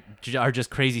then they are just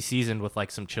crazy seasoned with like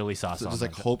some chili sauce So on just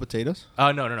them. like whole potatoes?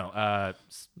 Oh no.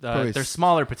 Probably They're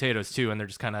smaller potatoes too, and they're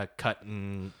just kind of cut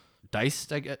and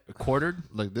diced. I guess quartered,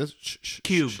 Like this?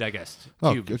 cubed. I guess.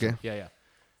 Oh, Cubed. okay. Yeah.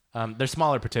 They're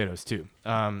smaller potatoes too.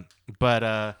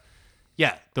 But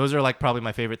yeah, those are like probably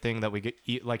my favorite thing that we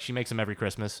eat. Like she makes them every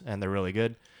Christmas, and they're really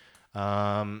good.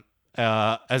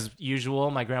 As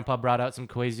usual, my grandpa brought out some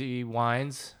crazy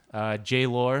wines.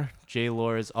 J-Lore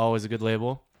is always a good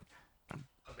label.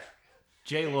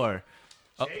 J. Lore.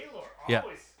 Oh, J-Lore, yeah.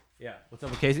 always. Yeah. What's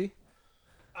up with Casey?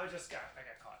 I got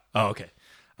caught. Oh, okay.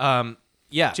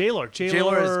 Yeah. J-Lore.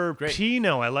 J-Lore is great.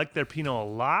 Pinot. I like their Pinot a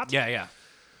lot. Yeah, yeah.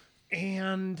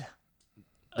 And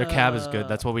Their cab is good.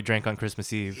 That's what we drank on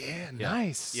Christmas Eve. yeah,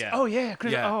 nice. Yeah. Oh yeah,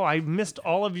 Yeah. Oh, I missed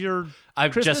all of your.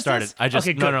 I've just started. Christmases? I just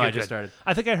okay, no, good, no, good, I just good. started.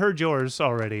 I think I heard yours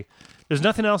already. There's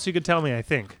nothing else you could tell me. I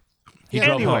think. He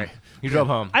drove Anyway. home. He drove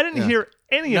home. I didn't hear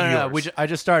any of No, yours. I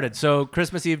just started. So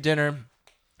Christmas Eve dinner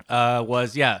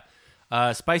was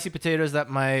spicy potatoes that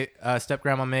my step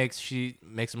grandma makes. She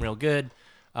makes them real good.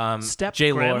 Step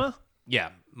J-Lore- grandma? Yeah,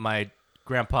 my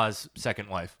grandpa's second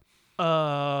wife.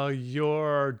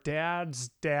 Your dad's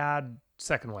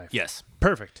second wife. Yes.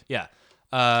 Perfect. Yeah.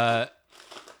 Yeah.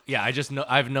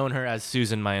 I've known her as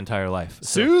Susan my entire life.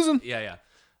 So- Susan. Yeah,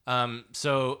 yeah.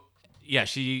 So yeah,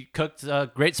 she cooked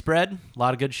a great spread, a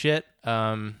lot of good shit.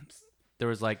 There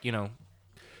was like, ham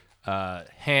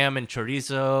and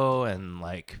chorizo and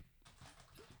like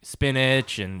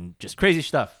spinach and just crazy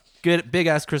stuff. Good big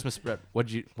ass Christmas spread. What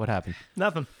happened?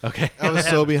 Nothing. Okay. I was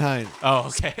so behind. Oh,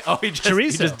 okay. Oh, he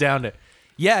Chorizo. just downed it.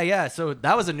 Yeah, yeah. So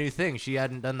that was a new thing. She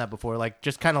hadn't done that before. Like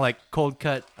just kind of like cold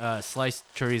cut sliced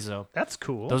chorizo. That's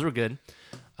cool. Those were good.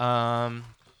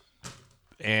 And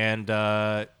then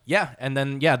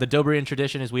the Dobrian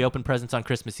tradition is we open presents on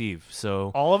Christmas Eve.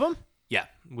 So all of them. yeah,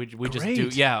 we just Great. do.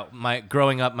 Yeah,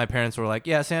 growing up, my parents were like,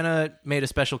 yeah, Santa made a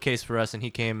special case for us, and he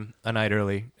came a night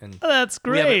early, and Oh, that's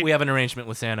great. we have an arrangement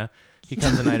with Santa. He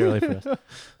comes a night early for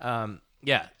us.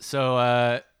 Yeah.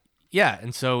 So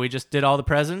and so we just did all the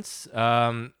presents.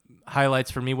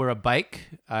 Highlights for me were a bike.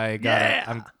 I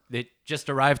got it just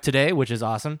arrived today, which is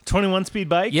awesome. 21 speed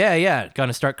bike. Yeah.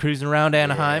 Gonna start cruising around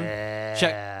Anaheim.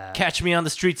 Yeah. Catch me on the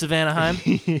streets of Anaheim.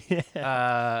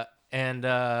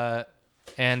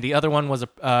 And the other one was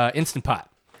a Instant Pot.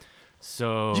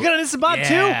 So You got an Instant Pot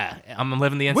too? Yeah, I'm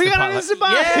living the Instant We got Pot an life. Instant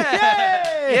Pot.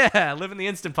 Yeah, yeah, living the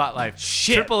Instant Pot life.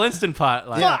 Shit. Triple Instant Pot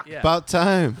life. Fuck. Yeah, About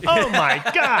time. Oh my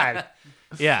god.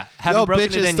 yeah. Haven't Yo, broken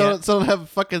it bitches in don't have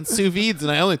fucking sous vides,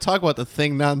 and I only talk about the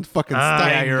thing, not fucking stuff.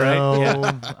 yeah, you're right.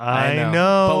 Yeah. I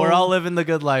know. But we're all living the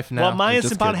good life now. Well, my I'm just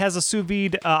Instant Pot kidding. has a sous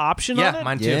vide option on yeah, it.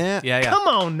 mine too. Yeah. Yeah. Come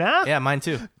on now. Yeah, mine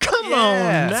too. Come Yeah.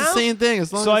 on It's It's now. the same thing.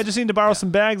 As long So I as just need to borrow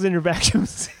some bags in your vacuum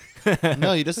seal.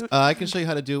 no, you just I can show you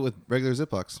how to do it with regular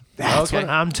Ziplocs. That's Okay. what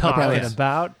I'm talking promise.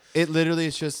 about. It literally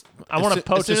is just. I wanna as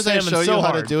poach soon a as I salmon show so you how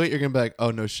hard. to do it, you're gonna be like, oh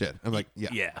no shit. I'm like, yeah.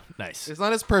 Yeah, nice. It's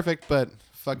not as perfect, but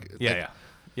fuck. Yeah.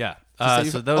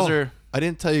 So Those are. I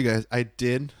didn't tell you guys. I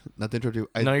did not to interrupt you.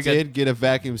 I No, you're did get a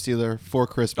vacuum sealer for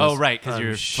Christmas. Oh, right, because I'm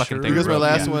you're sure fucking Because my broke.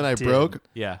 last You one I did. broke,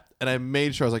 Yeah, and I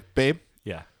made sure I was like, babe.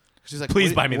 yeah, She's like, Please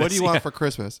what, buy me What this. do you want Yeah. for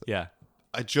Christmas? yeah.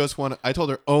 I just want. I told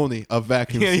her only a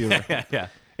vacuum sealer. yeah.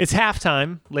 It's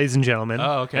halftime, ladies and gentlemen.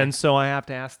 Oh, okay. And so I have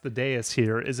to ask the dais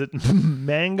here: is it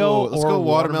mango Oh, let's or go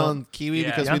watermelon kiwi Yeah.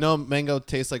 because Yeah. we know mango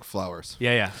tastes like flowers.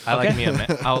 Yeah. I like me a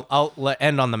man. I'll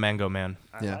end on the mango man.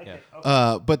 Yeah. like it.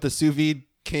 But the sous vide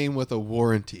came with a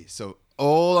warranty, so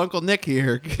old Uncle Nick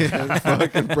here can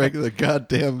fucking break the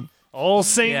goddamn. Old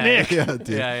Saint Yeah. Nick. Yeah, dude.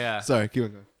 Yeah. Sorry, keep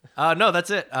on going. No, that's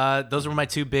it. Those were my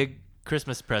two big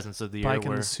Christmas presents of the year. Bike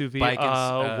were and sous vide. bike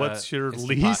and, What's your Instant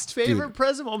least Pot. favorite Dude.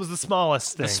 present? What was the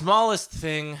smallest thing? The smallest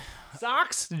thing.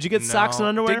 Socks? Did you get socks and No.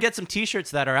 underwear? Did get some T-shirts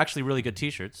that are actually really good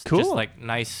T-shirts. Cool. Just like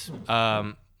nice.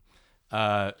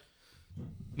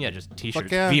 Just T-shirts,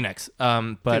 Fuck yeah. V-necks.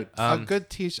 Dude, But a good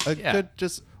t-shirt, yeah. good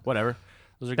just. whatever.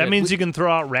 Those are that good. means you can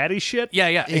throw out ratty shit? Yeah,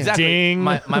 exactly. Ding.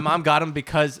 My mom got them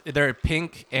because they're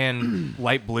pink and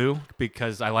light blue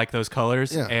because I like those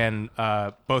colors. Yeah. And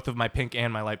both of my pink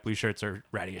and my light blue shirts are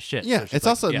ratty as shit. Yeah, So she's it's like,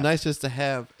 also yeah. nice just to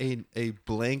have a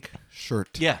blank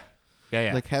shirt. Yeah.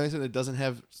 Like having something that doesn't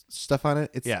have stuff on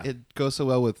it. Yeah. It goes so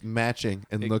well with matching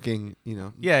and looking.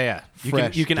 Yeah.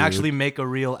 Fresh, you can dude. actually make a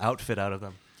real outfit out of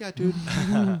them. Yeah, dude.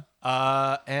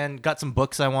 And got some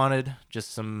books I wanted,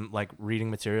 just some like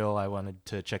reading material I wanted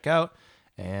to check out,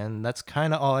 and that's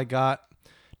kind of all I got.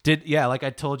 Like I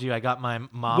told you, I got my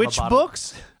mom. Which a bottle-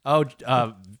 books? Oh,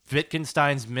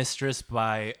 Wittgenstein's Mistress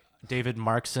by David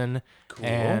Markson,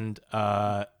 and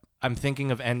I'm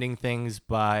thinking of ending things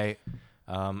by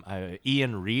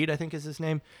Ian Reed, I think is his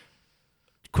name.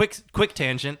 Quick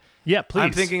tangent. Yeah, please.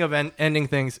 I'm thinking of ending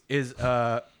things is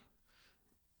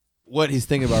What he's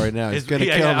thinking about right now is is- gonna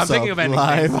yeah, kill yeah, I'm himself thinking of ending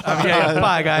live. things.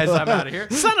 Bye guys, I'm out of here.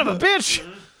 Son of a bitch!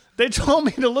 They told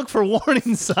me to look for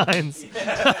warning signs.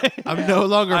 I'm no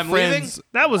longer I'm friends.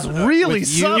 That was really With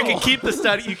you? subtle. You can keep the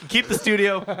study. You can keep the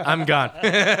studio. I'm gone.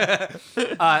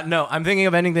 No, I'm thinking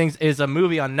of ending things. Is a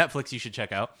movie on Netflix you should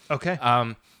check out. Okay.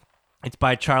 It's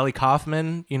by Charlie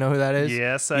Kaufman. You know who that is?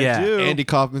 Yes, I Yeah. do. Andy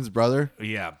Kaufman's brother.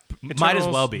 Yeah. Might as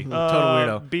well be. Total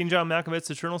weirdo. Being John Malkovich's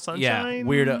Eternal Sunshine. Yeah.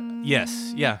 Weirdo.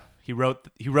 Yes. Yeah. He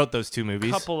wrote those two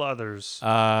movies. Couple others.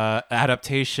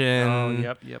 Adaptation. Oh,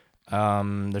 yep.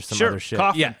 There's some Sure, other shit.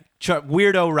 Kaufman. Yeah.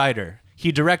 Weirdo writer.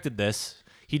 He directed this.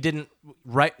 He didn't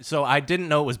write. So I didn't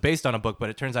know it was based on a book, but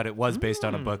it turns out it was based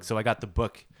on a book. So I got the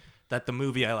book that the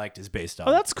movie I liked is based on.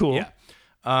 Oh, that's cool. Yeah.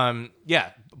 Yeah.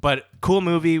 But cool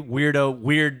movie, weird,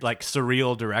 like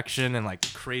surreal direction and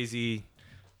like crazy.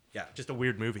 Yeah, just a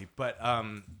weird movie. But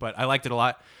I liked it a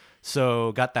lot.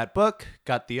 So got that book,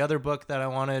 got the other book that I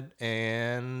wanted,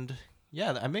 and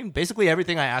yeah, I mean basically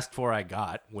everything I asked for I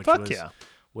got,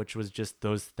 which was just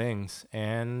those things.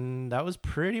 And that was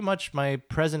pretty much my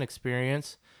present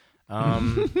experience.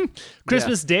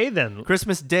 Christmas Day then.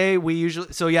 Christmas Day, we usually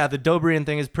the Dobrian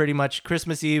thing is pretty much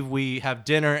Christmas Eve. We have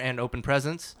dinner and open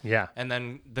presents. Yeah. And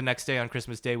then the next day on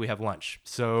Christmas Day we have lunch.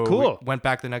 So Cool. we went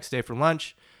back the next day for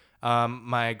lunch.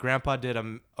 My grandpa did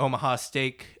a Omaha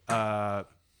steak, like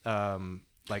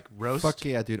roast. Fuck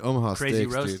yeah, dude. Omaha Crazy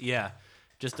steaks, roast. dude. Yeah.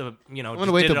 Just a I'm just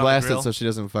gonna wait did to it on the blast it grill. so she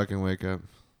doesn't fucking wake up.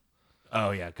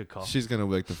 Oh yeah, good call. She's gonna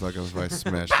wake the fuck up if I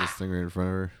smash this thing right in front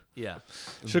of her. Yeah.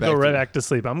 She'll Back go right to- back to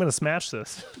sleep. I'm gonna smash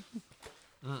this.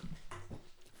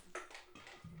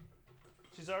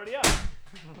 She's already up.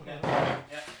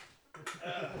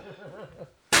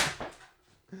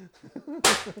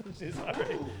 She's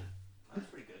already. That's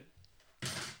pretty good.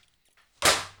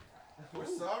 We're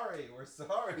sorry. We're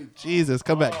sorry. Jesus,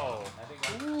 come back. Oh.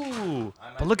 Ooh.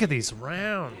 But look at these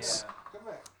rounds. Come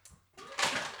back.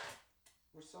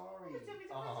 We're sorry.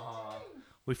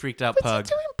 We freaked out Pug.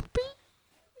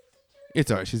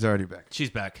 It's alright. She's already back. She's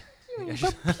back.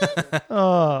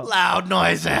 Oh. Loud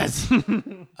noises.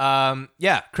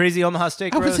 Yeah, crazy Omaha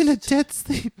steak I was roast. in a dead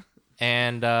sleep.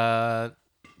 And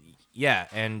yeah,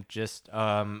 and just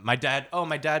my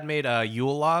dad made a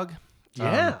Yule log.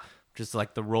 Yeah. Just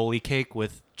like the roly cake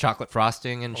with chocolate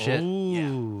frosting and shit. Yeah,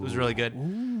 Ooh. it was really good.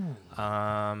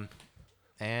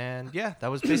 And yeah, that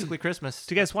was basically Christmas.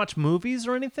 Do you guys watch movies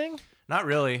or anything? Not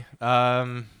really.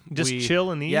 Just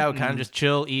chill and eat Yeah, we kind of and- just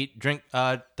chill, eat, drink.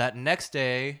 That next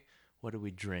day, what did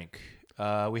we drink?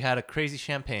 We had a crazy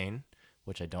champagne,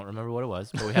 which I don't remember what it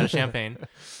was, but we had a champagne.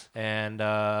 And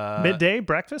Midday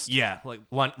breakfast? yeah, like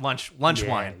lunch Yeah,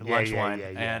 wine, yeah, lunch yeah, wine,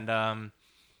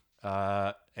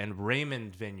 yeah. and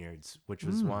Raymond Vineyards, which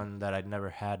was one that I'd never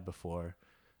had before.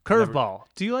 Curveball.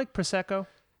 Do you like Prosecco?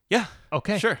 Yeah.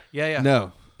 Okay. Sure. Yeah.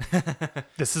 No.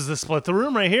 This is the split the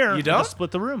room right here. You don't? The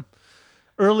split the room.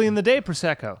 Early in the day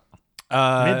Prosecco.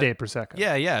 Midday Prosecco.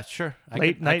 Yeah. Sure.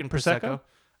 Late night Prosecco?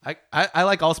 I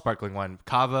like all sparkling wine.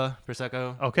 Cava,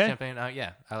 Prosecco, Okay. champagne.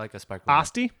 Yeah, I like a sparkling.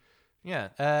 Asti? Yeah,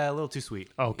 a little too sweet.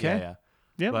 Okay. Yeah.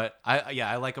 Yep. But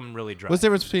I like them really dry. What's the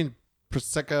difference between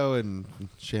prosecco and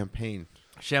champagne?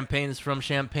 Champagne's from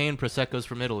Champagne, Prosecco's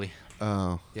from Italy.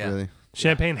 Oh, Yeah. really?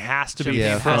 Champagne has to be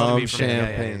Yeah, from from Italy.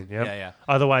 Champagne. Yep. Yeah.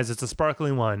 Otherwise, it's a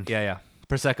sparkling wine. Yeah.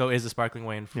 Prosecco is a sparkling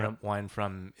wine from Yep. wine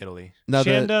from Italy. Now,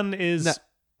 Shandon is now,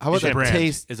 how about Is a the brand.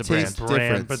 taste? Is a taste brand.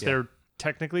 difference? but Yeah. they're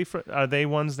technically are they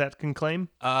ones that can claim?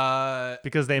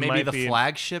 Because they maybe might the be.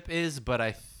 flagship is, but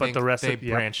I think the rest they of-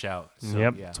 yep. branch out. So,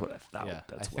 Yep. Yeah. That's what I thought. Yeah,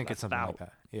 That's I think it's something like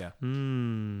that. Yeah.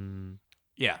 Hmm.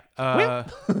 Yeah.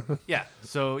 Yeah.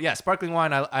 So yeah, sparkling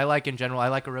wine I like in general. I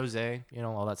like a rosé,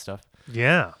 all that stuff.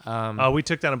 Yeah. We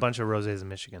took down a bunch of rosés in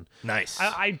Michigan. Nice.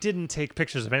 I didn't take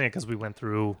pictures of any because we went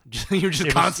through. You're just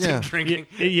was- constant yeah. drinking.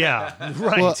 Yeah.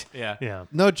 Right. Well, Yeah. yeah.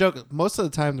 No joke. Most of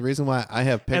the time, the reason why I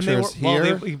have And they were pictures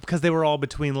here, because they were all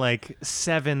between like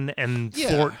 7 and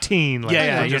Yeah. 14. Like,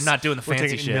 Yeah, we're you're not doing the we're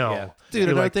fancy shit, No, yeah. Dude, You're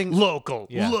another like, thing- local,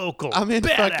 Yeah. local. I'm in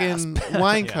badass. fucking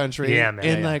wine country. Yeah, man.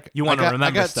 And Yeah. like, You wanna I got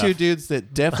remember two stuff. dudes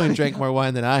that definitely drank more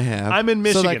wine than I have. I'm in So,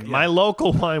 Michigan. like, My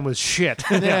local wine was shit.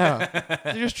 yeah,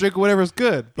 you just drink whatever's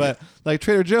good. But like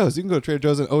Trader Joe's, you can go to Trader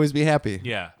Joe's and always be happy.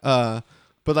 Yeah.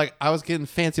 But like I was getting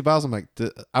fancy bottles. I'm like,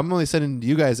 I'm only sending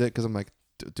you guys it because I'm like,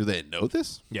 do they know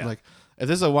this? Yeah. Like, if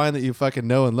this is a wine that you fucking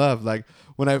know and love, like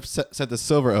when I sent the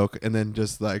Silver Oak and then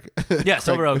just like Yeah,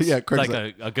 Silver Oak's Craig's like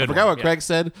a good I forgot one. what Yeah. Craig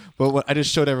said, but what, I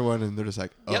just showed everyone and they're just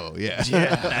like, oh yeah.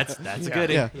 Yeah, that's a good.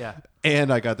 Yeah. Yeah.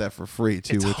 And I got that for free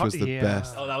too, It's which hard- was the yeah.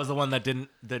 best. Oh, that was the one that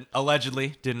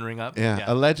allegedly didn't ring up. Yeah,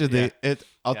 allegedly. Yeah.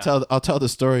 I'll Yeah. tell the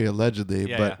story allegedly,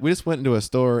 Yeah, but yeah. we just went into a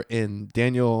store in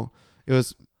Daniel. It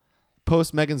was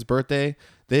post Megan's birthday.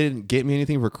 They didn't get me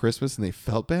anything for Christmas, and they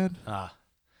felt bad.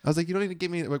 I was like, you don't need to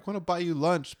give me. Like, want to buy you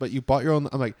lunch, but you bought your own.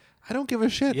 I'm like, I don't give a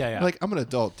shit. Yeah, yeah. Like, I'm an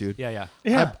adult, dude. Yeah.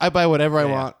 I buy whatever I Yeah,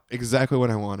 yeah. want exactly when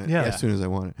I want it. Yeah. As soon as I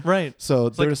want it. Right. So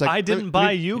It's they're like, just like, I didn't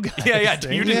buy you guys. Yeah. You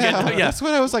thing. didn't Yeah, get. Yeah. that's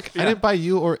what I was like. I didn't buy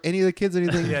you or any of the kids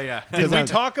anything. Yeah. Did we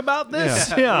talk about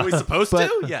this? Yeah. Were we supposed But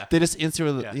to? Yeah. they just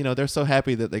instantly, Yeah. you know, they're so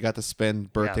happy that they got to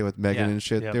spend birthday Yeah. with Megan Yeah. and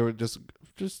shit. Yeah. They were just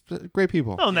great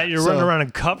people. Oh, and that you're So- running around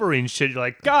and covering shit. You're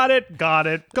like, got it. Got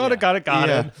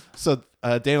yeah. it. So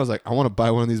Daniel was like, I want to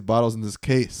buy one of these bottles in this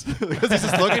case because he's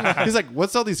just looking. He's like,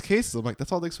 what's all these cases? I'm like,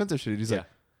 that's all the expensive shit. He's like,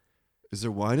 is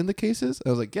there wine in the cases? I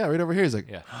was like, yeah, right over here. He's like,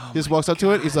 Yeah. he just walks up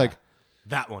to it. He's like,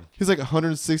 That one.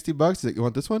 $160. He's like, you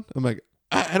want this one? I'm like,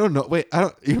 I don't know. Wait, I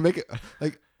don't. You make it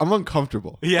like I'm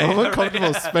uncomfortable. Yeah, I'm yeah,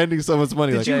 uncomfortable spending so much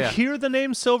money. Did Like, you yeah. hear the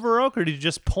name Silver Oak, or did you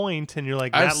just point and you're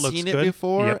like, that I've looks seen good? it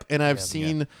before, Yep. and I've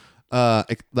seen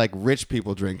like rich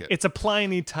people drink it. It's a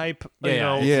Pliny type, Yeah, you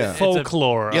know, yeah. It's a-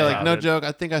 folklore. Yeah, like about no it. joke.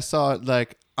 I think I saw it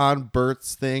like on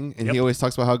Bert's thing, and Yep. he always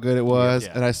talks about how good it was.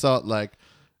 Yeah. And I saw it like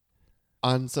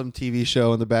on some TV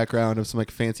show in the background of some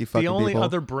like fancy fucking The only people.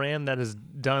 other brand that has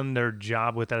done their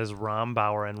job with that is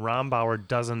Rombauer, and Rombauer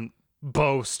doesn't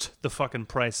boast the fucking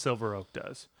price Silver Oak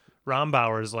does.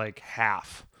 Rombauer is like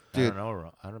half. I don't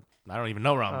know. I don't even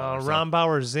know Rombauer. so-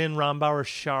 Rombauer Zin, Rombauer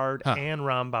Shard, Huh. and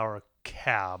Rombauer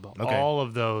Cab. Okay. All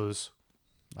of those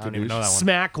I don't even know that one.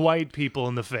 smack white people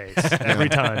in the face every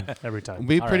time. Every time.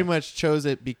 we All pretty right. much chose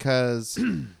it because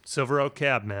Silver Oak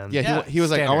Cab, man. yeah, Yeah, he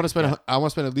was like, I standard, want to spend yeah. I want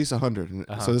to spend at least 100. And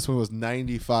So this one was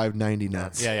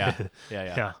 $95.99. Yeah.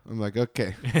 Yeah. I'm like,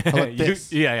 okay, how about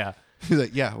this? Yeah. He's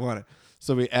like, yeah, I want it.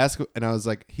 So we asked, and I was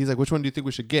like, he's like, which one do you think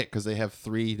we should get? Because they have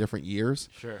 3 different years.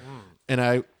 Sure. And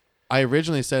I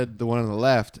originally said the one on the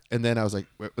left, and then I was like,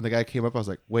 when the guy came up, I was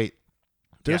like, wait,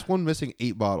 there's Yeah. one missing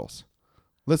 8 bottles.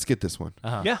 Let's get this one.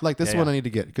 Uh-huh. Yeah. Like this Yeah, one yeah. I need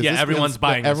to get. 'Cause Yeah, this everyone's means that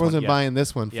buying this Everyone's one, been yeah. buying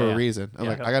this one for Yeah. a reason. I'm Yeah.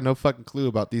 like, I got no fucking clue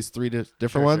about these 3 different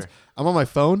Sure, ones. sure. I'm on my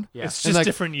phone. Yeah. It's And just like-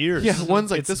 different years. Yeah,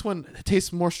 one's like It's- this one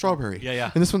tastes more strawberry.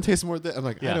 Yeah. And this one tastes more. I'm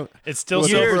like, I Yeah. don't. It's still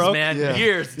What's Silver Years, Oak. man. Yeah.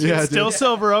 Years. Yeah, It's dude. still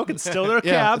Silver Oak. It's still their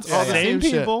Yeah, cab. it's all the Same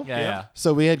same shit. people. Yeah.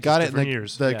 So we had got it, and different like,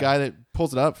 years. the Yeah. guy that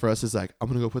pulls it up for us is like, I'm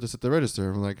gonna go put this at the register.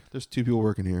 I'm like, there's 2 people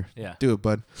working here. Yeah. Do it,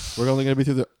 bud. We're only gonna be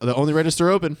through the only register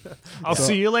open. I'll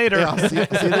see you later. Yeah, I'll see you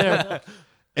there.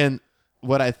 And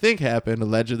what I think happened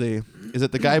allegedly is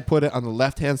that the guy put it on the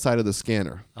left hand side of the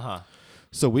scanner. Uh-huh.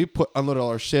 So we unloaded all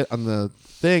our shit on the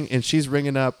thing, and she's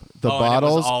ringing up the Oh, and it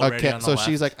was bottles. already on the So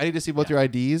she's left. like, I need to see both your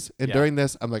IDs. And Yeah. during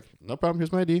this, I'm like, no problem.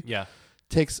 Here's my ID. Yeah.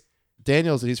 Takes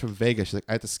Daniel's, and he's from Vegas. She's like,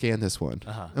 I have to scan this one.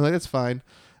 Uh-huh. I'm like, that's fine.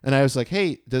 And I was like,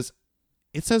 hey,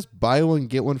 it says buy one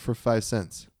get one for 5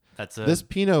 cents. That's This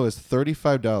Pinot is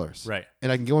 $35, right. and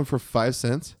I can get one for 5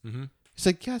 cents. Mm-hmm. He's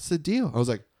like, yeah, it's the deal. I was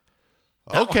like,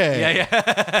 okay.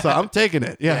 Yeah. So I'm taking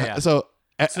it. Yeah. Yeah. So.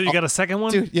 So you got a second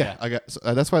one? Dude, yeah, Yeah. I got. So,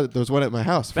 that's why there was one at my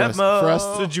house for us. Venmo.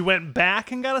 So you went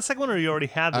back and got a second one, or you already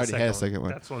had the I already second had a one? second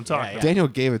one. That's what I'm talking Yeah, about. Daniel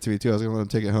gave it to me too. I was gonna let him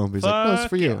take it home. But he's like, "No, it's Fuck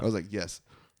for you." yeah. I was like, "Yes."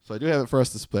 So I do have it for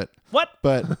us to split. What?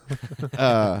 But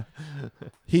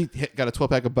he got a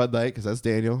 12-pack of Bud Light because that's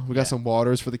Daniel. We got Yeah. some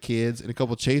waters for the kids and a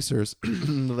couple chasers.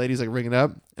 The lady's like ringing up,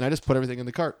 and I just put everything in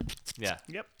the cart. Yeah.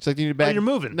 Yep. She's like, "Do you need a Oh, bag?" you're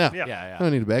moving. No, Yeah. Yeah. I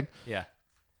don't need a bag. Yeah.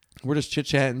 We're just chit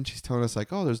chatting. She's telling us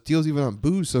like, "Oh, there's deals even on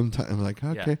booze sometimes." I'm like,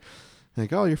 "Okay."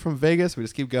 Like, "Oh, you're from Vegas." We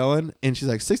just keep going, and she's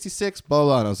like, 66, blah blah.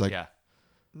 blah. And I was like, Yeah.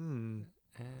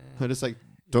 I just like,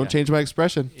 don't change my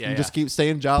expression. Yeah, you yeah. just keep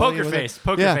staying jolly. Poker with it. face.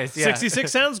 Poker Yeah. face. Yeah. 66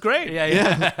 sounds great. Yeah.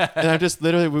 Yeah. And I just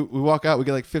literally, we walk out, we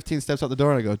get like 15 steps out the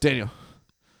door, and I go, Daniel,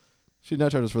 she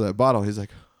not charge us for that bottle. He's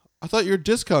like, I thought your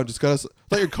discount just got us, I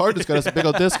thought your card just got us a big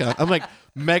old discount. I'm like,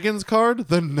 Megan's card,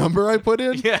 the number I put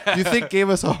in, Yeah. you think gave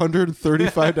us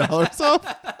 $135 off?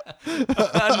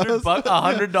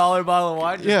 $100 bottle of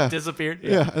wine just Yeah. disappeared.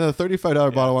 Yeah. And the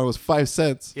 $35 bottle of wine was 5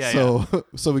 cents. Yeah,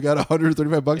 So we got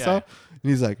 $135 Yeah. off. And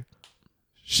he's like,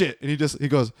 shit. And he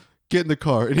goes, get in the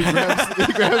car. And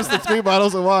he grabs the 3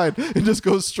 bottles of wine and just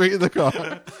goes straight in the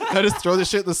car. I just throw the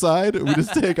shit to the side and we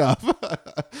just take off.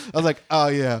 I was like, oh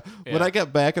yeah. When Yeah. I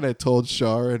got back and I told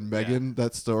Shar and Megan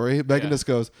that story, Megan Yeah. just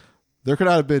goes, there could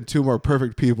not have been 2 more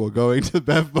perfect people going to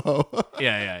Bevmo.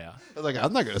 Yeah. I was like,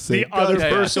 I'm not gonna say The other Yeah, yeah.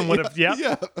 person would have. Yep.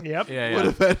 Yeah. Yep. Yeah. Would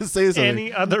have had to say something.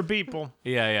 Any other people.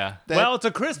 Yeah. Well, it's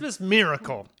a Christmas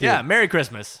miracle. Yeah. Merry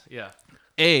Christmas. Yeah.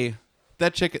 A,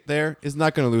 that chick there is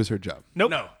not gonna lose her job.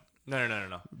 Nope. No.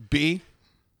 B,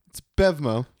 it's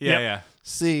Bevmo. Yeah. Yep. Yeah.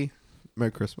 C,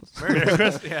 Merry Christmas.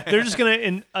 They're just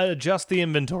going to adjust the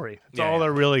inventory. That's Yeah, all yeah.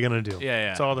 they're really going to do. Yeah.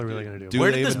 That's all they're really going to do. Do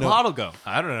Where they did this even know? bottle go?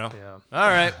 I don't know. Yeah. All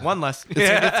right. One less.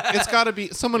 Yeah. It's got to be.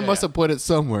 Someone Yeah, must yeah. have put it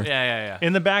somewhere. Yeah.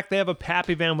 In the back, they have a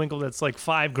Pappy Van Winkle that's like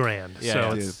 $5,000. Yeah, so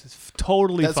yeah. it's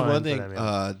totally That's fine one for thing. them,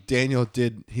 yeah. Daniel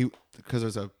did. because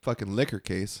there's a fucking liquor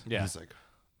case. Yeah. He's like,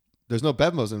 there's no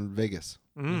Bevmos in Vegas.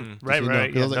 Right, You know, right. 'cause I Yeah,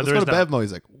 was like, no, let's there go is to not. Bevmo.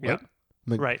 He's like, what? Yeah.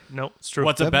 I'm like, Right. No, it's true.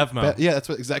 What's a Bevmo? Yeah, that's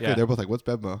what exactly. Yeah. They're both like, what's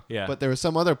Bevmo? Yeah. But there was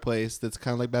some other place that's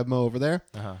kind of like Bevmo over there,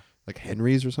 Uh-huh. like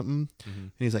Henry's or something.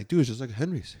 And he's like, dude, it's just like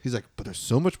Henry's. He's like, but there's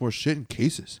so much more shit in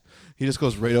cases. He just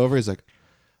goes right over. He's like,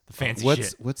 The fancy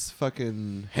shit. what's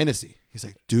fucking Hennessy? He's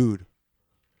like, dude,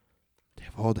 they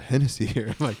have all the Hennessy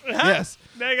here. I'm like, yes,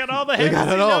 They got all the they got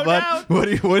it all, no bud. doubt. What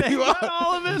do you They want? got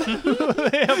all of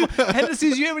it. They have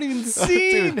Hennessy's you haven't even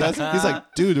seen. Dude, he's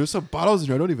like, dude, there's some bottles in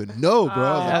here I don't even know, bro.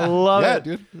 I was like, I love yeah, it.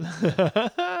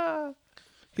 dude.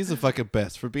 He's the fucking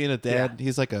best for being a dad. Yeah.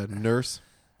 He's like a nurse,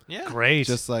 Yeah. Great.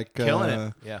 just like Killing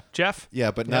it. Yeah. Jeff?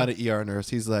 Yeah, but not an ER nurse.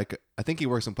 He's like, I think he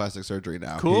works in plastic surgery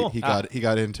now. Cool. He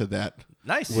got into that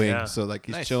Nice. wing, Yeah. so like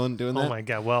he's Nice. chilling doing Oh that. my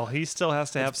god. Well, he still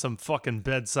has to have some fucking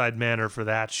bedside manner for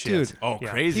that shit. Dude. Oh, Yeah.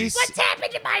 crazy. He's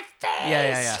happened to my face?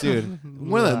 Yeah. dude,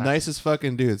 one of the Relax. nicest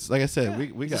fucking dudes. Like I said, we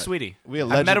He's got a sweetie. We I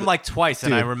met him allegedly- like twice,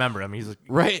 and I Dude. remember him. He's like,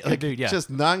 right, like dude, yeah.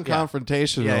 just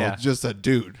non-confrontational, Yeah. just a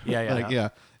dude. Yeah. like yeah.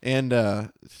 And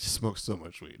smokes so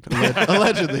much weed.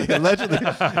 Allegedly.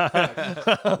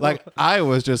 Like I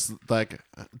was just like,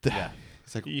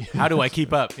 it's like, how do I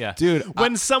keep up? Yeah. dude,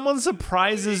 When someone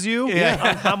surprises you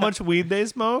on how much weed they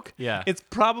smoke, Yeah. it's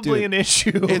probably Dude, an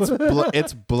issue.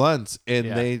 it's blunts, and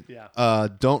Yeah. they Yeah.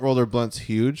 don't roll their blunts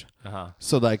huge. Uh-huh.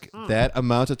 So like that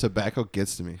amount of tobacco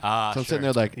gets to me. Ah, so I'm sure. sitting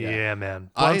there like, yeah, man.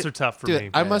 Blunts are tough for dude, me.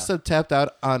 I must have tapped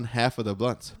out on half of the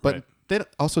blunts, but Right. they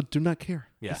also do not care.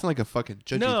 Yeah. It's not like a fucking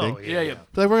judgy no, thing. Yeah. They're like,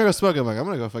 we're gonna go smoke. I'm like, I'm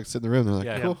gonna go fucking sit in the room. They're like,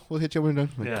 Yeah. cool, we'll hit you when we're done.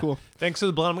 I'm like, Yeah. cool. Thanks for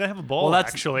the blunt. I'm gonna have a bowl. Well,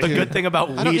 that's actually. the good thing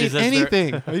about I don't weed need is that there's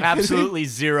anything. Are you kidding me? absolutely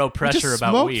zero We pressure just about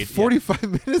smoked weed.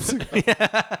 45 minutes ago.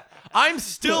 I'm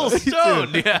still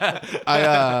stoned. Yeah.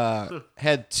 I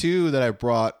had two that I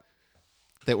brought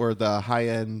that were the high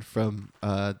end from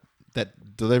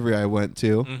that delivery I went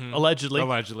to. Allegedly.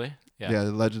 Allegedly. Yeah, the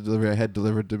alleged delivery I had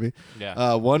delivered to me.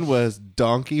 Yeah. One was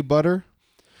donkey butter.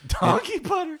 Donkey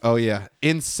butter. Oh yeah,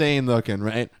 insane looking,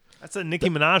 right? That's a Nicki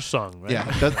Minaj song, right?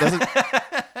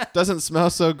 Yeah, doesn't smell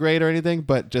so great or anything,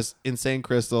 but just insane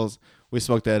crystals. We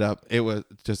smoked that up. It was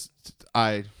just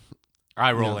Eye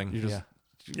rolling. you just Yeah.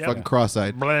 Yep. fucking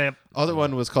cross-eyed. Blam. Other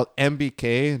one was called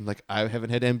MBK, and like I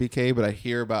haven't had MBK, but I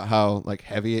hear about how like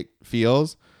heavy it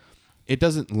feels. It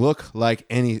doesn't look like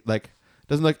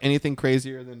doesn't look anything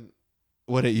crazier than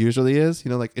what it usually is. You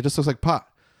know, like it just looks like pot.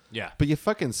 Yeah. But you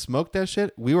fucking smoked that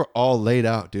shit. We were all laid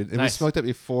out, dude. And we Nice. smoked it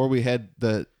before we had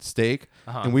the steak,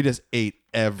 and we just ate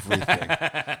everything.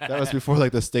 That was before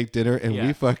like the steak dinner, and Yeah.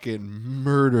 we fucking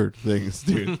murdered things,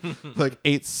 dude. Like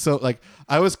ate so like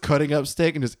I was cutting up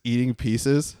steak and just eating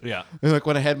pieces. Yeah. And like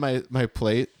when I had my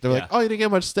plate, they were like, Yeah. "Oh, you didn't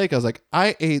get much steak." I was like,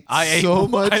 "I ate I so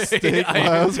much ate- steak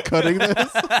while I was cutting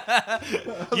this."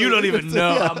 You don't even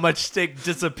know how much steak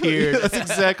disappeared. That's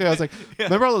exactly. I was like,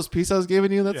 "Remember all those pieces I was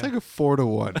giving you? That's like a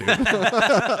 4-to-1, dude."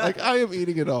 Like I am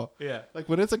eating it all. Yeah. Like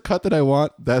when it's a cut that I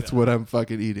want, that's what I'm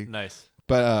fucking eating. Nice.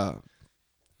 But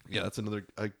yeah, that's another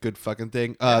a good fucking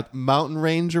thing. Mountain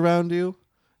range around you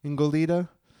in Goleta.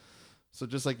 So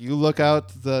just like you look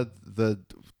out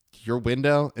your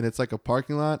window and it's like a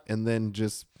parking lot, and then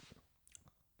just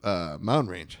mountain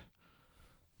range.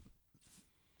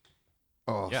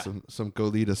 Oh, Yeah. some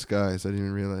Goleta skies. I didn't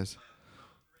even realize.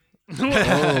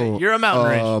 Oh, You're a mountain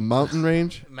range. Mountain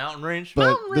range. Mountain range.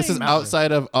 But this is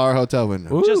outside of our hotel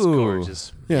window. Just Ooh.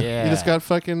 gorgeous. Yeah, Yeah. you just got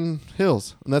fucking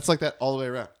hills, and that's like that all the way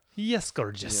around. Yes,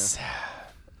 gorgeous.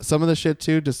 Some of the shit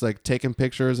too, just like taking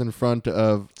pictures in front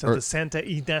of So the Santa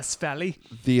Ynez Valley.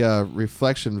 the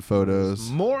reflection photos.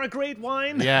 More great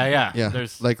wine. Yeah. Yeah,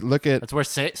 There's like look at that's where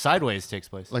Sideways takes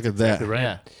place. look at that. Right.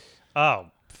 Yeah. Oh,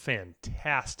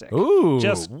 fantastic. Ooh.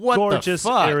 Just what gorgeous the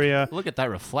fuck? area. Look at that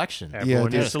reflection. Everyone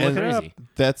dude, needs to look and- it up. Crazy.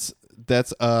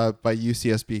 That's by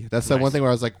UCSB. That's that one Nice. thing where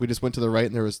I was like, we just went to the right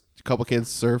and there was a couple kids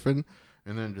surfing,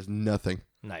 and then just nothing.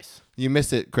 Nice. You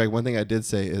missed it, Craig. One thing I did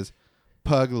say is,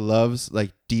 Pug loves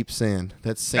like deep sand.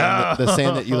 That sand, the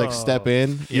sand that you like step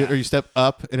in, or you step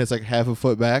up, and it's like half a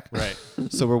foot back. Right.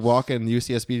 So we're walking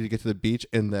UCSB to get to the beach,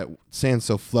 and that sand's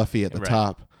so fluffy at the Right.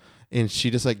 top, and she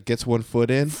just like gets one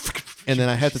foot in, and then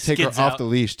I had to take her Skids off out. the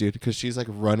leash, dude, because she's like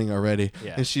running already,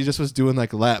 Yeah. and she just was doing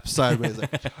like laps sideways,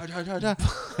 like, da, da, da, da.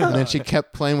 And then she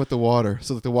kept playing with the water,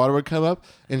 so that the water would come up,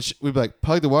 and we'd be like,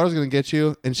 "Pug, the water's gonna get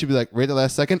you," and she'd be like, right at the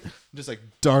last second, just like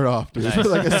dart off, dude. Nice.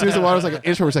 Like as soon as the water was like an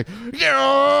inch from her, she's like,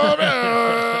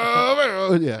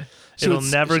 yeah. She It'll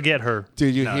would- never get her.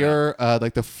 Dude, you No, hear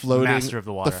like the floating, Master of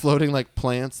the water. floating like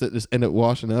plants that just end up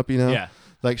washing up. You know, Yeah.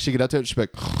 Like she get up to it, she'd be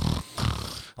like,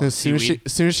 As soon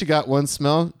as she got one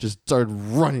smell, just started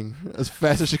running as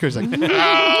fast as she could. She's like,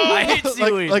 I hate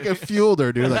seaweed. like it fueled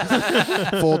her, dude. Like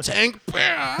full tank.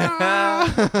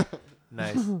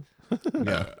 Nice.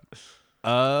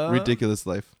 Yeah. Ridiculous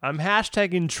life. I'm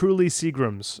hashtagging Truly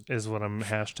Seagrams is what I'm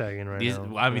hashtagging right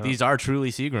now. I mean, these are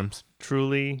truly Seagrams.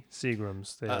 Truly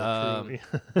Seagrams. They are truly.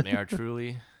 They are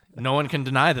truly. No one can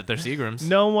deny that they're Seagrams.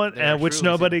 No one, They are which truly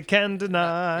nobody can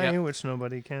deny. Yeah. Which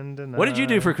nobody can deny. What did you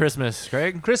do for Christmas,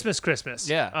 Craig? Christmas?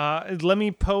 Yeah. Let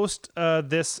me post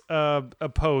this a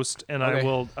post, and I Okay.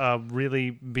 will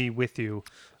really be with you.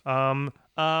 Do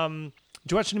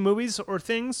you watch any movies or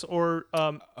things or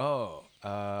Megan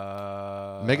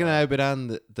and I have been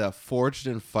on the Forged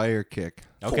in Fire kick.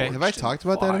 Okay. Have I talked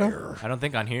about that at all? I don't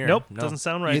think on here. Nope, No. doesn't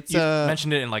sound right. It's You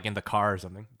mentioned it in the car or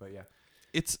something, but yeah.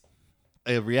 it's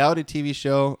a reality TV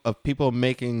show of people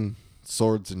making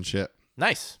swords and shit.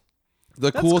 Nice.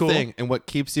 The That's cool cool. thing and what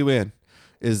keeps you in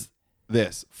is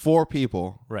this: 4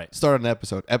 people Right. start an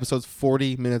episode. Episode's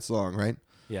 40 minutes long, right?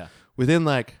 Yeah. Within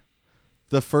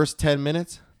the first 10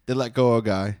 minutes, they let go of a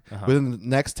guy. Uh-huh. Within the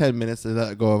next 10 minutes, they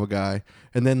let go of a guy.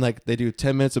 And then they do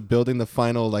 10 minutes of building the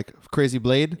final crazy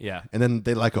blade. Yeah. And then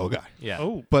they let go of a guy. Yeah.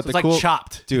 Oh. But So it's the like cool,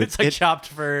 Chopped. dude, It's like Chopped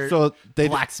for So they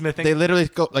blacksmithing. They literally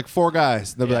go 4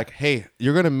 guys. They'll be Yeah. like, "Hey,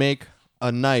 you're gonna make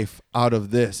a knife out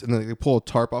of this," and then they pull a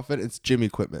tarp off it. It's gym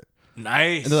equipment.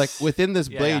 Nice. And they're like, within this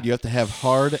blade, yeah. you have to have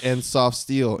hard and soft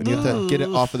steel, and you have to get it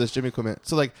off of this gym equipment.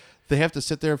 So they have to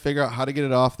sit there and figure out how to get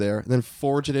it off there, and then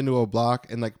forge it into a block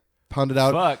and pound it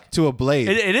out Fuck. to a blade.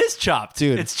 It is chopped.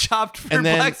 Dude. It's chopped for And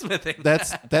then blacksmithing.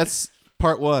 That's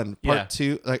part 1. Part Yeah.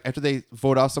 2, after they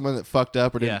vote off someone that fucked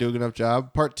up or didn't Yeah. do a good enough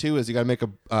job, part 2 is you got to make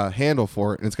a handle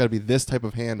for it, and it's got to be this type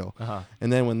of handle. Uh-huh.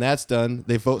 And then when that's done,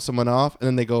 they vote someone off, and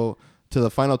then they go to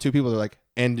the final 2 people. They're like,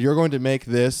 "And you're going to make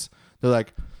this." They're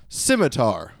like,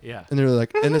 "Scimitar." Yeah. And they're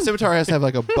like, and the scimitar has to have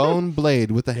a bone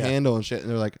blade with a handle and shit. And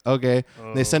they're like, "Okay."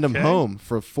 And they send them Okay. home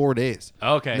for 4 days.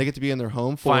 Okay. And they get to be in their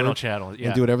home Final forge channel. Yeah.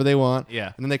 and do whatever they want.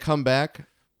 Yeah. And then they come back.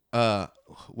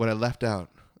 What I left out,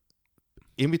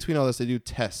 in between all this, they do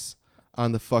tests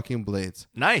on the fucking blades.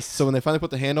 Nice. So when they finally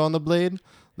put the handle on the blade,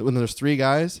 when there's 3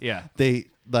 guys, Yeah. they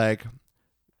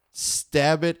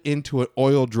stab it into an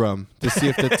oil drum to see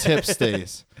if the tip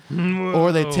stays.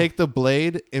 Or they take the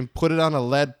blade and put it on a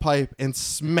lead pipe and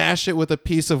smash it with a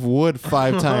piece of wood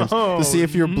 5 times to see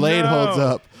if your blade holds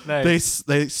up. Nice.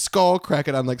 They skull crack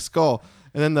it on skull.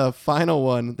 And then the final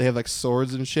one, they have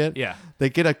swords and shit. Yeah. They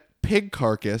get a pig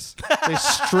carcass. They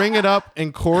string it up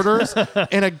in quarters,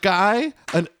 and a guy,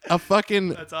 a fucking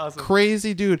That's awesome.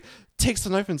 crazy dude, takes the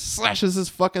knife and slashes this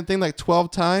fucking thing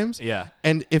 12 times. Yeah.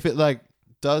 And if it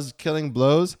does killing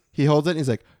blows, he holds it and he's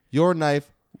like, "Your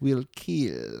knife will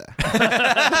kill."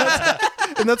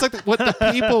 And that's what the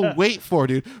people wait for,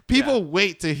 dude. People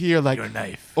wait to hear Your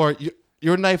knife. or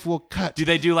your knife will cut. Do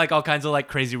they do all kinds of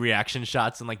crazy reaction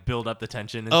shots and build up the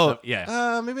tension and stuff?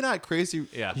 Yeah. Maybe not crazy.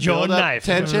 Yeah. Your build up knife.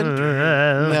 tension.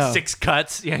 No. 6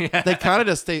 cuts. Yeah. Yeah. They kind of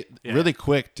just stay really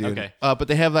quick, dude. Okay. But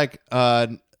they have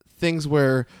things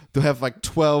where they'll have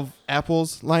 12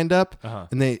 apples lined up, Uh-huh.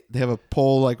 and they have a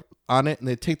pole on it, and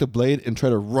they take the blade and try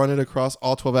to run it across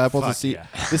all 12 apples to Fuck see. yeah.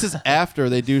 This is after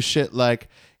they do shit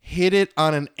hit it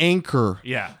on an anchor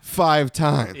Yeah. 5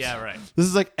 times. Yeah, right. This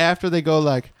is after they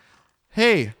go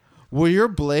 "Hey, will your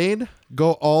blade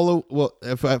go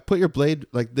if I put your blade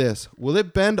like this, will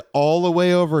it bend all the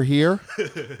way over here?"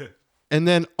 And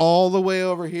then all the way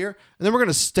over here, and then we're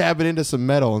gonna stab it into some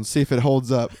metal and see if it holds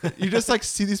up. You just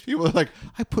see these people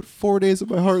I put 4 days of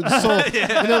my heart and soul,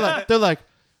 and they're like,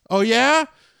 "Oh yeah."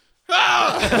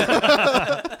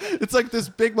 It's this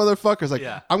big motherfucker's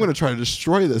Yeah. "I'm gonna try to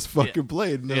destroy this fucking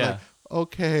blade," and they're Yeah.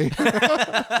 "Okay."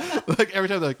 Every time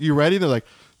they're like, "You ready?" They're like,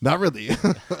 "Not really."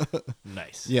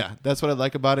 Nice. Yeah, that's what I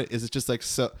like about it. Is it's just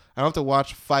so I don't have to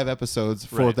watch 5 episodes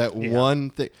for Right. that one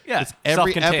thing. Yeah, It's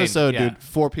every self-contained. episode, Yeah. dude.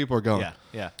 4 people are going. Yeah.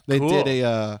 Yeah. They Cool. did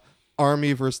a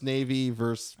Army versus Navy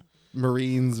versus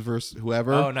Marines versus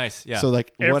whoever. Oh, nice. Yeah. So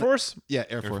Air one- Force? Yeah,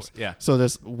 Air Force. Force, yeah. So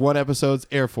there's one episode's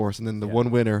Air Force, and then the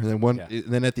one winner, and then Yeah. and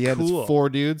then at the end Cool. it's 4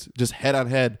 dudes just head on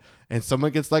head, and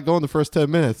someone gets let go in the first 10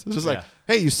 minutes. It's just Yeah.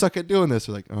 "Hey, you suck at doing this."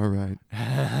 They're like, "All right."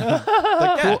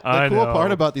 The I cool know.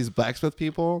 part about these blacksmith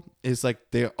people is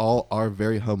they all are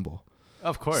very humble.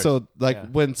 Of course. So Yeah.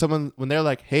 when they're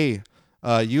like, "Hey,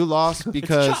 you lost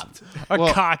because A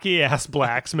well, cocky ass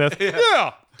blacksmith.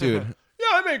 Yeah. dude,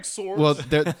 I make swords. Well,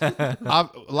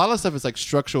 a lot of stuff is like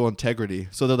structural integrity.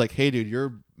 So they're like, hey, dude,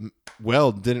 your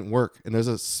weld didn't work, and there's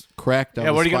a crack down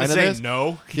the what are you spine gonna of say? this.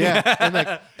 No. Yeah, and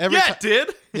like every Yeah, it did.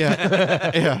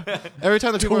 yeah. Every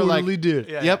time the people are like, did.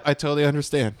 Yeah, "Yep, I totally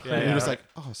understand." Yeah, and yeah, you're just right.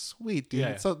 like, "Oh, sweet, dude."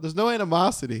 Yeah. So there's no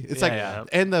animosity. It's like, yeah.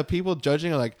 and the people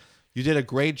judging are like, "You did a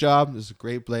great job. This is a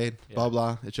great blade." Blah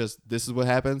blah. It's just this is what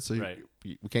happens. So Right.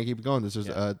 we can't keep it going. This is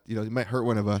you might hurt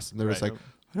one of us, and they're just Right. like,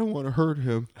 "I don't want to hurt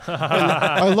him.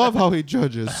 I love how he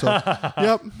judges." So,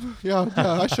 yep, yeah,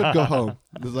 I should go home.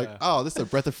 It's like, oh, this is a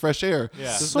breath of fresh air. Yeah.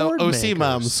 There's no Sword OC makers.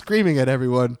 moms screaming at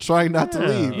everyone, trying not to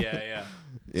leave. Yeah.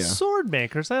 Yeah. Sword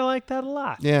makers. I like that a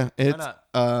lot. Yeah, it's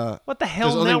not? What the hell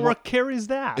There's only network one- carries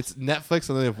that? it's Netflix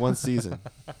and they have one season.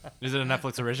 Is it a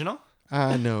Netflix original?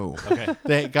 I know. Okay.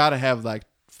 They gotta have like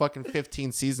fucking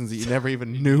 15 seasons that you never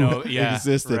even knew No, yeah,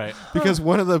 existed. right. Because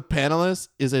one of the panelists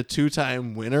is a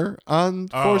 2-time winner on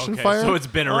Forged in Fire. So it's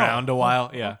been around a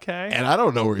while. Yeah. okay. and I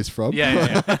don't know where he's from.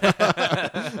 Yeah.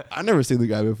 I've never seen the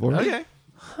guy before. Okay.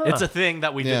 It's a thing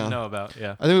that we Yeah. didn't know about.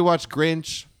 Yeah. I think we watched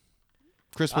Grinch,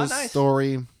 Christmas nice.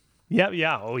 Story, Yep.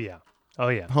 Yeah. Oh yeah. Oh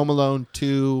yeah. Home Alone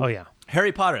 2. Oh yeah.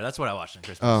 Harry Potter. That's what I watched on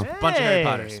Christmas. Oh. Bunch of Harry Hey,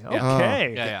 Potters. Yeah.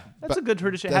 Okay. Yeah. That's a good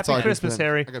tradition. That's all Happy I Christmas, can-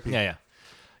 Harry. I gotta pee. Yeah. I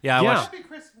Yeah. watched.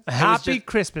 Happy just-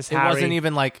 Christmas, It Harry. wasn't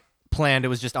even like planned. It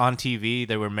was just on TV.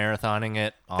 They were marathoning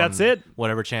it. On That's it?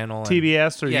 Whatever channel. and-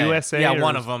 TBS or yeah, USA. Yeah, or-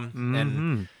 one of them.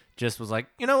 And just was like,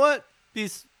 you know what?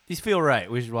 These feel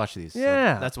right. We should watch these. So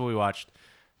Yeah. that's what we watched.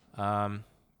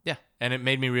 Yeah, and it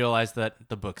made me realize that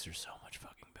the books are so much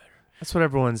fucking better. That's what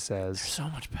everyone says. So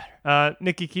much better.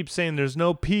 Nikki keeps saying there's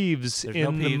no Peeves There's in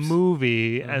no the Peeves.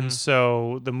 movie, and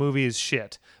so the movie is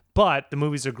shit. But the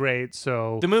movies are great,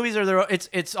 so The movies are their.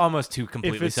 It's almost two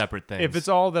completely it's- separate things. if it's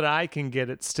all that I can get,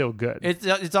 it's still good.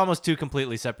 It's almost two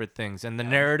completely separate things, and the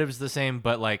narrative's the same,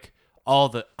 but like all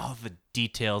the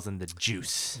details and the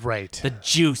juice. right. The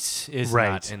juice is Right.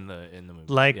 not in the movie.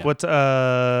 Like yeah. what?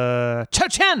 Cho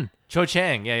Chen. Cho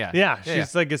Chang. Yeah. Yeah,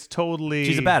 she's like it's totally.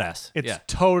 She's a badass. It's yeah.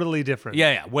 totally different.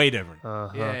 Yeah, way different.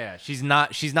 Uh-huh. Yeah. She's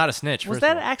not a snitch. Was first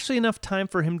that of all. actually enough time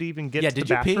for him to even get Yeah, to the did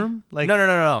you bathroom? pee?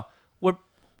 No. We're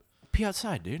pee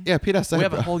outside, dude. Yeah, Pete outside. We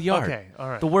have bro. a whole yard. Okay, all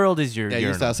right. The world is your Yeah, you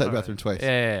used the urinal. outside bathroom twice.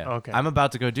 Yeah. Okay. I'm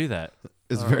about to go do that.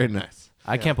 It's very nice.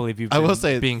 I can't believe you've I been will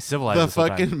say being civilized the this whole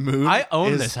time. fucking mood I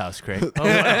own is- this house, Craig.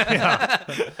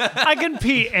 I can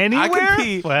pee anywhere. I can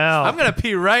pee. Wow. I'm gonna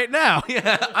pee right now.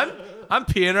 Yeah, I'm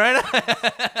peeing right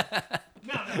now.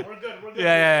 No, we're good. We're good.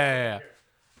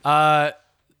 Yeah.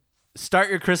 Start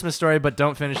your Christmas story, but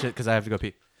don't finish it because I have to go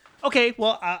pee. Okay,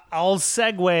 well, I'll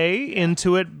segue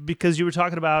into it because you were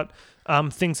talking about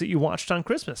things that you watched on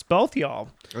Christmas, both y'all.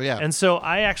 Oh, yeah. And so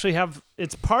I actually have,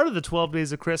 it's part of the 12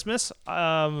 Days of Christmas.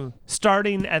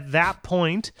 Starting at that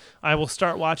point, I will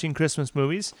start watching Christmas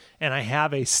movies, and I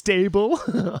have a stable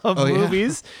of Oh, yeah.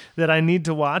 movies that I need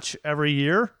to watch every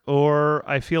year, or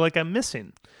I feel like I'm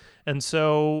missing. And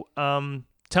so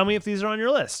tell me if these are on your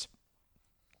list.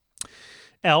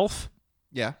 Elf.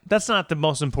 Yeah. That's not the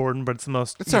most important, but it's the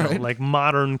most It's all right. like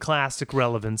modern classic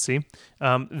relevancy.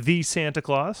 The Santa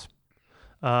Claus,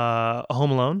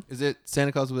 Home Alone, Is it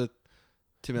Santa Claus with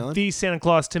Tim Allen? The Santa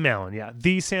Claus, Tim Allen. Yeah,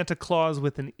 The Santa Claus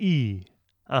with an E.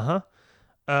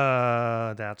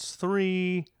 That's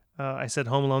 3. I said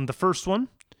Home Alone, the first one,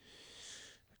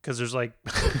 because there's like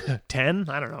 10.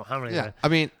 I don't know how many. Yeah. I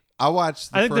mean, I watched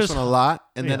I the think first there's- one a lot,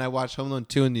 and then yeah. I watched Home Alone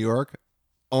 2 in New York,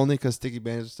 only because Sticky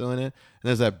Bandits is still in it. And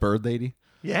there's that bird lady.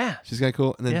 Yeah. She's kind of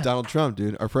cool. And then Yeah. Donald Trump,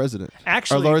 dude, our president.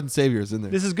 Actually, our Lord and Savior is in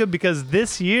there. this is good because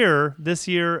this year,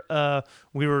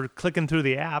 we were clicking through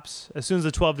the apps. As soon as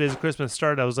the 12 Days of Christmas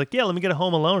started, I was like, yeah, let me get a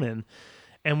Home Alone in.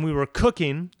 And we were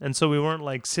cooking, and so we weren't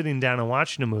like sitting down and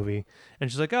watching a movie.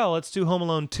 And she's like, oh, let's do Home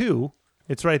Alone 2.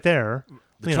 It's right there.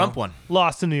 The Trump one.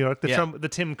 Lost in New York. Yeah. The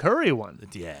Tim Curry one.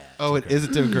 Yeah. Oh, it is a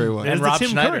Tim Curry one. It is And the Rob Tim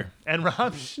Schneider. Curry. And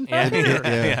Rob Schneider.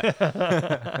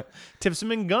 Yeah. Tips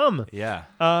him in gum.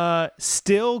 Yeah.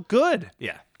 Still good.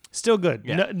 Yeah. Still good.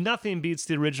 Yeah. Nothing beats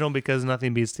the original because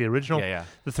nothing beats the original. Yeah.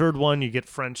 The third one, you get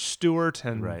French Stewart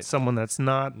and Right. someone that's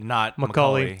not Not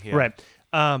Macaulay. Yeah. Right.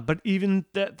 But even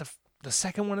the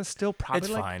second one is still probably It's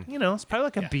like, fine. it's probably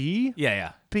like a B,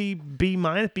 Yeah. B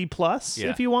minus, B plus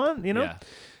Yeah. if you want, Yeah.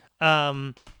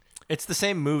 It's the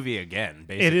same movie again,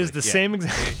 basically. It is the Yeah. same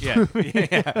exact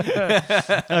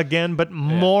Yeah. again, but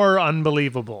more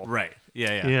unbelievable. Right.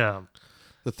 Yeah. Yeah.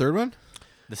 The third one?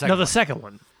 The No, second the second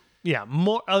one. Yeah,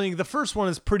 more. I mean, the first one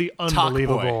is pretty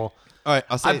unbelievable. All right,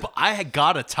 I'll say I had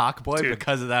got a Talk Boy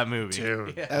because of that movie.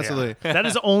 Dude. absolutely. That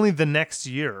is only the next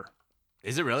year.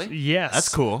 Is it really? Yes. That's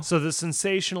cool. So the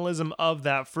sensationalism of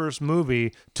that first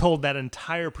movie told that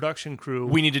entire production crew,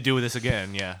 We need to do this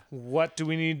again. Yeah. what do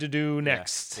we need to do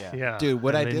next? yeah. Dude,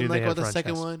 what And I they knew didn't they like had about the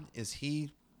second franchise. one is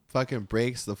he fucking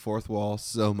breaks the fourth wall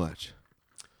so much.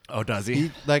 Oh, does he?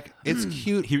 He like it's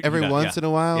cute He every does, once yeah. in a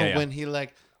while Yeah, yeah. when he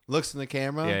like looks in the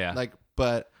camera. Yeah, yeah. Like,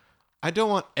 but I don't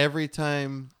want every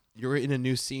time you're in a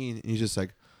new scene and he's just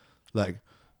like,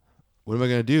 what am I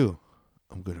gonna do?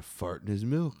 I'm gonna fart in his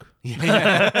milk.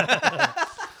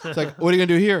 It's like, what are you gonna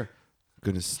do here?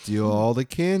 I'm gonna steal all the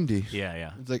candy. Yeah,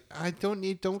 yeah. It's like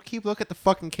don't keep looking at the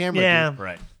fucking camera. Yeah. dude.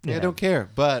 Right. I don't care,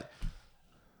 but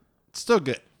it's still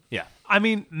good. Yeah. I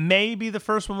mean, maybe the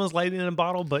first one was lightning in a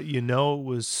bottle, but it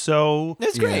was so.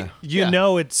 It's great. You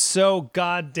it's so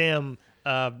goddamn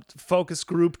focus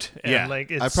grouped. And Yeah.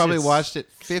 like I probably it's- watched it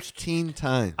 15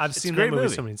 times I've a seen great that movie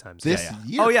movie. so many times. this Yeah.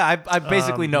 year. Oh yeah, I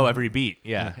basically know every beat.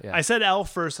 Yeah. Yeah. I said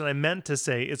Elf first, and I meant to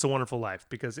say It's a Wonderful Life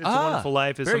because It's a Wonderful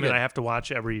Life is very something good. I have to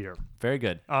watch every year. Very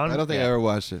good. On I don't think I ever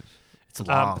watched it. It's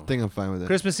long. I think I'm fine with it.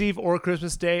 Christmas Eve or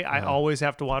Christmas Day, I always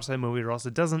have to watch that movie, or else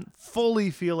it doesn't fully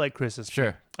feel like Christmas.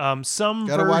 Sure. Some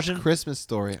Gotta version, watch Christmas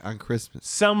Story on Christmas.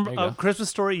 some you go. Christmas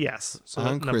Story, yes. So On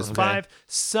number Christmas. 5,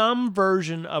 some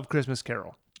version of Christmas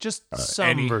Carol, just some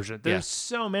any- version. There's yeah.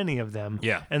 so many of them.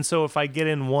 Yeah. And so if I get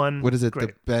in one, What is it? Great.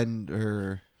 The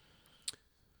Bender.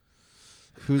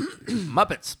 Who?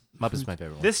 Muppets. Muppets is my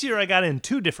favorite one. This year I got in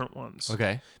 2 different ones.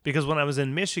 Okay. Because when I was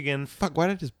in Michigan, Fuck! Why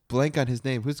did I just blank on his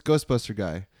name? Who's the Ghostbuster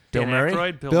guy? Bill Dan Murray?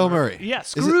 Aykroyd, Bill Murray. Yeah, Is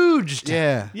it- Scrooged.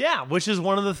 Yeah. Yeah, which is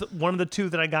one of the 2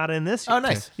 that I got in this year. Oh,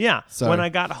 nice. Yeah. Sorry. When I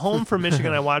got home from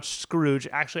Michigan, I watched Scrooge.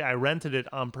 Actually, I rented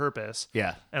it on purpose.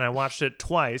 Yeah. And I watched it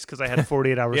twice because I had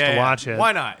 48 hours Yeah. to watch it.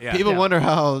 Why not? Yeah. People Yeah. wonder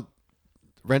how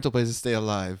rental places stay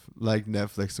alive, like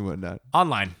Netflix and whatnot,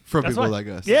 Online. for That's people why. like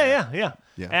us. Yeah.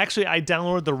 Yeah. Actually, I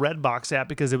downloaded the Redbox app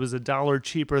because it was $1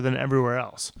 cheaper than everywhere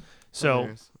else. So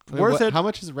Wait, worth it. How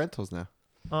much is rentals now?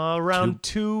 Around $2,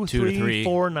 two to $3, three.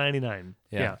 $4.99.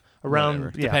 Yeah. Around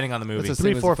Whatever. yeah. Depending on the movie. That's the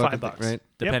 $3, same as $4, the fucking $5, thing, right?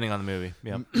 Depending on the movie.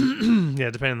 Yeah. Yeah,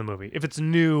 depending on the movie. If it's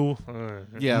new,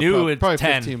 Yeah, New, it's probably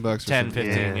 10. 15 bucks. Or 10, something.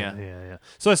 15. yeah, Yeah. yeah.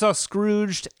 So I saw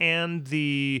Scrooged and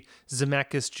the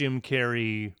Zemeckis Jim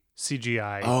Carrey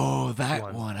CGI. Oh, that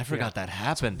One. one. I forgot that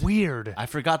happened. Weird. I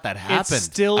forgot that happened. It's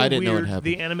still I didn't know it weird. happened.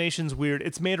 The animation's weird.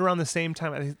 It's made around the same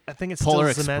time. I think it's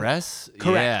Polar still Zemeckis. Express.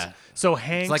 Correct. Yeah. So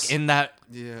Hanks. It's like in that.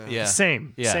 Yeah. Yeah.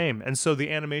 Same. Yeah. Same. And so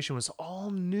the animation was all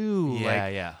new. Yeah,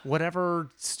 like yeah. Whatever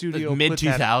studio. Mid put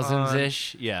that 2000s on.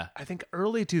 ish. Yeah. I think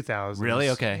early 2000s. Really?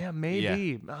 Okay. Yeah,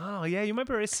 maybe. Oh, yeah. You might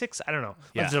be right. 6. I don't know.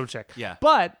 Yeah. Let's double check. Yeah.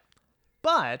 But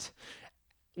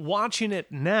watching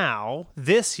it now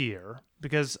this year,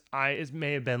 because it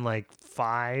may have been like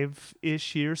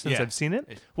 5-ish years since Yeah. I've seen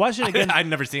it. Watching it again. I'd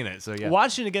never seen it, so yeah.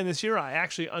 Watching it again this year, I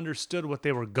actually understood what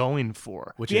they were going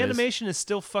for. Which the is? animation is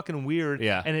still fucking weird,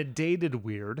 Yeah. and it dated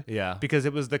weird, Yeah. because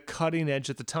it was the cutting edge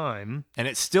at the time. And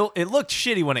it looked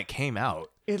shitty when it came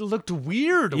out. It looked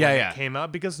weird Yeah, when yeah. it came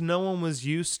out because no one was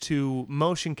used to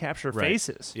motion capture Right.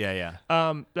 faces. Yeah,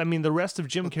 yeah. I mean, the rest of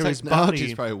Jim Carrey's Technology's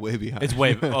body. probably way behind. It's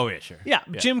way. Oh yeah, sure. Yeah,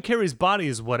 Jim Carrey's body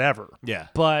is whatever. Yeah.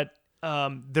 But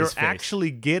they're His face.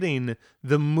 actually getting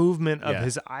the movement of Yeah.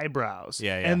 his eyebrows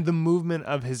Yeah, yeah. and the movement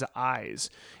of his eyes.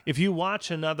 If you watch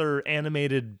another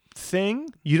animated thing,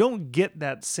 you don't get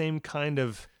that same kind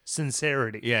of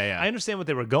sincerity. Yeah, yeah. I understand what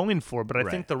they were going for, but I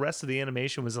Right. think the rest of the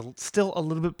animation was still a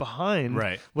little bit behind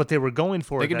Right. what they were going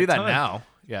for. They at can do that time. now.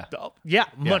 Yeah. Oh, yeah,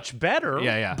 much better.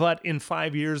 Yeah, yeah. But in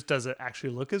 5 years, does it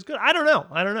actually look as good? I don't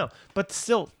know. But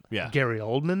still, Yeah. Gary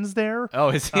Oldman's there. Oh,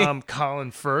 is he?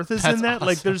 Colin Firth is That's in that.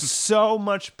 Like, there's so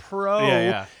much pro. Yeah,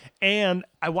 yeah. And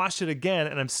I watched it again,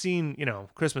 and I've seen,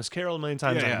 Christmas Carol a million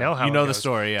times. Yeah, I yeah. know how You it know the goes.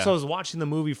 story, yeah. So I was watching the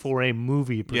movie for a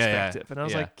movie Yeah, yeah. perspective, and I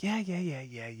was Yeah. like,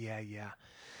 yeah.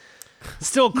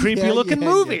 Still a creepy Yeah, looking yeah,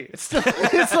 movie. yeah. It's, still,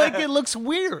 it's like it looks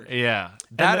weird. Yeah.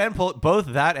 Both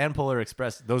that and Polar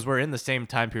Express, those were in the same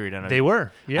time period. And They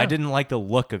were. Yeah. I didn't like the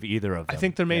look of either of them. I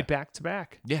think they're made Yeah. back to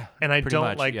back. Yeah, And I pretty don't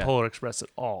much, like yeah. Polar Express at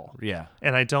all. Yeah.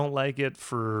 And I don't like it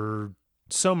for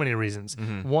so many reasons.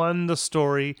 Mm-hmm. 1, the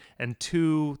story, and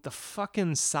 2, the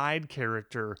fucking side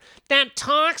character that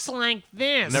talks like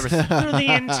this Never- through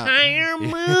the entire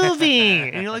movie.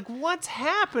 And you're like, what's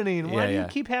happening? Why Yeah, do you yeah.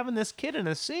 keep having this kid in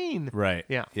a scene? Right.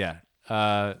 Yeah. Yeah.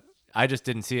 I just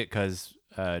didn't see it because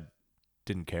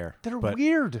didn't care. They're But,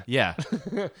 weird. Yeah.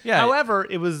 Yeah. However,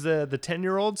 it was the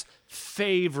 10-year-olds'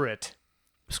 favorite.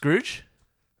 Scrooge?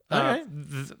 All right.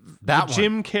 The That one.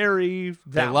 Jim Carrey.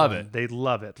 That love one. it. They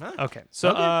love it. Okay.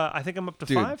 So Okay. I think I'm up to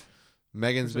Dude. 5.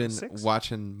 Megan's Was it been 6?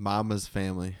 watching Mama's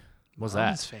Family. What's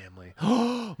Mama's that? Family.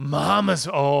 Mama's.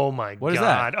 Oh my What is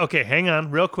God. that? Okay, hang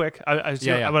on, real quick. I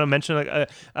Yeah. want to mention. Go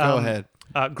ahead.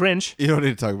 Grinch. You don't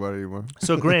need to talk about it anymore.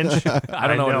 So Grinch. I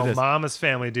don't know what it is. Mama's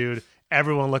Family, dude.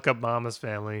 Everyone look up Mama's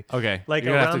Family. Okay. Like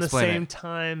You're gonna have around to the explain same it.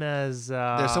 time as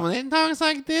There's someone that talks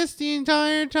like this the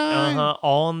entire time.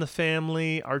 All in the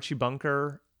Family, Archie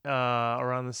Bunker.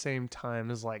 Around the same time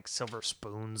as like Silver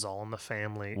Spoons, All in the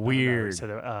Family. Weird.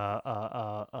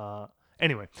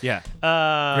 Anyway. Yeah.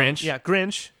 Grinch. Yeah,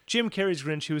 Grinch. Jim Carrey's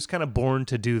Grinch. He was kind of born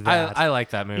to do that. I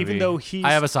like that movie. Even though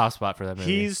I have a soft spot for that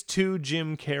movie. He's too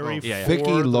Jim Carrey. yeah, yeah. for Vicki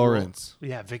the Lawrence. role.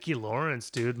 Yeah, Vicki Lawrence,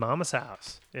 dude. Mama's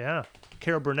House. Yeah.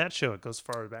 Carol Burnett show. It goes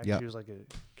far back. Yep. She was like a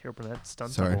Carol Burnett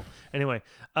stunt Sorry. double. Anyway,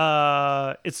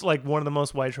 it's like one of the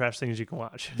most white trash things you can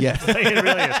watch. Yes. Like, it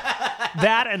really is.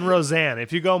 That and Roseanne.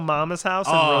 If you go Mama's House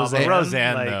and Oh, Roseanne,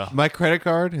 Roseanne, like, though. My credit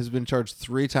card has been charged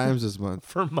 3 times this month.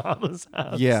 for Mama's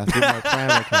House. Yeah, through my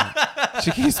Prime account.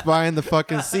 She keeps buying the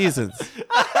fucking seasons.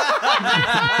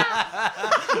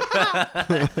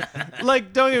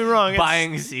 Like, don't get me wrong.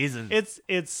 Buying seasons.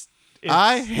 It's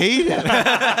I hate it.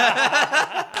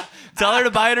 Tell her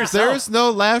to buy it herself. There's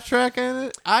no laugh track in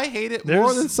it. I hate it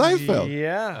more than Seinfeld.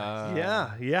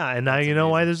 Yeah. And now you know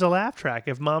why there's a laugh track.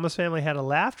 If Mama's Family had a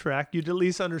laugh track, you'd at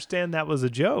least understand that was a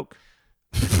joke.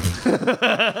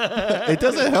 It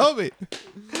doesn't help me.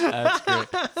 That's great.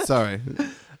 Sorry.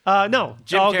 No.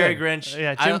 Jim all Carrey good. Grinch.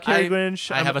 Yeah, Jim Carrey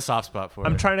Grinch. I have a soft spot for it.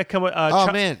 I'm trying to come with.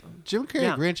 Oh, man. Jim Carrey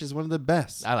Yeah. Grinch is one of the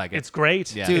best. I like it. It's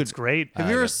great. Yeah. Dude, It's great. Have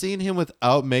you ever seen him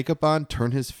without makeup on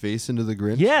turn his face into the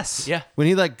Grinch? Yes. Yeah. When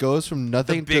he like goes from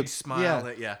nothing big to smile Yeah.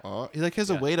 that- yeah. Oh, he like has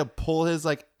a way to pull his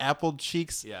like apple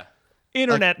cheeks. Yeah.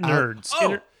 Internet Like, nerds.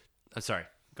 Oh. I'm sorry.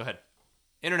 Go ahead.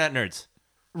 Internet nerds.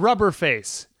 Rubber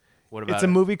Face. What about It's it? a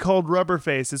movie called Rubber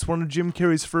Face. It's one of Jim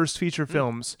Carrey's first feature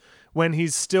films when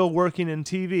he's still working in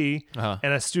TV, Uh-huh.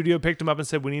 and a studio picked him up and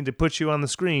said, "We need to put you on the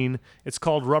screen." It's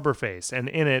called Rubber Face, and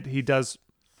in it he does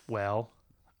well.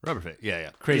 Rubber Fit. Yeah, yeah.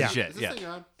 Crazy Yeah. shit. Is this Yeah. thing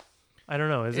on? I don't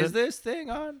know. Is Is it? this thing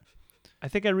on? I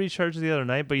think I recharged the other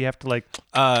night, but you have to like.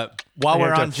 While I we're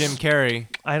have to- on Jim Carrey,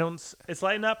 I don't. It's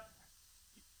lighting up.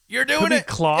 you're Could doing be it.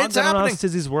 clogged. It's I don't know how happening.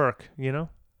 Stizzy's work. You know.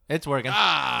 It's working.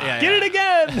 Yeah, Get it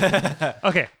again.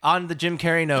 Okay. On the Jim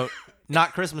Carrey note,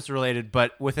 not Christmas related,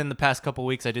 but within the past couple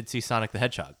weeks, I did see Sonic the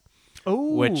Hedgehog,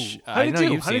 Oh, which how I did know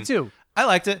you? you've How did seen. you? I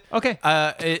liked it. Okay.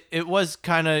 It was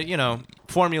kind of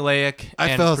formulaic I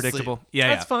and fell asleep. predictable. Yeah,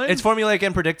 That's fine. It's formulaic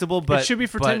and predictable, but should be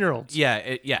for but- 10-year-olds.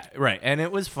 Yeah, right, and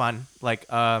it was fun. Like,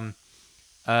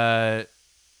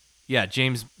 yeah,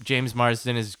 James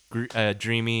Marsden is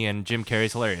dreamy and Jim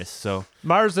Carrey's hilarious. So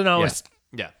Marsden yeah, always.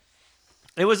 yeah.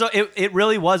 It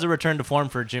really was a return to form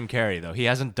for Jim Carrey though. He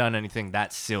hasn't done anything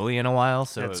that silly in a while,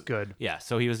 so That's good. Yeah,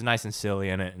 so he was nice and silly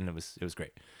in it, and it was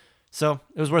great. So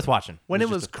it was worth watching. When it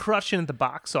just was crushing at the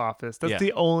box office, that's Yeah.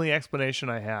 the only explanation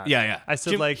I had. yeah. I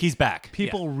said Jim- like he's back.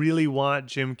 People really want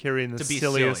Jim Carrey in the to be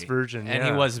silliest silly. version, and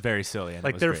yeah. he was very silly. And it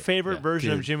like was their great. favorite Yeah.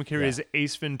 version of Dude, Jim Carrey yeah. is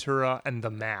Ace Ventura and The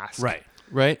Mask. Right.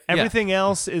 Right? Everything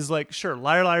else is like sure,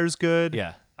 Liar Liar's good.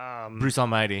 Yeah. Bruce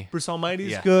Almighty. Bruce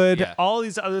Almighty's Yeah, good. yeah. All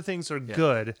these other things are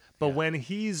good, but when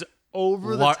he's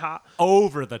over the top,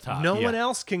 Over the top. no yeah. one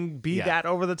else can be Yeah. that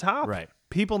over the top. Right.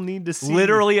 People need to see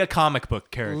Literally a comic book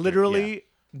character. literally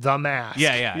The Mask.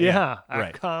 Yeah. A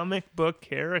Right. comic book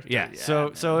character. Yeah. So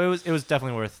it was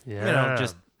definitely worth Yeah.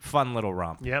 just fun little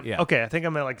romp. Yep. Yeah. Okay, I think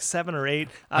I'm at like 7 or 8.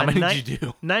 How many did you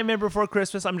do? Nightmare Before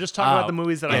Christmas. I'm just talking about the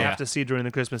movies that I yeah. have to see during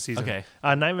the Christmas season. Okay.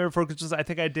 Nightmare Before Christmas. I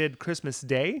think I did Christmas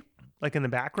Day, like in the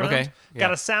background. Okay, Got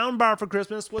yeah. a sound bar for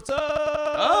Christmas. What's up?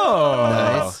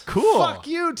 Oh, Nice. cool. Fuck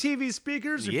you, TV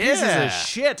speakers. You pieces Yeah. of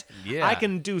shit. Yeah. I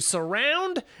can do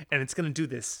surround, and it's gonna do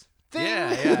this thing.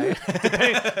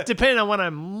 Yeah. Depending on what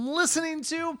I'm listening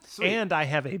to, and I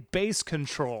have a bass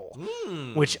control,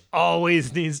 which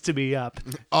always needs to be up.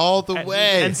 All the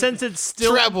way. And since it's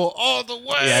still treble all the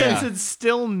way. since it's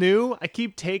still new, I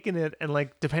keep taking it and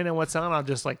like depending on what's on, I'll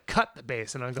just like cut the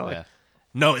bass and I'll go like Yeah.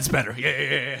 No, it's better.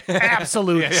 Yeah.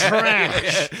 absolute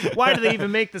trash. Why do they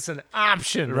even make this an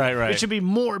option? Right. It should be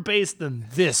more bass than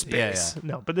this bass. Yeah.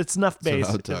 No, but it's enough bass.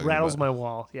 I'm It talking rattles about. my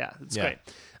wall. Yeah, it's Yeah. great.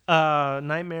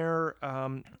 Nightmare,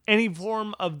 any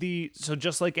form of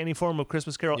just like any form of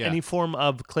Christmas Carol, Yeah. any form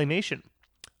of claymation.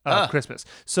 Christmas.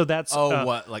 So that's Oh,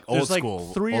 what, like there's old like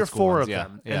school- 3 old or school 4 ones, of yeah,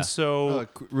 them, yeah. and so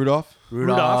Rudolph.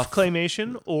 Rudolph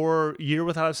claymation or Year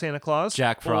Without a Santa Claus.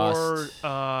 Jack Frost.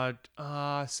 Or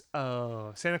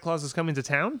Santa Claus is Coming to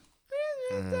Town.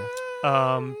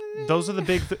 Those are the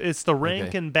big. It's the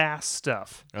Rankin Bass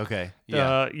stuff. Okay.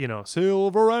 Yeah.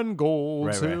 Silver and gold,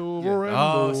 Right. silver and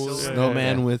Oh, gold. silver-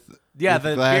 Snowman with Yeah, with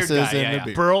the glasses beard guy. and Yeah, the yeah.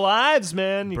 beard. Burl Ives,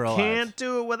 man. You Burl can't Ives.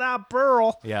 do it without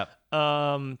Burl. Yep.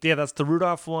 Yeah, that's the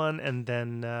Rudolph one, and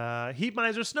then Heat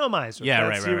Miser, Snow Miser. Yeah,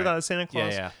 That's right, Year right. Without a Santa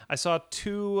Claus. Yeah. I saw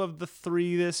 2 of the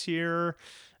 3 this year.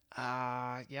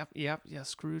 Yep. Yeah,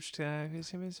 Scrooge.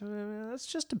 That's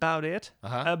just about it.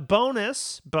 Uh-huh.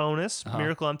 Bonus,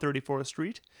 Miracle on 34th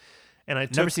Street, and I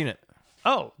took. Never seen it.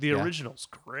 Oh, the Yeah. original's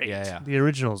great. Yeah. The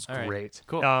original's All right. great.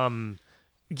 Cool.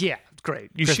 Yeah,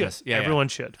 great. You Christmas. should. Yeah, yeah. Everyone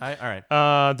should. All right.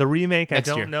 The remake, Next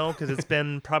I don't year. know because it's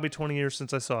been probably 20 years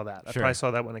since I saw that. I Sure. probably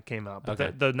saw that when it came out. But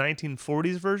Okay. the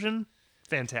 1940s version,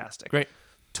 fantastic. Great.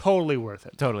 Totally worth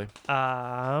it. Totally.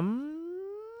 I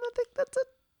think that's it.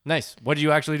 Nice. What did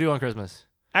you actually do on Christmas?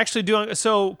 Actually,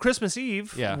 so Christmas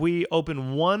Eve, Yeah. we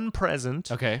open one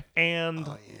present Okay. and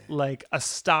like a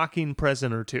stocking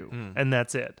present or 2, and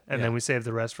that's it. And Yeah. then we save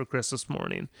the rest for Christmas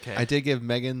morning. Okay. I did give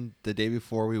Megan the day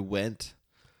before we went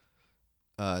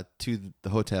to the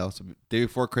hotel, so day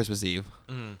before Christmas Eve.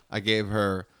 I gave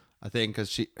her a thing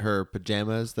because her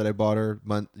pajamas that I bought her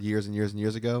years and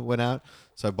years ago went out,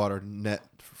 so I bought her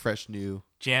fresh new.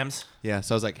 Jams. Yeah,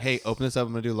 so I was like, "Hey, open this up.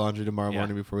 I'm gonna do laundry tomorrow Yeah.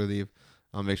 morning before we leave.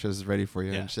 I'll make sure this is ready for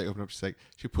you." Yeah. And she opened up. She's like,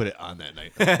 she put it on that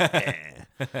night.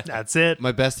 That's it.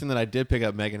 My best thing that I did pick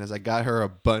up Megan is I got her a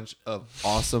bunch of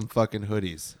awesome fucking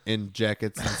hoodies and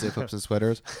jackets and zip ups and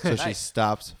sweaters, so she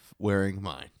stops wearing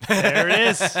mine. There it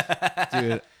is.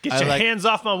 Dude, Get I your like- hands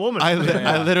off my woman. I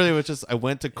literally was I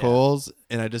went to Kohl's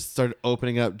and I just started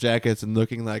opening up jackets and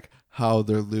looking like how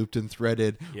they're looped and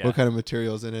threaded, Yeah. what kind of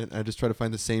materials in it. And I just try to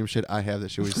find the same shit I have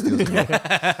that she always steals. From me.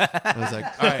 I was like,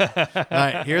 all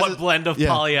right, here's What a blend of yeah,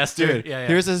 polyester? dude, Yeah.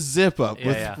 here's a zip up Yeah,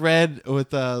 with yeah. thread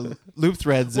with loop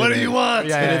threads. What in do it, you want?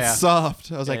 Yeah, and yeah, it's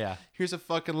soft. I was like, yeah. here's a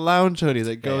fucking lounge hoodie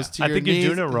that goes to I your think knees.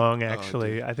 you're doing it wrong, Oh,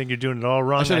 actually. dude. I think you're doing it all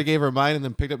wrong. I should have gave her mine and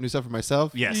then picked up new stuff for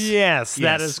myself. Yes. Yes,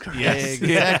 that Yes. is correct. Yes.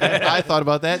 Exactly. I thought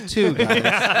about that too, guys.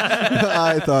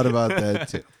 I thought about that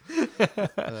too.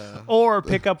 Or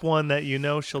pick up one that you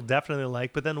know she'll definitely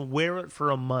like, but then wear it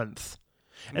for a month.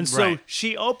 And so Right.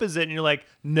 she opens it and you're like,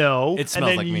 no. It and smells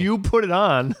then like me. you put it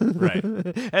on Right.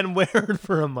 and wear it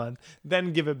for a month.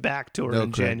 Then give it back to her No,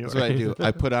 in Craig, January. that's what I do.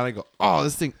 I put on. I go, oh,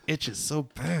 this thing itches so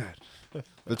bad.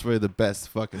 That's really the best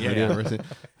fucking hoodie Yeah. I've ever seen.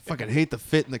 I fucking hate the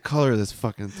fit and the color of this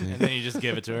fucking thing. And then you just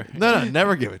give it to her. No,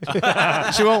 never give it.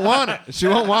 She won't want it. She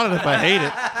won't want it if I hate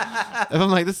it. If I'm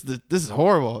like, this is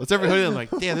horrible. It's every hoodie. I'm like,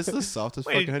 damn, this is the softest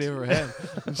Wait. fucking hoodie I've ever had.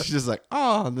 And she's just like,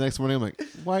 oh. And the next morning, I'm like,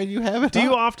 why do you have it? Do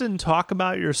you on? often talk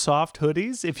about your soft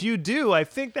hoodies? If you do, I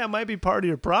think that might be part of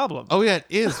your problem. Oh yeah, it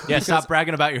is. Yeah, because stop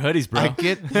bragging about your hoodies, bro. I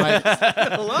get my.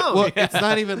 Hello. Well, it's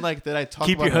not even like that. I talk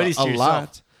Keep about your it hoodies a to yourself.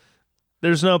 lot.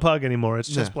 There's no pug anymore. It's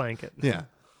just Yeah. blanket. Yeah.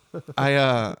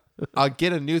 I'll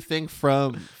get a new thing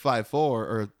from 5'4"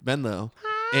 or Menlo,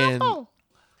 and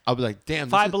I'll be like, damn,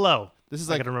 Five Below. this is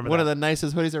I like gotta remember one that. of the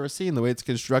nicest hoodies I've ever seen. The way it's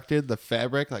constructed, the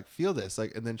fabric, like feel this,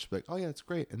 like, and then she'll be like, oh yeah, it's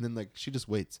great, and then like she just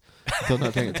waits until I'm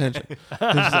not paying attention.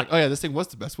 And she's like, oh yeah, this thing was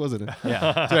the best, wasn't it?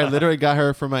 Yeah. So I literally got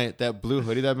her for that blue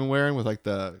hoodie that I've been wearing with like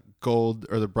the gold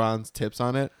or the bronze tips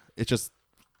on it. It's just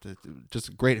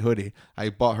a great hoodie. I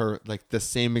bought her like the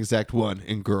same exact one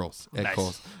in girls at Nice.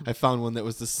 Kohl's. I found one that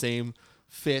was the same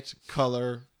fit,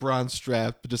 color, bronze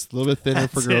strap, but just a little bit thinner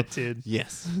for That's girls. it, dude.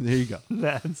 Yes, there you go.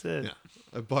 That's it. Yeah,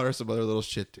 I bought her some other little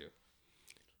shit too.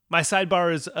 My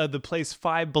sidebar is the place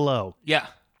Five Below. Yeah.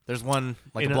 There's one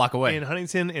like in a block away. In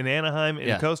Huntington, in Anaheim, in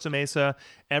Yeah. Costa Mesa,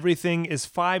 everything is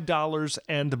 $5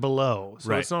 and below. So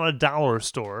Right. it's not a dollar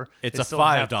store. It's They a still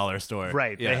have- $5 store.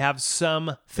 Right. Yeah. They have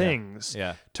some things.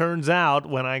 Yeah. Turns out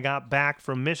when I got back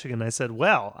from Michigan, I said,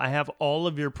 well, I have all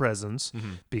of your presents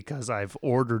Mm-hmm. because I've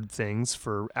ordered things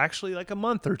for actually like a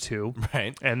month or two.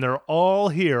 Right. And they're all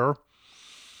here,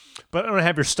 but I don't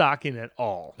have your stocking at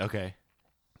all. Okay.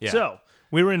 Yeah. So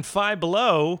we were in Five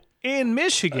Below in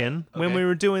Michigan when okay. we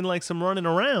were doing like some running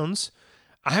arounds.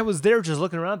 I was there just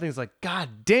looking around things like,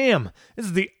 God damn, this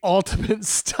is the ultimate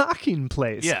stocking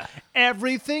place. Yeah.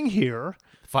 Everything here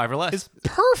 $5 or less. is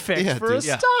perfect Yeah, for a dude.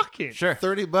 Yeah. stocking. Sure.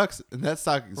 $30 and that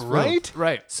stocking's full. Right?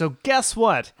 Right. So guess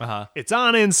what? Uh-huh. It's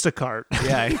on Instacart.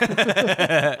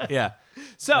 Yeah. Yeah.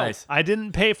 So Nice. I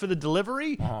didn't pay for the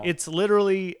delivery. It's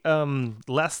literally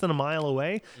less than a mile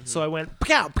away. So I went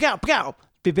pow pow pow,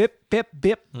 bip bip bip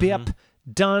bip bip,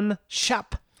 done,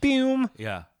 shop, boom,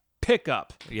 Yeah. pick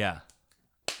up Yeah.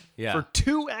 Yeah. for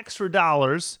 $2 extra.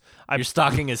 I Your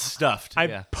stocking is stuffed.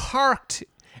 Yeah. parked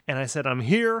and I said, I'm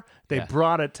here. They Yeah.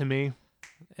 brought it to me.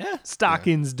 Yeah.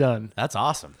 Stocking's done. That's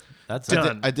awesome. That's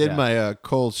Done. I did Yeah. my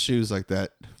Kohl's shoes like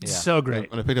that. Yeah. So great.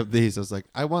 When I picked up these, I was like,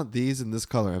 I want these in this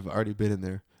color. I've already been in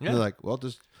there. Yeah. And they're like, well,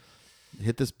 just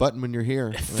hit this button when you're here.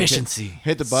 And I Efficiency.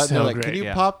 Hit the button. So They're like, great, can you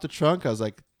yeah. pop the trunk? I was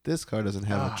like, this car doesn't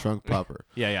have a trunk popper.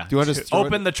 Yeah. Do you want to just throw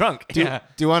open the trunk? Do Yeah.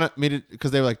 you want me to?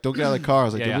 Because they were like, don't get out of the car. I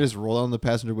was like, Yeah, do yeah. we just roll out on the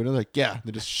passenger window? They're like, yeah.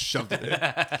 They just shoved it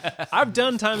in. I've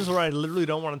done times where I literally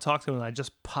don't want to talk to him and I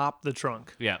just pop the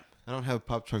trunk. Yeah. I don't have a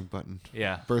pop trunk button.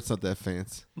 Yeah. Bert's not that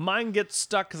fancy. Mine gets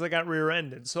stuck because I got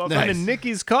rear-ended. So if I'm Nice. in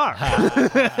Nikki's car,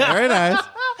 Very nice.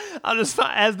 I'll just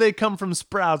as they come from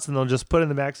Sprouts and they'll just put it in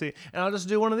the backseat and I'll just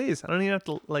do one of these. I don't even have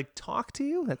to like talk to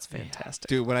you. That's fantastic.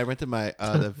 Dude, when I rented my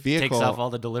the vehicle, Takes off all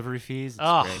the delivery fees. It's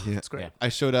Oh, great. yeah, that's great. Yeah. I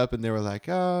showed up and they were like,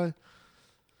 you're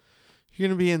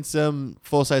gonna be in some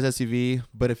full size SUV,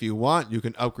 but if you want, you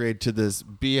can upgrade to this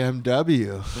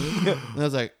BMW. And I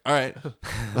was like, all right, well,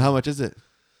 how much is it?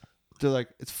 They're like,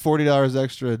 it's $40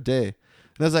 extra a day. And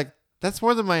I was like, that's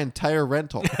more than my entire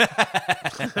rental.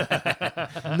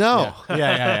 No.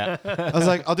 Yeah. I was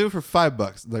like, I'll do it for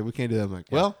 $5. Like, we can't do that. I'm like,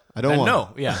 well, I don't Then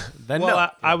want no. Yeah. Then Well, no.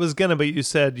 I was gonna, but you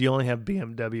said you only have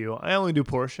BMW. I only do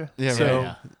Porsche. it. Yeah, so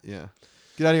right. Yeah.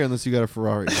 Get out of here unless you got a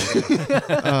Ferrari.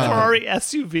 Ferrari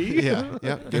SUV.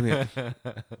 Yeah, give me it. I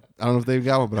don't know if they've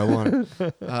got one, but I want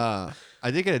it.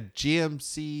 I think a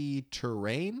GMC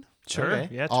Terrain. Sure.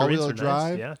 Okay. Yeah, All-wheel terrains are drive?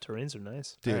 nice. Yeah, terrains are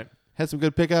nice. Dude, Alright. had some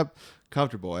good pickup.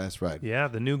 Comfortable ass ride. Yeah,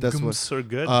 the new That's Gums are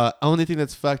good. Only thing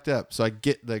that's fucked up. So I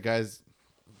get the guys.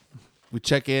 We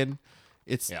check in.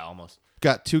 It's Yeah, almost.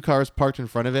 got 2 cars parked in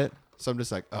front of it. So I'm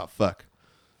just like, oh fuck.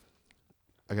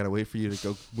 I gotta wait for you to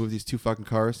go move these 2 fucking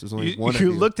cars. There's only one. you of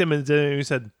you. looked at him and you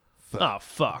said, "Oh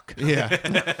fuck."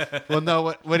 Yeah. Well,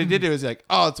 no. What he did do is like,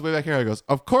 oh, it's way back here. I goes,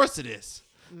 of course it is.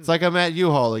 It's like I'm at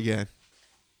U-Haul again.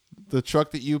 The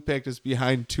truck that you picked is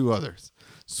behind 2 others.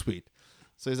 Sweet.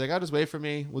 So he's like, I'll just wait for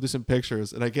me. We'll do some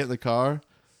pictures. And I get in the car.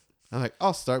 I'm like,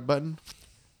 oh, start button.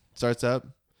 Starts up.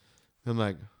 I'm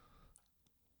like,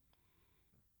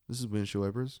 this is windshield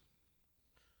wipers.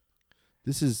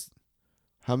 This is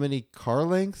how many car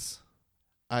lengths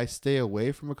I stay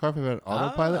away from a car if I have an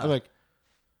autopilot. I'm like,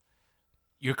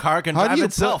 Your car can how drive do you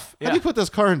itself. How do you put this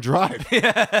car in drive?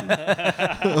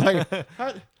 Like,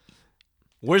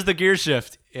 Where's the gear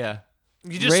shift? Yeah.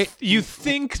 You just you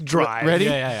think drive. ready?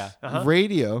 Yeah.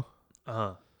 Radio,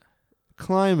 Uh-huh.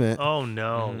 climate, Oh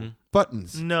no. Mm-hmm.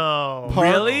 buttons. No. Park,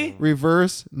 Really?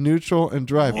 Reverse, neutral, and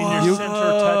drive. In your You- center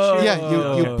touch.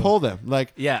 yeah, you pull them.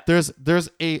 Like, Yeah. there's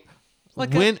a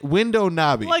Like window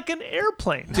knobby. like an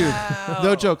airplane. Dude,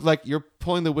 no joke. Like, you're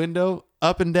pulling the window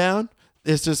up and down.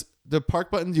 It's just the park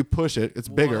button, you push it. It's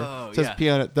bigger. Whoa, It says yeah. P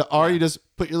on it. The R, you just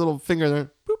put your little finger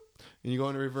there, boop, and you go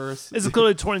into reverse. It's a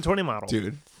clearly 2020 model.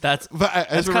 Dude. That's But I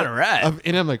That's just remember- kinda rad.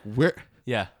 And I'm like, where?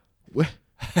 yeah. I'm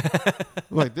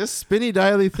like, this spinny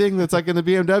dially thing that's like in the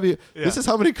BMW, this is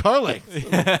how many car lengths? It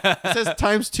says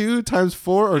 ×2, ×4,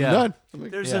 or Yeah. none. I'm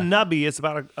like, There's Yeah. a nubby. It's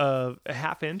about a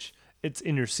half inch. It's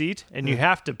in your seat, and you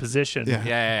have to position. Yeah.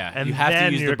 Yeah. And You have then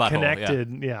to use you're the butthole.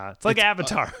 connected. Yeah. It's like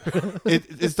Avatar.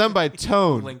 it's done by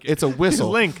tone. Link. It's a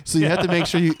whistle. Link. So you have to make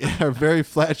sure you are very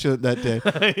flatulent that day.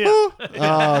 Woo.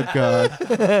 Oh,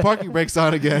 God. Parking brakes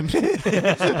on again.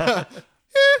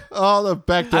 All the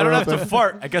back door I don't have open. to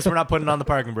fart. I guess we're not putting on the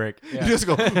parking brake. You Yeah. just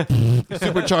go,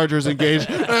 superchargers engaged.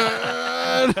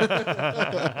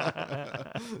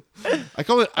 I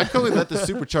can only let the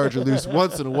supercharger loose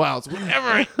once in a while. So whenever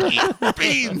I eat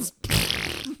beans.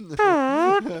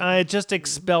 I just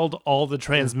expelled all the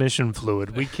transmission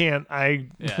fluid. We can't.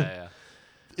 Yeah.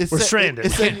 It We're said- stranded.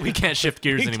 It said, We can't shift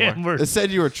gears We anymore. can't work. it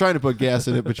said you were trying to put gas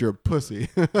in it, but you're a pussy.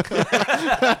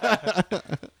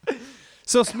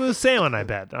 So smooth sailing, I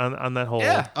bet, on that whole.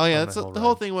 Yeah. Oh, yeah. on That's that the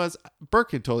whole ride. thing was, Bert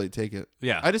could totally take it.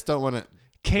 Yeah. I just don't want to.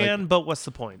 Can, but what's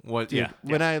the point? What? Dude, Yeah.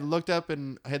 when I looked up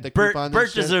and I had the Bert coupon, and Bert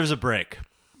shit, deserves a break.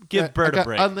 I Give Bert a got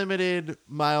break. unlimited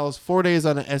miles, 4 days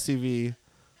on an SUV,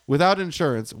 without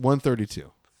insurance, $132.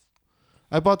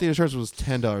 I bought the insurance, it was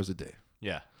 $10 a day,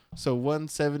 Yeah. so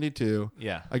 $172.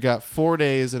 Yeah. I got 4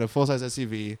 days in a full size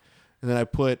SUV, and then I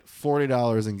put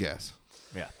 $40 in gas.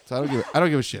 Yeah. So I don't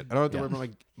give a shit. I don't have to Yeah. worry about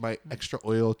my extra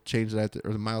oil change that I have to,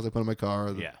 or the miles I put on my car,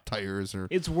 or the Yeah. tires, or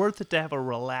It's worth it to have a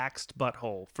relaxed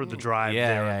butthole for the drive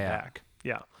there and back.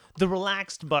 Yeah. The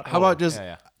relaxed butthole. how about just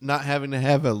Yeah. not having to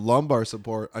have a lumbar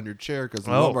support on your chair because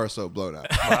the Oh. lumbar is so blown out.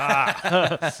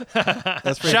 That's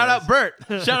pretty Shout nice. out Bert.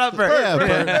 Shout out Bert.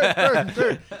 Yeah,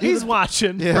 Bert. he's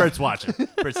watching? Yeah. Bert's watching.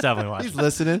 Bert's definitely watching. He's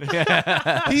listening.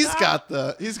 He's got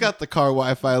the car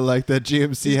Wi-Fi like that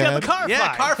GMC He's had. got the car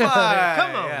Yeah, fire. car fire.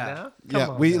 Come on Yeah. now. Yeah, Come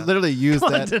on we now. literally used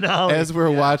Come on, that Denali. as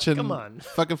we're watching Come on.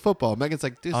 fucking football. Megan's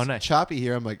like, dude, Oh, it's nice. choppy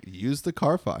here. I'm like, use the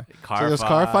Car-Fi. Car So there's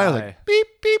Car-Fi. I was Fi. like, beep,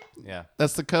 beep. Yeah.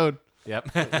 That's the code.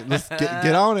 Yep. Let's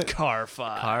get on it. Car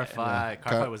fire. Car-Fi.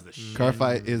 Car-Fi was the shit.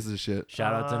 Car-Fi is the shit.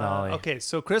 Shout out to Nolly. Okay,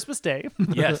 so Christmas Day.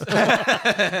 Yes.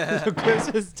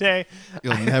 Christmas Day.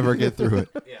 You'll never get through it.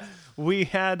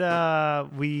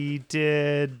 We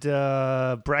did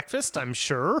breakfast. I'm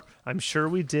sure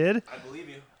we did. I believe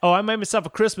you. Oh, I made myself a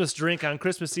Christmas drink on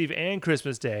Christmas Eve and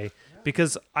Christmas Day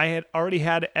because I had already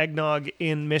had eggnog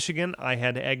in Michigan. I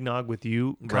had eggnog with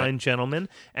you, kind gentlemen.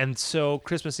 And so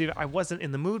Christmas Eve, I wasn't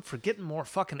in the mood for getting more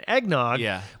fucking eggnog.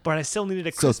 Yeah. But I still needed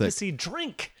a So Christmassy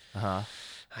drink. Uh-huh.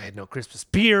 I had no Christmas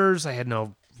beers. I had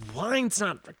no wine's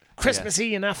not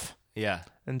Christmassy enough. Yeah.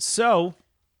 And so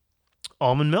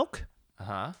almond milk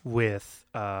Uh-huh. with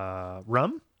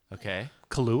rum, Okay.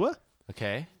 Kahlua,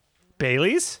 Okay.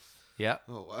 Bailey's, Yeah.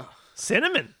 Oh wow.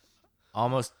 cinnamon.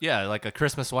 Almost, yeah, like a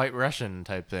Christmas White Russian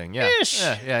type thing. Yeah. Ish.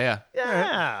 Yeah.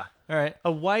 Yeah. All right.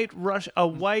 A white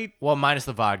Well, minus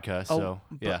the vodka, so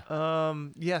yeah.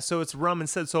 yeah, so it's rum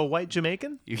instead. So a white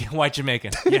Jamaican You get White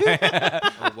Jamaican.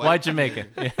 Yeah. White Jamaican.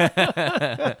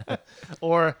 Yeah.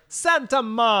 or Santa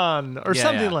Mon or Yeah,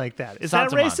 something yeah. like that. Is Santa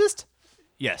that Mon. racist?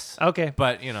 Yes. Okay.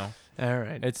 But, you know, All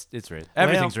right. it's racist.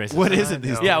 Everything's Well, racist. What is I it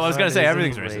these know. days? Yeah, well, I was gonna say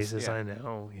Everything's everything's racist. Yeah. I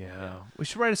know. Yeah. We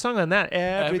should write a song on that.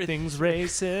 Everything's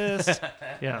racist.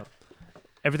 Yeah.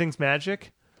 Everything's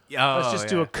magic. Oh, Let's just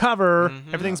do a cover.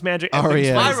 Everything's magic.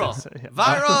 Everything's R.E.M. racist. Yeah.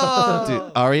 Viral.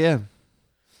 Dude, REM.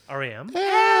 R.E.M.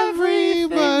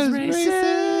 Everyone's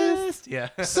racist. Yeah.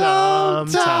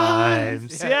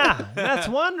 Sometimes. Yeah. That's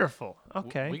wonderful.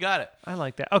 Okay. We got it. I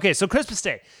like that. Okay, so Christmas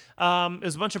Day. It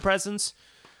was a bunch of presents.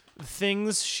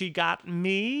 Things she got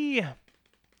me.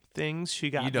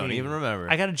 You don't even remember.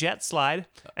 I got a jet slide,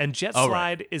 and jet Oh,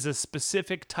 slide is a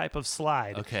specific type of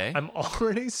slide. Okay. I'm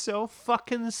already so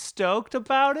fucking stoked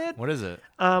about it. What is it?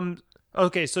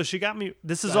 Okay, so she got me.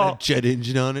 This is Got all. a jet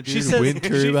engine on it, dude. She says- Wind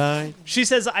turbine. She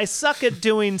says, I suck at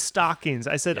doing stockings.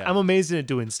 I said, Yeah. I'm amazing at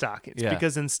doing stockings. Yeah.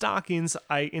 Because in stockings,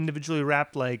 I individually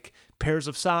wrapped like pairs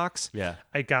of socks. Yeah.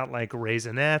 I got like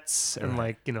Raisinets and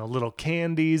like, little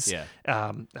candies, Yeah.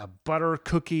 butter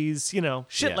cookies, shit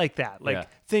Yeah. like that. Like Yeah.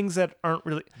 things that aren't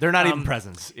really. They're not even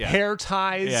presents. Yeah. Hair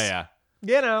ties. Yeah.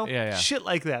 Yeah. Shit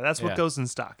like that. That's what Yeah. goes in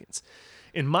stockings.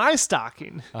 In my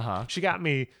stocking, Uh-huh. she got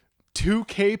me 2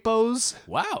 capos.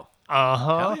 Wow.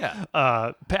 Uh-huh. Hell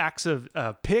yeah. Packs of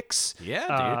picks.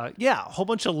 Yeah, dude. Yeah, a whole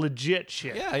bunch of legit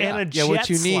shit. Yeah, And yeah. a Yeah, jet what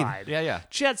you need. slide. Yeah.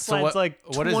 Jet So slide's what- like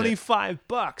what is it?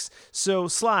 $25. So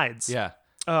slides. Yeah.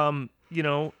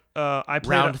 I play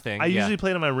Round thing, I yeah. usually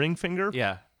play it on my ring finger.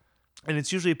 Yeah. And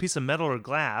it's usually a piece of metal or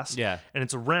glass. Yeah. And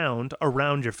it's round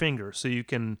around your finger. So you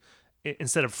can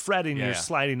instead of fretting, Yeah, you're yeah.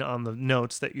 sliding on the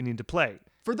notes that you need to play.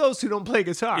 For those who don't play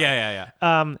guitar. Yeah.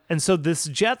 And so this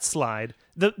jet slide,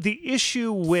 the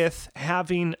issue with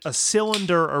having a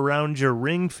cylinder around your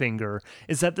ring finger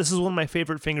is that this is one of my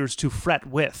favorite fingers to fret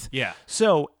with. Yeah.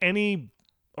 So any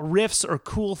riffs or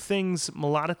cool things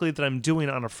melodically that I'm doing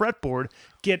on a fretboard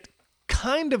get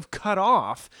kind of cut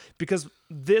off because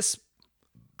this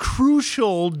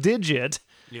crucial digit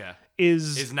Yeah.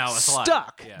 is now a slide.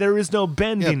 stuck. Yeah. There is no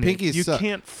bending it. pinkies You suck.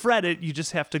 can't fret it. You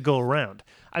just have to go around.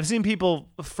 I've seen people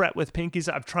fret with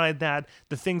pinkies. I've tried that.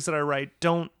 The things that I write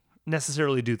don't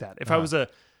necessarily do that. If I was a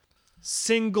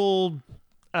single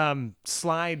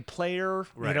slide player,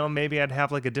 Right. maybe I'd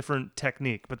have like a different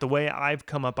technique. But the way I've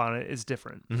come up on it is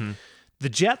different. Mm-hmm. The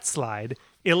jet slide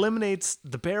eliminates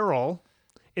the barrel.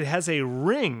 It has a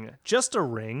ring, just a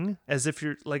ring, as if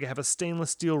you're like have a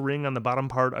stainless steel ring on the bottom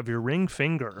part of your ring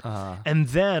finger. And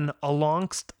then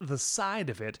alongst the side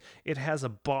of it, it has a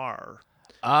bar.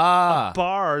 Ah.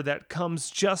 Bar that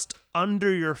comes just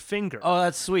under your finger. Oh,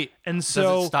 that's sweet. And Does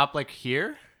so it stop like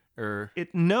here? Or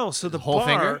so the whole bar,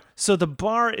 finger? so the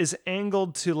bar is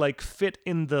angled to like fit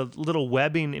in the little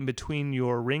webbing in between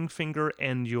your ring finger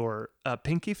and your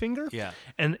pinky finger. Yeah.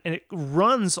 and it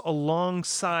runs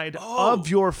alongside of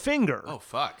your finger. Oh,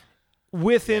 fuck.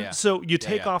 Within, yeah. so you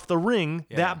take yeah. off the ring,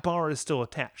 Yeah. that bar is still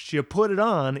attached. You put it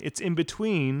on, it's in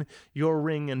between your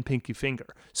ring and pinky finger.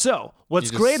 So what's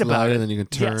You just great slide about it it, and then you can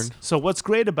turn. Yes. So what's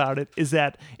great about it is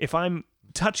that if I'm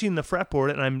touching the fretboard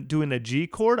and I'm doing a G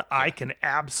chord, I can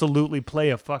absolutely play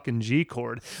a fucking G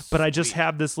chord. But I just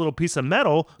have this little piece of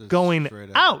metal going straight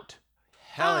out.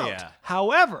 Hell out. yeah.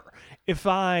 However,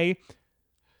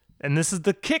 and this is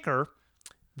the kicker,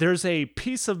 there's a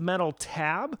piece of metal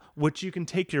tab which you can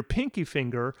take your pinky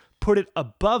finger, put it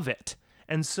above it.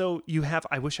 And so you have,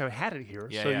 I wish I had it here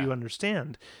so Yeah. you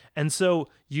understand. And so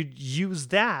you use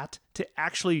that to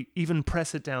actually even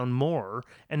press it down more.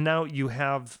 And now you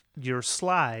have your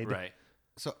slide Right.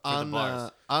 So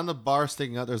bars. on the bar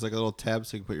sticking out, there's like a little tab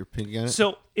so you can put your pinky on it.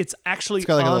 So it's actually It's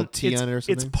got like a on, little T on it or It's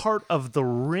something? part of the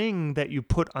ring that you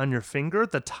put on your finger.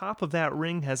 The top of that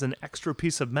ring has an extra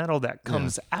piece of metal that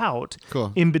comes out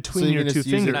Cool. in So between you your can two just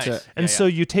use it fingers. to- Nice. And Yeah, so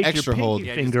yeah. you take Extra your hold. pinky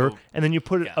Yeah, just finger go- and then you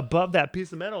put it yeah. above that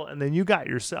piece of metal, and then you got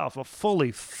yourself a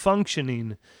fully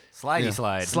functioning Slidey Yeah.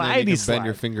 slide. And then you slidey can bend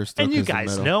your slide. fingers still And you 'cause of guys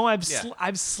metal. know Yeah.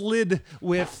 I've slid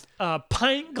with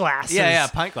pint glasses. Yeah,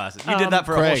 pint glasses. You did that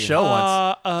for a whole Craig. show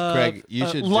once. Craig, you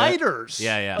should lighters.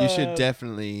 Yeah, yeah. You should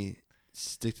definitely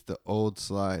stick to the old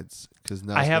slides because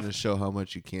now I it's have- going to show how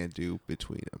much you can't do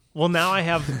between them. Well, now I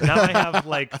have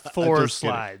like 4 Just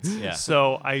kidding. slides. Yeah.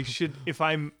 So I should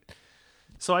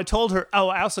So I told her, "Oh,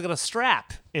 I also got a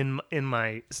strap in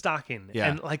my stocking." Yeah.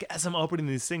 And like as I'm opening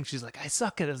these things, she's like, "I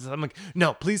suck at it." I'm like,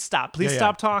 "No, please stop. Please Yeah, yeah.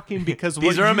 stop talking because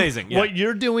These are amazing, yeah. What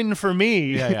you're doing for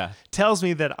me Yeah, yeah. tells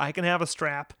me that I can have a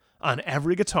strap on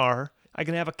every guitar. I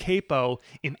can have a capo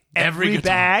in every guitar.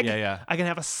 bag. Yeah, yeah. I can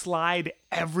have a slide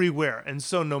everywhere. And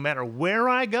so no matter where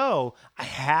I go, I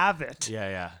have it. Yeah,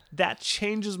 yeah. That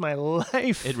changes my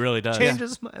life. It really does.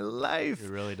 Changes my life. It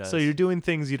really does. So you're doing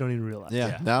things you don't even realize. Yeah.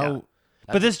 Yeah. Now,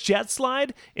 But this jet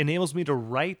slide enables me to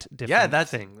write different Yeah,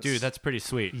 that's things. dude. That's pretty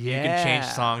sweet. You Yeah. can change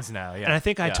songs now. Yeah, And I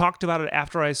think I Yeah. talked about it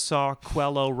after I saw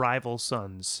Quello Rival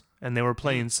Sons, and they were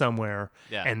playing somewhere.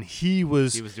 Yeah. And he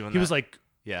was doing he was that. like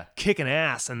Yeah, kicking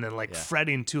ass and then like Yeah.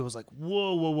 fretting too. I was like,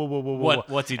 whoa, whoa, whoa, whoa, whoa, whoa. What-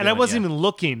 what's he And I doing? wasn't Yeah. even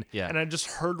looking. Yeah. And I just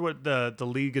heard what the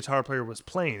lead guitar player was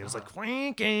playing. It was like,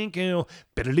 I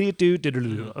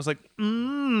was like,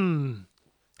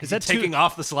 Is that too- taking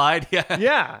off the slide? Yeah,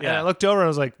 Yeah. And Yeah. I looked over and I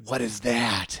was like, what is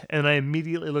that? And I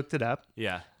immediately looked it up,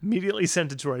 yeah. immediately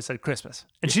sent it to her. I said, Christmas.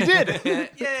 And she did. Yeah.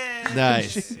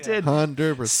 nice. did.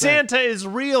 100%. Santa is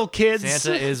real, kids.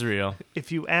 Santa is real.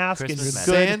 If you ask, Christmas it's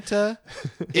magic. good. Santa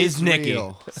Is Nicky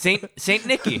real. Saint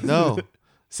Nicky? No.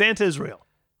 Santa is real.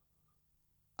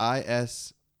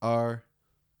 ISREAL.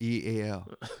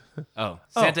 Oh,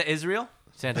 Santa is real.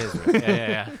 Santa is real.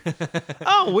 Yeah.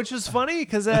 Oh, which is funny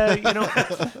because,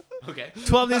 Okay.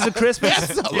 12 Days of Christmas.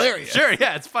 Hilarious. Sure.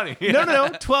 Yeah, it's funny. No.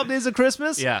 12 Days of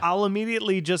Christmas. Yeah. I'll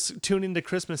immediately just tune into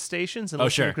Christmas stations and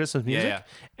listen sure. to Christmas Yeah, music. yeah.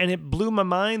 And it blew my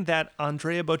mind that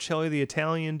Andrea Bocelli, the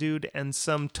Italian dude, and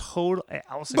some total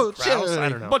Alison Krauss, I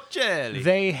don't know. Bocelli.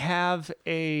 They have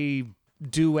a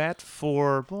duet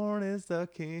for "Born is the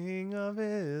King of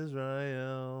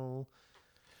Israel."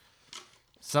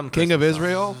 Some King of Christmas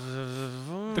song.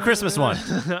 Israel. The Christmas one.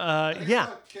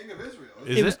 Yeah. King of Israel.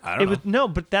 Is It was, I don't know. no,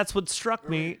 but that's what struck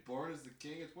me Born as the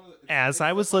king. It's one of the, as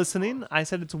I was listening. I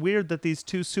said it's weird that these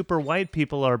two super white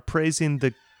people are praising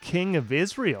the King of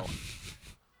Israel.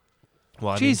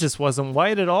 Well, I mean, Jesus wasn't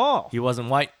white at all, he wasn't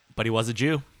white, but he was a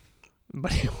Jew.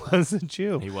 but he was a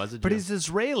Jew. He was a But Jew. he's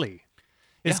Israeli.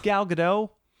 Is Yeah. Gal Gadot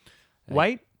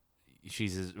white?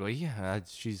 She's well, yeah.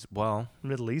 She's well,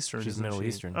 Middle Eastern. She's isn't Middle she?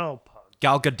 Eastern. Oh, pug.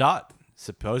 Gal Gadot,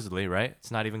 supposedly, right? It's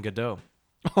not even Godot.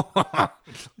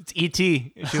 It's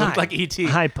E.T. She looked like E.T.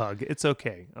 Hi, pug. It's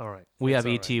okay. All right. We It's have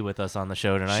all E.T. with us on the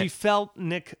show right. tonight. She felt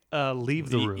Nick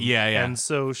leave the room. yeah, yeah. And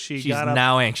so she She's got up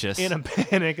now anxious. in a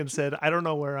panic and said, "I don't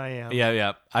know where I am."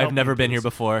 Yeah. I've Help never me, been here please.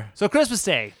 before. So Christmas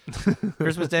Day,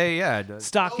 Christmas Day, yeah.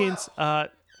 stockings.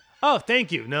 Oh,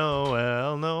 thank you,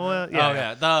 Noel. Oh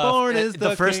yeah. Born is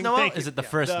the first king. Noel? Thank Is you. it the Yeah.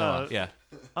 first The- Noel? Yeah.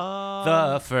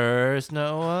 The first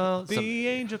Noel. The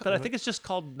angel. But I think it's just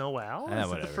called Noel. Is it the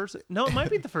whatever. first? No, it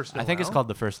might be the first Noel. I think it's called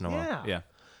the first Noel. Yeah.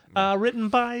 Yeah. Written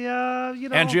by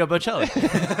Andrea Bocelli.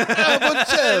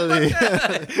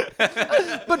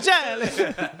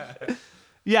 Bocelli.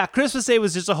 Yeah, Christmas Day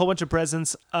was just a whole bunch of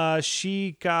presents.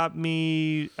 She got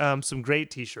me some great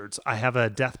T-shirts. I have a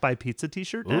Death by Pizza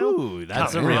T-shirt now. Ooh,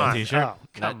 that's Come a real on. T-shirt. Oh,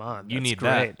 come That- on. You That's need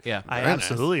great. that. Yeah. I Very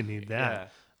nice. absolutely need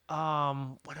that.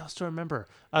 What else do I remember?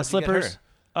 Slippers.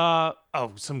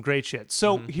 Some great shit.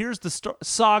 So here's the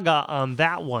saga on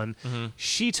that one.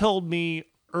 She told me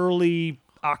early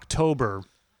October,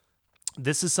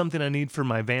 this is something I need for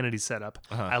my vanity setup.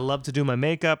 I love to do my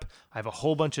makeup. I have a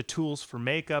whole bunch of tools for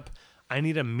makeup. I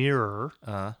need a mirror.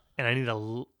 And I need a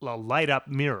light up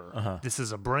mirror. This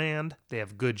is a brand. They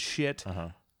have good shit.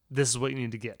 This is what you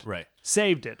need to get. Right.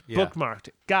 Saved it. Yeah. Bookmarked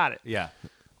it. Got it. Yeah.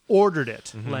 Ordered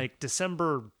it like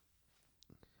December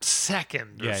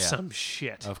 2nd or Yeah. some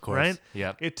shit. Of course. Right?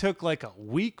 Yep. It took like a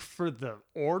week for the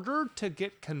order to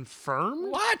get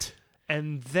confirmed. What?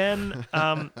 And then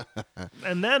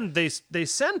they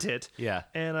sent it. Yeah.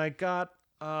 And I got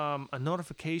a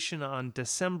notification on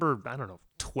December,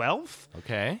 12th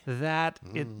Okay. that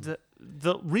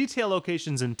the retail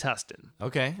location's in Tustin.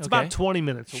 Okay. It's about 20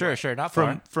 minutes Sure, away sure, not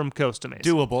from far. from Costa Mesa.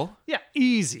 Doable. Yeah,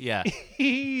 easy. Yeah.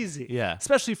 Easy. Yeah.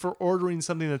 Especially for ordering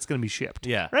something that's going to be shipped.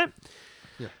 Yeah. Right?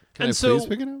 Can I And so- please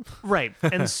pick it up? Right.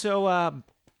 And so, are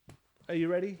you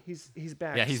ready? He's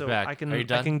back. Yeah, he's so back. I can Are you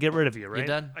done? I can get rid of you, right? You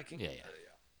done? I can, Yeah, yeah.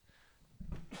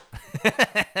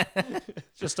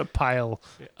 just a pile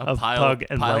A of pile- pug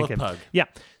and pile of blanket. pug. Yeah.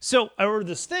 So I ordered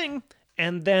this thing,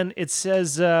 and then it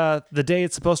says the day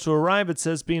it's supposed to arrive, it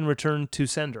says being returned to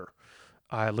sender.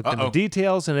 I looked into Uh-oh.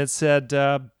 details, and it said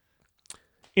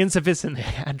insufficient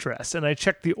address. And I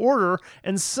checked the order,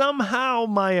 and somehow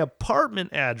my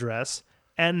apartment address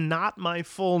and not my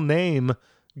full name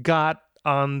got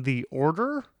on the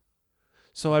order.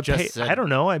 So I Just paid. said- I don't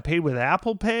know. I paid with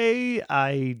Apple Pay.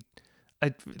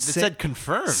 It said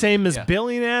confirmed. same as Yeah.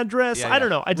 billing address. Yeah, I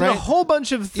don't yeah. know. I did a Right. whole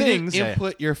bunch of You things, didn't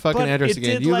input your fucking But address it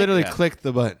again. did You like- literally Yeah. clicked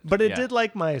the button. but it Yeah. did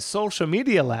like my social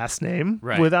media last name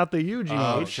Right. without the UGH.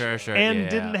 Oh, sure, And yeah,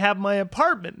 didn't yeah. have my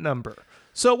apartment number.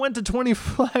 So it went to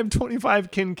 2525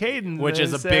 Kincaid. And Which they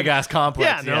is a said- big ass complex.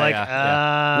 Yeah, and they're like,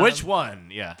 yeah. Which one?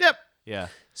 Yeah. Yep. Yeah.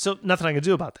 So nothing I could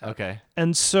do about that. Okay.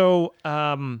 And so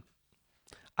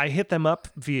I hit them up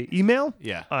via email.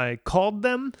 Yeah. I called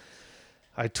them.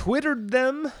 I Twittered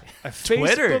them. I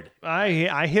Twittered? Facebook.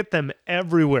 I hit them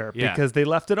everywhere Yeah. because they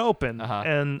left it open, Uh-huh.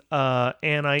 and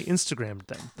I Instagrammed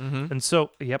them. Mm-hmm. And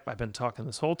so, yep, I've been talking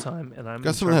this whole time, and I'm Got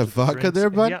in some of charge that vodka drinks. there,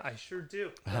 And bud? Yeah, I sure do.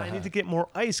 And I need to get more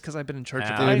ice because I've been in charge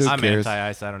of Dude, ice. who I'm cares?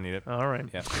 anti-ice. I don't need it. All right,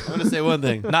 Yeah. I'm gonna say one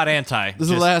thing. Not anti. This is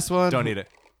the just last one. Don't need it.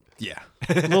 Yeah.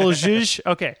 little zhuzh.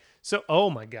 Okay. So, oh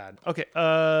my God. Okay.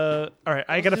 All right.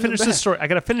 I gotta in the finish this back? story. I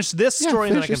gotta finish this Yeah, story,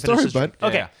 and then I can finish your finish story, this. bud.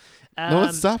 Okay. Yeah. No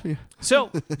one's stopping you. So,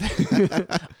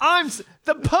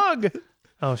 the pug.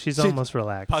 Oh, she's almost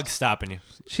relaxed. Pug stopping you.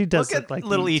 She does Look look at like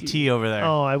little ET over there.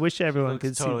 Oh, I wish everyone Looks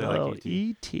could totally see the like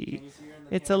little ET.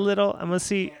 It's a little. I'm gonna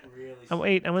see. Oh,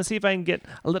 wait, I'm gonna see if I can get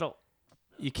a little.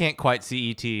 You can't quite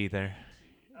see ET there.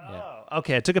 Oh,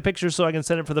 okay. I took a picture so I can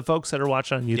send it for the folks that are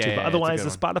watching on YouTube. yeah, it's a Otherwise,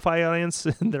 good the Spotify audience,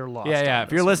 they're lost. Yeah, yeah. on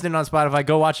If you're this listening on Spotify,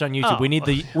 go watch on YouTube. Oh.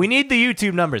 We need the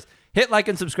YouTube numbers. Hit like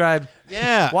and subscribe.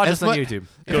 Yeah. Watch as us on mu- YouTube.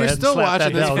 If Go you're ahead and still slap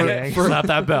watching that this bell, gang. for, Slap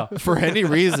that bell. for any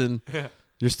reason,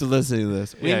 you're still listening to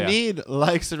this. We Yeah, yeah. need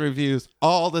likes and reviews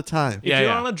all the time. If Yeah, you're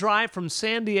yeah. on a drive from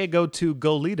San Diego to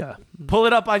Goleta, Pull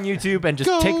it up on YouTube and just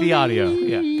take the audio.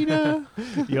 Yeah.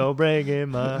 you're breaking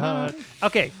my heart.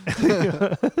 Okay.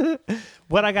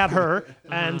 What I got her,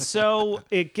 and so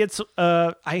it gets.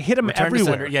 I hit them Return to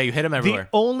everywhere. sender. Yeah, you hit them The everywhere.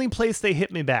 only place they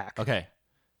hit me back. Okay.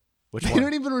 Which They one?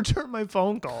 don't even return my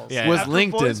phone calls. Yeah, Was After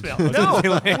LinkedIn. voicemail. No,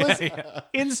 it was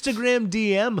Instagram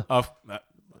DM.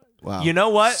 Wow. You know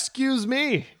what? Excuse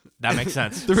me. That makes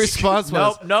sense. the response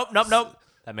was, Nope.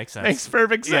 That makes sense. Makes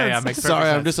perfect sense. Yeah, yeah, makes perfect sorry,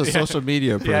 I'm sense. just a social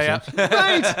media person. Yeah, yeah.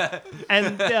 Right.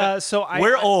 And so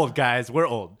We're old, guys. We're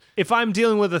old. if I'm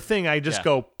dealing with a thing, I just Yeah.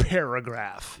 go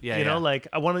paragraph. Yeah, you know, yeah. like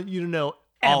I want you to know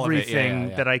All of it. Yeah, everything yeah,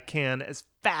 yeah. that I can as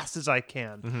fast as I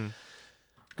can. Mm-hmm.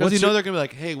 Because you What's know your- they're gonna be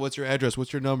like, "Hey, what's your address?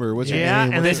 What's your number? What's your Yeah,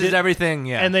 name?" and What's they This is everything.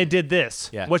 Yeah. And they did this.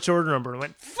 Yeah. What's your order number? And I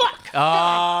went, fuck.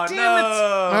 oh damn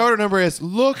no. my order number is.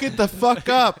 Look it the fuck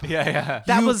up. Yeah, yeah.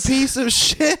 That you was- piece of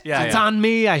shit. Yeah, It's yeah. on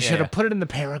me. I should have yeah. put it in the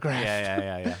paragraph.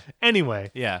 Yeah.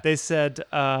 Anyway, Yeah. they said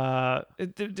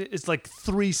it's like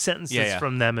 3 sentences Yeah, yeah.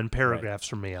 from them and paragraphs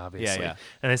from me, obviously. yeah.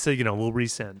 And I said, we'll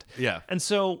resend. Yeah. And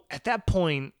so at that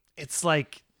point, it's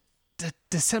like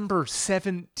December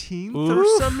 17th or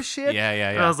Oof. some shit. Yeah, yeah,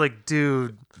 And yeah. I was like,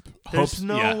 dude, there's Hopes-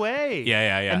 no yeah. way.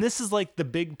 Yeah. And this is like the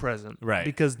big present. Right.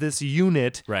 Because this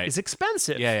unit Right. is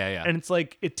expensive. Yeah. And it's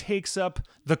like it takes up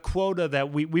the quota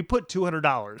that we put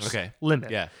 $200 Okay. limit.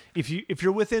 Yeah. If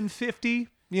you're within 50,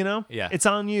 Yeah. it's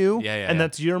on you. Yeah, and yeah.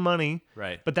 that's your money.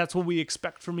 Right. But that's what we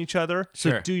expect from each other.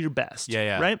 So Sure. do your best.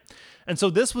 Yeah. Right? And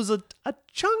so this was a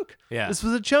chunk. Yeah. This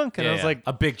was a chunk. And I was like,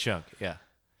 a big chunk. Yeah.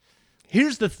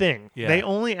 here's the thing. Yeah. They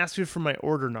only asked me for my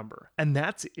order number, and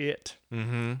that's it.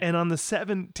 Mm-hmm. And on the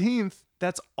 17th,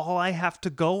 that's all I have to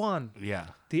go on. Yeah.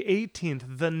 The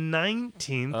 18th, the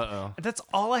 19th, Uh-oh. that's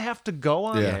all I have to go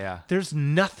on. Yeah. Yeah. There's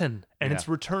nothing. And Yeah. it's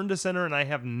return to center, and I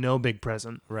have no big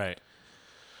present. Right.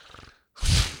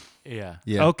 Yeah.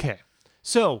 Yeah. Okay.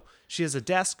 So she has a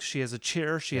desk, she has a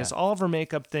chair, she has Yeah. all of her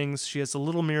makeup things, she has a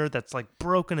little mirror that's like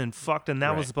broken and fucked, and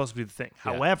that was Right. supposed to be the thing.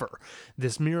 Yeah. However,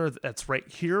 this mirror that's right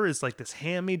here is like this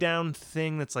hand-me-down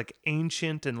thing that's like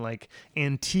ancient and like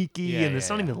antique-y, Yeah, and there's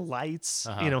yeah, not yeah. even lights.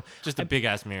 Uh-huh. Just a big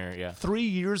ass mirror. Yeah. 3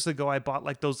 years ago, I bought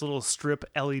like those little strip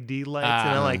LED lights, and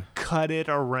I like cut it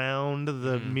around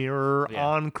the mirror Mm-hmm. Yeah.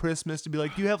 on Christmas to be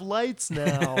like, "You have lights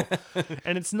now,"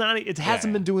 and it's not. It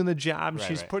hasn't yeah. been doing the job. Right,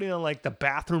 She's right. putting on like the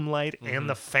bathroom light and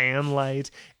the fan light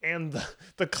and the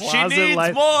She closet needs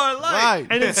light. more light. Right.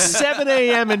 And it's 7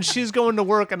 a.m. and she's going to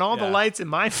work, and all the Yeah. lights in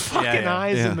my fucking yeah.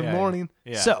 eyes Yeah. in the Yeah, yeah. morning.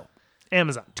 Yeah. So,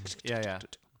 Amazon, Yeah.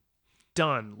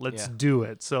 done. Let's Yeah. do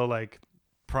it. So like.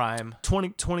 Prime.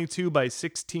 22 by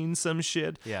 16 some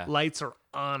shit. Yeah. Lights are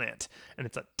on it, and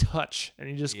it's a touch, and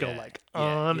you just go Yeah. like Yeah.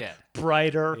 on, Yeah.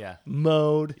 brighter, Yeah.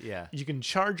 mode. Yeah. You can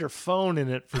charge your phone in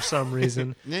it for some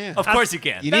reason. Yeah. Of course you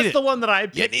can. You That's need it. the one that I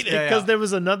picked need it. Yeah, because yeah. there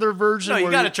was another version. No, you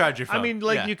where gotta charge your I phone. mean,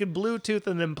 like Yeah. you could Bluetooth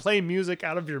and then play music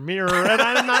out of your mirror, and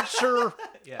I'm not sure.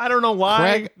 I don't know why.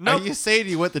 Craig, are you saying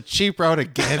you went the cheap route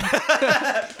again?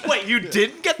 Wait, you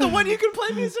didn't get the one you can play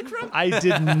music from? I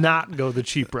did not go the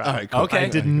cheap route. All right, cool. Okay. I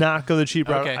did not go the cheap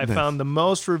route. Okay. I found the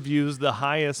most reviews, the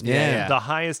highest, Yeah. the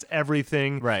highest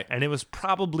everything, Right. And it was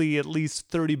probably at least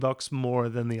 $30 more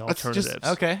than the Let's just- alternatives.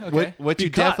 Okay. What you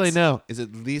Because- definitely know is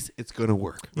at least it's going to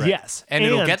work. Yes, And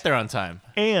it'll get there on time.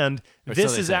 And Or so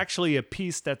this they is say. actually a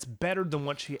piece that's better than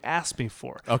what she asked me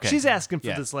for. Okay. She's asking for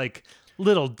Yeah. this like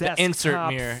little desktop insert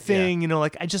mirror, thing, you know,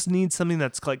 like I just need something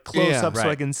that's like close Yeah, up so I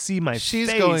right. can see my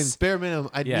She's face. going bare minimum.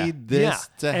 I Yeah. need this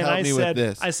to and help I me said, with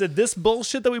this. I said, this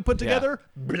bullshit that we put together,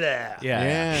 blah. Yeah.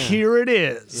 yeah. Here it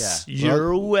is. Yeah.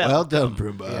 You're well welcome. done,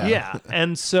 Broomba. Yeah.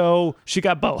 And so she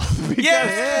got both. Because-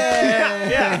 Yeah.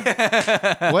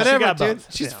 yeah. Whatever, got dude.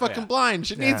 both. She's Yeah. fucking blind.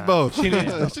 She needs Yeah. both. She needs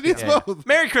both. She needs Yeah. both.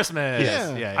 Merry Christmas.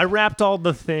 Yeah. Yeah. I wrapped all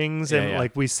the things and Yeah, yeah.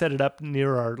 like we set it up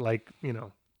near our like,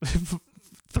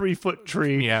 3-foot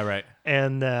tree. Yeah, right.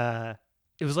 And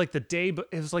it was like the day, but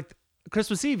it was like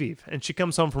Christmas Eve. And she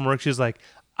comes home from work. She's like,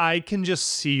 I can just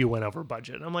see you went over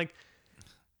budget. And I'm like,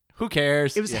 Who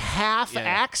cares? it was half Yeah.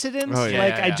 accident. Oh, yeah.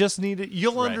 Like Yeah, I yeah. just need it.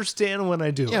 You'll Right. understand when I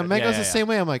do Yeah, it. Meg goes yeah, the yeah. same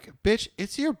way. I'm like, bitch,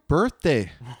 it's your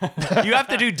birthday. You have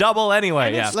to do double anyway.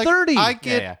 And Yeah. it's Like 30. I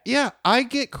get, Yeah, I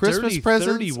get Christmas Dirty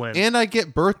presents 30 went. and I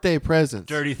get birthday presents.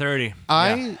 Dirty 30.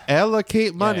 I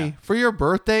allocate money yeah. for your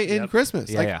birthday and Yep. Christmas.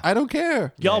 Yeah, like yeah. I don't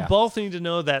care. Y'all Yeah. both need to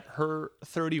know that her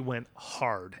 30 went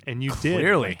hard, and you did.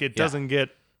 Clearly, Like, it yeah. doesn't get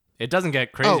It doesn't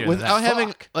get crazier Oh, than without that. having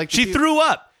Fuck. like She you- threw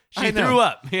up. I She know. threw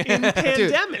up. in the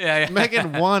pandemic. Yeah, yeah.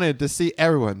 Megan wanted to see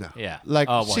everyone though. Yeah. Like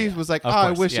Oh, well, she yeah. was like, Of oh, I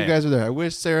course. wish Yeah, you yeah. guys were there. I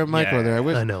wish Sarah and Michael Yeah, were there. I yeah,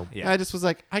 wish. I know. Yeah. And I just was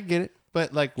like, I get it,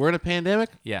 but like we're in a pandemic.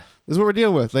 Yeah. This is what we're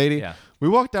dealing with, lady. Yeah. We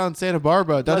walked down downtown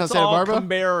Let's Santa all Barbara.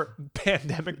 compare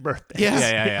pandemic birthdays.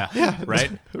 Yeah. Yeah.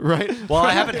 Right? Right. Well,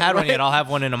 I haven't had one yet. I'll have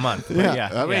one in a month. But Yeah. yeah.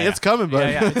 I mean, yeah, it's coming, bud.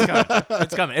 Yeah, it's coming.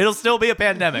 It's coming. It'll still be a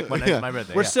pandemic when Yeah. it's my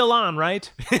birthday. We're yeah. still on,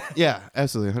 right? Yeah,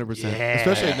 absolutely, 100%. Yeah.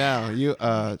 Especially now, you.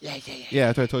 Yeah.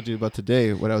 After I told you about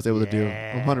today, what I was able to do,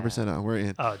 I'm 100% on. We're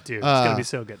in. Oh, dude, it's gonna be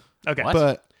so good. Okay, What?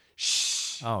 But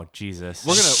Oh, Jesus.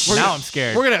 we're gonna. now gonna, I'm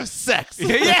scared. We're gonna have sex.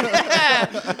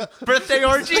 Yeah. Birthday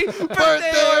orgy.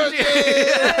 Birthday orgy.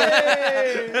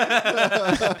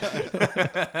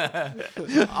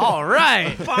 All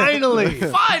right. finally,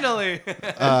 Finally.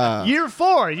 year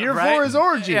 4. Year Right? 4 is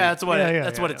orgy. Yeah, that's what. Yeah,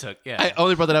 That's yeah, what yeah. it took. Yeah. I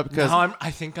only brought that up because Now I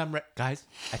think I'm ready, guys.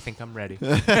 I think I'm ready.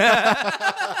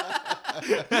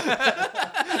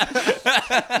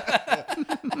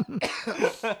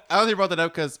 I only brought that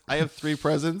up because I have 3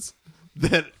 presents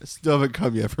that still haven't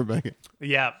come yet for Megan.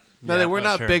 Yeah. Now Yeah, we're oh,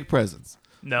 not sure. big presents.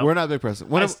 No. We're not big presents.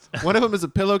 One of them is a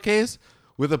pillowcase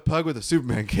with a pug with a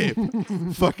Superman cape.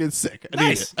 Fucking sick. I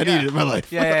need it. I need it in my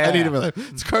life. Yeah, I need yeah. it in my life.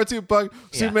 It's a cartoon pug,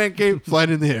 Superman cape,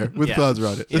 flying in the air with Yeah. clouds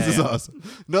around it. This Yeah, is yeah. awesome.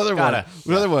 Another Gotta.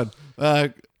 one.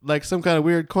 Like some kind of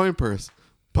weird coin purse.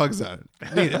 Pugs on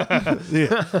it. Need it.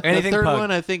 Need it. Anything The third pug.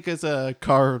 one I think is a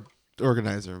car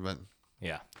organizer, but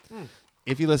Yeah.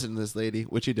 if you listen to this lady,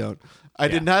 which you don't, I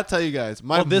Yeah. did not tell you guys.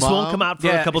 My Well, this mom, won't come out for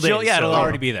a couple days. Yeah, it'll so-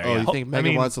 already be there. Oh, yeah. you think Megan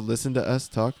mean- wants to listen to us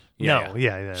talk? No,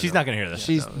 yeah. She's no. not gonna hear this.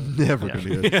 She's never gonna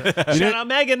do it. Shout out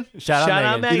Megan. Shout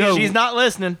out Megan. Megan. She's not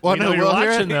listening. Well, You know no, you're we'll hear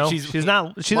watching it. though. She's- She's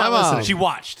not. She's My not mom. listening. She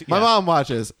watched. My Yeah. mom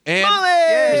watches, and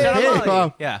Yeah, shout out Hey, Molly.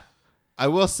 Mom. Yeah. I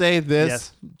will say this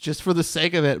Yes. just for the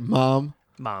sake of it, Mom.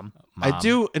 Mom. I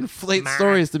do inflate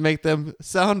stories to make them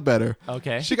sound better.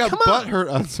 Okay. She got butt hurt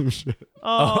on some shit.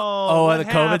 Oh, what what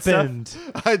the COVID stuff? happened?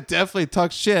 I definitely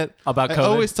talk shit About I COVID?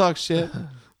 always talk shit.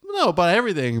 No, about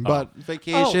everything, about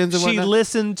vacations and she whatnot.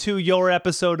 listened to your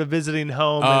episode of Visiting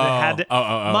Home and it had to.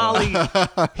 Oh. Molly,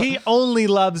 he only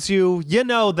loves you. You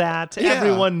know that. Yeah.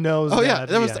 Everyone knows Oh that.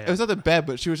 yeah, it was nothing bad,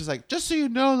 but she was just like, just so you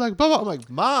know, like, blah blah. I'm like,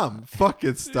 Mom,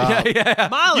 fucking stop. Yeah.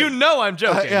 Molly. You know I'm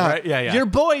joking, yeah. right? Yeah. Your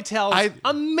boy tells I-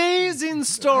 amazing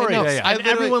stories, I know. Yeah. I and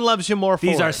literally- everyone loves you more for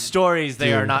These it. are stories.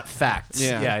 They are Dude. not facts.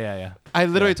 Yeah. Yeah. I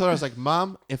literally told her, I was like,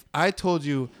 Mom, if I told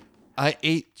you I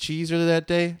ate cheese earlier that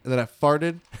day and then I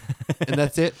farted and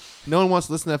that's it, no one wants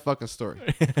to listen to that fucking story.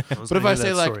 But if I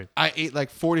say like I ate like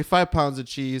 45 pounds of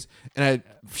cheese and I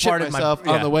shit Farted myself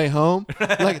yeah. on the way home,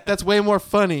 like that's way more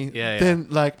funny Yeah. than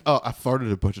like, oh, I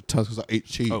farted a bunch of times because I ate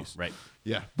cheese. Oh, right.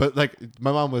 Yeah, but like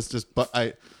my mom was just,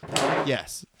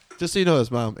 yes, just so you know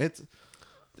this, Mom, it's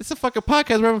a fucking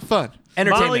podcast. We're having fun.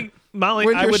 Entertainment. Molly,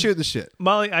 We're I here would shooting the shit.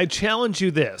 Molly, I challenge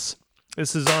you this.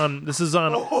 This is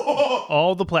on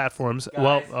all the platforms.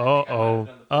 Well, oh,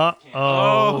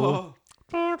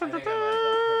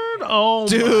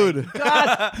 Dude, my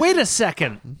God! Wait a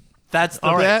second. That's the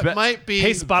All right. that might be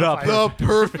Hey, Spotify. the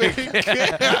perfect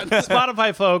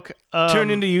Spotify folk. Turn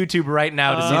into YouTube right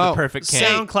now to see the perfect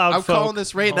can. SoundCloud I'm folk. calling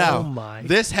this right now. Oh my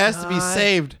This has to be God.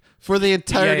 saved for the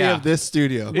entirety Yeah. of this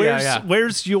studio. Yeah.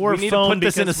 Where's your We need to phone? put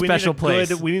this in a Because we special need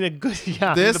place. We need a good.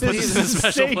 Yeah. This Put this in a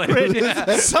special sacred.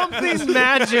 place. Something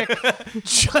magic.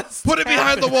 Just Put it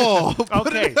behind the wall. Put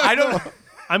Okay. it behind the wall.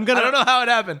 I don't know how it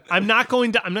happened. I'm not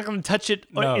going to touch it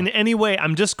No. in any way.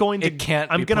 I'm just going to. It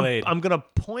can't I'm be gonna. played. I'm gonna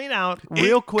point out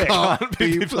real quick. Can't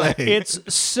be played. It's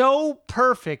so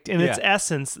perfect in its Yeah.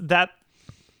 essence that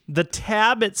the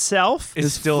tab itself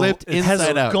It's still flipped has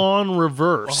inside out. gone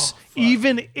reverse.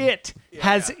 Even it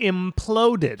has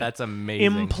imploded. That's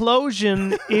amazing.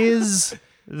 Implosion is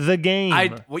the game.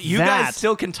 You That- guys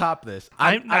still can top this.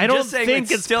 I don't just saying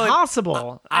think it's still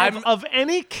possible. Of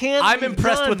any can. I'm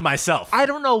impressed with myself. I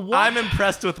don't know what. I'm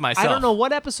impressed with myself. I don't know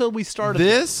what episode we started.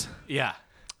 This, Yeah,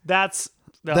 That's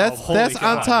that's on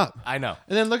God. top. I know.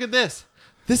 And then look at this.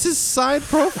 This is side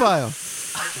profile.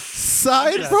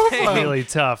 Side profile. Really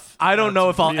tough. I don't know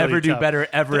if I'll really ever do tough. better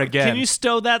ever again. Can you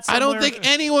stow that I somewhere? don't think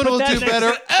anyone Put will that do next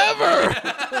better to-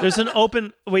 ever. There's an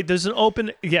open. Wait, there's an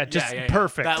open. Yeah, just yeah.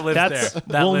 perfect. That lives That's, there.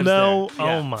 That we'll lives know. there.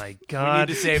 Yeah. Oh my We need God.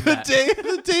 to save The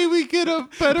that. day we get a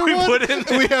better one, put in-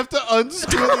 we have to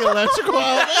unscrew the electrical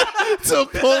outlet to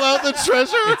pull out the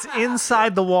treasure. It's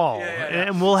inside the wall,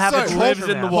 and we'll have Sorry, it lives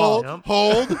in the wall.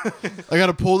 Hold. I got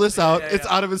to pull this out. It's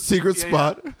out of its secret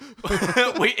spot.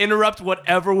 We interrupt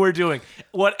whatever we're doing.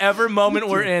 Whatever moment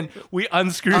we're in, we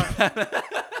unscrew that.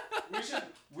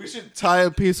 We should tie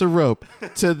a piece of rope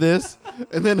to this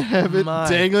and then have it My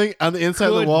dangling on the inside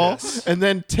of the wall goodness. and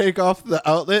then take off the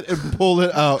outlet and pull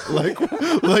it out like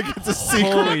it's a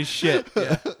secret. Holy shit.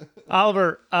 Yeah.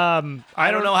 Oliver,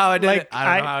 I don't know how I did like, it.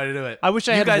 I don't know how I do it. I wish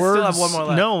I You had guys words. still have one more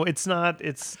left. No, it's not.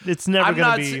 It's never I'm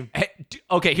gonna not. be.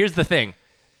 Okay, here's the thing.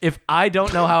 If I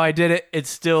don't know how I did it, it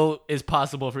still is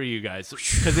possible for you guys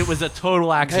because it was a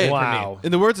total accident for Wow. me.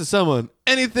 In the words of someone,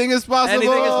 anything is possible.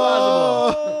 Anything is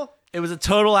possible. It was a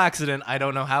total accident. I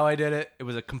don't know how I did it. It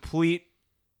was a complete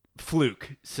fluke.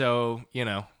 So, you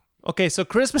know. Okay, so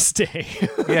Christmas Day.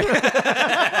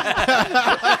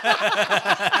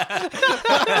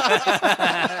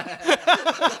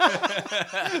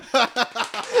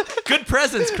 Good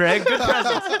presents, Craig. Good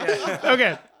presents.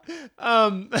 Okay.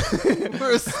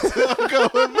 We're still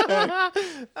going back.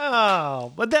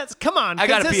 Oh, but that's come on. I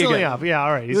gotta pee consistently again. up. Yeah,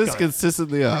 all right. He's This is going.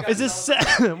 consistently up. Is this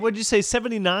what'd you say?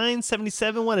 79,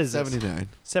 77? What is this? 79.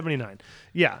 79.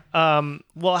 Yeah.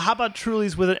 Well, how about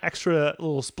Truly's with an extra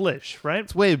little splish, right?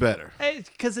 It's way better.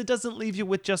 Because it doesn't leave you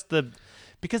with just the.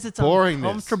 Because it's Boringness.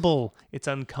 uncomfortable. It's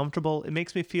uncomfortable. It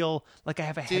makes me feel like I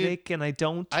have a headache and I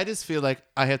don't. I just feel like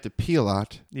I have to pee a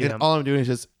lot, Yeah. and all I'm doing is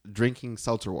just drinking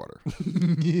seltzer water.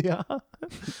 Yeah.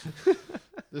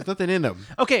 There's nothing in them.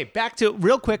 Okay, back to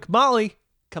real quick. Molly,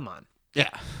 come on. Yeah.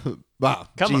 Wow.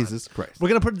 Come on. Jesus Christ. We're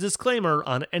going to put a disclaimer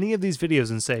on any of these videos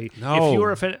and say, No. if you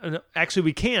are offended, actually,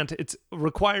 we can't. It's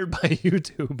required by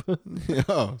YouTube.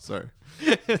 Oh, sorry.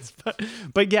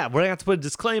 but yeah, we're going to have to put a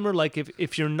disclaimer. Like,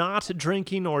 if you're not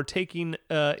drinking or taking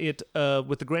it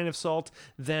with a grain of salt,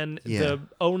 then Yeah. the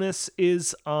onus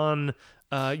is on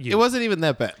you. It wasn't even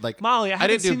that bad. Like Molly, I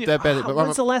didn't haven't do seen you. that bad. But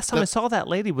When's the last time I saw that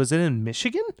lady? Was it in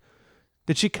Michigan?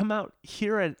 Did she come out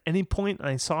here at any point and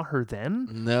I saw her then?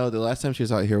 No, the last time she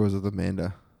was out here was with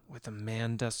Amanda. With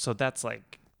Amanda. So that's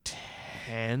like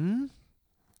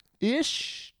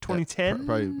 10-ish? 2010?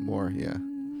 Probably more, yeah.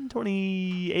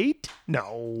 28?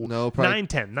 No, probably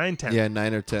 9-10. Yeah,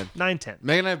 9 or 10. 9-10.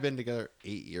 Megan and I have been together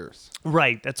 8 years.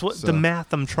 Right. That's what So- the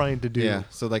math I'm trying to do. Yeah,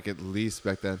 so like at least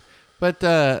back then. But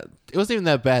it wasn't even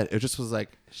that bad. It just was like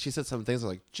she said some things. I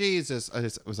was like, Jesus. I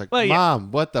just was like, Well, yeah.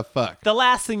 Mom, what the fuck? The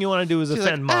last thing you want to do is She's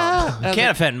offend like, mom. "Ah." And I was Can't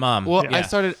like, offend mom. well,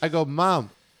 Yeah. I go,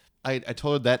 Mom. I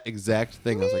told her that exact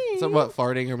thing. I was like, something about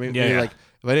farting or maybe, Yeah, maybe yeah. like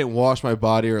if I didn't wash my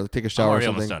body or take a shower or already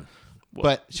something. almost done.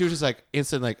 But she was just like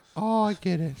instant, like, oh, I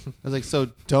get it. I was like,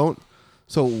 so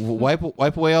wipe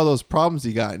away all those problems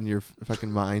you got in your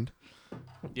fucking mind,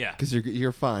 Yeah. because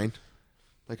you're fine.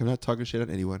 Like, I'm not talking shit on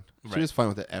anyone. She Right. was fine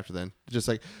with it after then. Just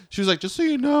like she was like, just so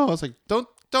you know. I was like, don't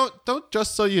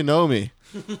just so you know me.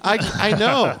 I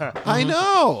know. I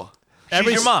know.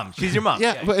 She's your mom. She's your mom.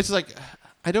 Yeah, but it's like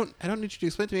I don't need you to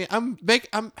explain to me. I'm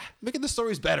making the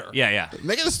stories better. Yeah.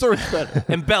 Making the stories better.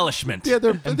 Embellishment. Yeah,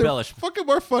 they're embellishment. fucking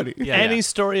more funny. Yeah, Any yeah.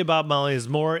 story about Molly is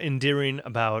more endearing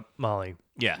about Molly.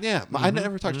 Yeah. Yeah, I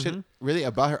never talked shit really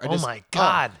about her. I Oh just, my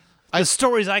God. the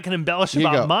stories I can embellish you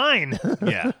about go. mine.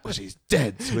 Yeah. Well, she's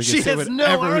dead. So we She can say has no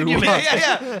whatever we argument. want.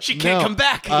 Yeah. She can't No. come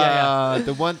back. Yeah.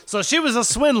 The one So she was a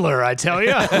swindler, I tell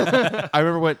you. I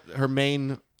remember what her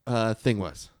main thing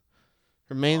was.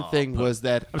 Her main thing was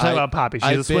that I'm talking about Poppy. She's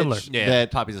I a swindler. bitched Yeah,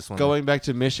 that Poppy's a swindler. going back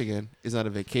to Michigan is not a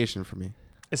vacation for me.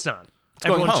 It's not.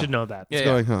 going Everyone home. should know that. Yeah, It's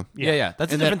going home. Yeah.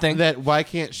 That's And a different thing. that why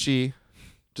can't she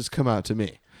just come out to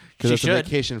me? Because She it's a should.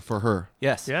 vacation for her.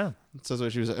 Yes. Yeah. So that's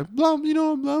what she was like, blah,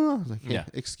 blah, blah. I was like, Yeah.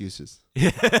 excuses.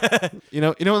 you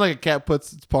know when like a cat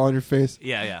puts its paw on your face?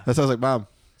 Yeah. That sounds like, Mom,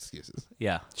 excuses.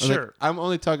 Yeah. I was like, Sure. I'm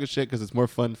only talking shit because it's more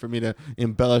fun for me to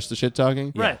embellish the shit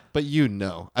talking. Right. But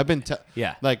I've been,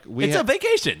 Yeah. like we It's had, a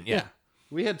vacation. Yeah.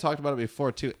 we had talked about it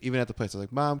before too, even at the place. I was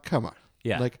like, Mom, come on.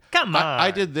 Yeah. Like, Come I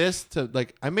on. did this to,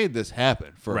 like, I made this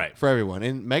happen for Right. for everyone.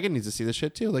 And Megan needs to see this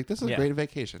shit too. Like, this is Yeah. a great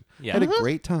vacation. Yeah. I had a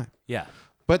great time. Yeah.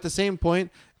 But at the same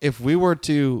point, if you were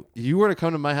to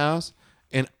come to my house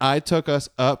and I took us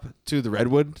up to the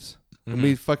Redwoods and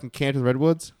we fucking camped in the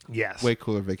Redwoods, Yes. way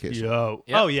cooler vacation. Yo.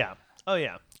 Yep. Oh, yeah. Oh,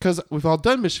 yeah. Because we've all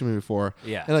done Michigan before.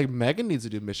 Yeah. And like Megan needs to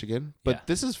do Michigan, but Yeah.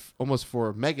 this is almost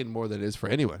for Megan more than it is for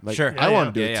anyone. Like, Sure. I Yeah,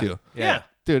 want to do Yeah. it too. Yeah.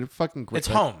 Dude, fucking great. It's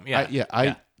home. Yeah. I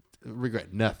Yeah.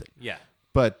 regret nothing. Yeah.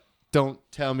 But don't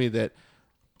tell me that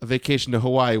a vacation to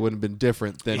Hawaii wouldn't have been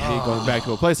different than me going back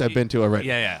to a place I've been to already.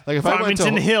 Yeah. Like if I went to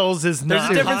Farmington Hills is There's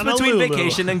not a difference between Honolulu.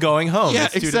 vacation and going home. yeah,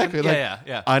 It's two exactly. different- Like,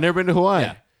 yeah. I never been to Hawaii.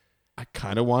 Yeah. I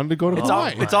kind of wanted to go to It's,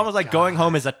 Hawaii. it's almost like going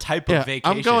home is a type yeah, of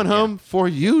vacation. I'm going Yeah. home for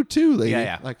you too, lady.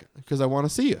 Yeah. Like because I want to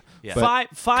see you. Yeah. But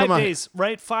Five come on. days,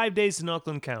 right? 5 days in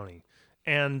Oakland County.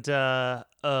 And,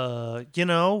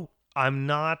 I'm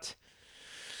not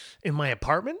in my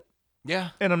apartment Yeah.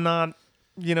 and I'm not,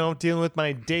 dealing with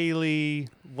my daily,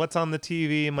 what's on the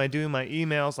TV? Am I doing my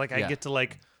emails? Like, I Yeah. get to,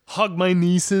 like, hug my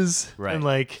nieces Right. and,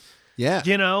 like, Yeah.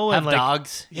 and, Have like,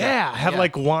 dogs. yeah, have,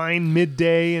 like, wine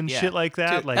midday and Yeah. shit like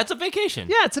that. Dude, like, that's a vacation.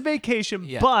 yeah, it's a vacation,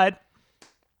 Yeah. but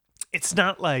it's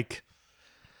not like...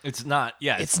 It's not.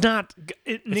 Yeah. It's not.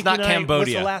 Nikki not and I, Cambodia.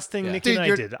 What's the last thing Yeah. Nikki Dude, and I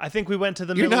you're- did? I think we went to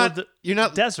the You're middle not. of the You're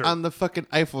not desert. on the fucking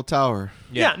Eiffel Tower.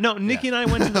 yeah, no. Nikki and I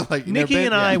went to the, Like, you never Nikki been?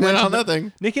 and I Yeah. went No, to the,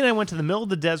 nothing. Nikki and I went to the middle of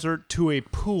the desert to a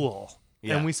pool,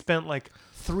 Yeah. and we spent like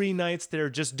 3 nights there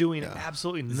just doing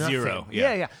absolutely nothing. Zero,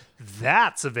 yeah. Yeah.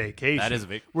 That's a vacation. That is a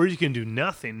vac- where you can do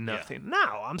nothing.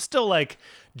 Now I'm still like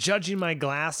judging my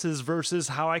glasses versus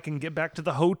how I can get back to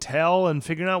the hotel and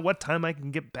figuring out what time I can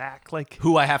get back. Like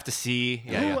who I have to see.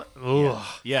 Yeah. ugh.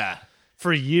 Yeah.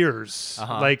 For years,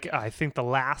 Uh-huh. like I think the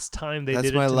last time they That's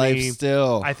did it my to life me,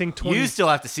 still. I think You still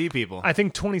have to see people. I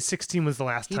think 2016 was the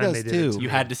last He time does they did it. too. To You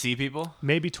me. had to see people.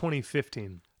 Maybe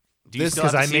 2015 Do you This- still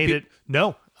have because to I see made it.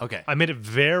 No, Okay. I made it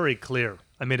very clear.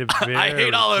 I made it very. I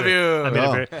hate all of clear. you. I made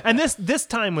Oh. it very, and this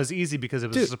time was easy because it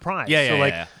was a surprise. Yeah, so yeah,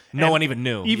 like, yeah. No and one even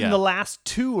knew. Even Yeah. the last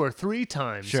 2 or 3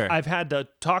 times, Sure. I've had to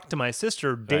talk to my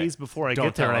sister days before I Don't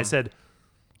get there, tell and I him. said,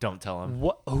 Don't tell him.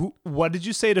 What did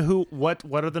you say to who? What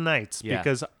are the nights? Yeah.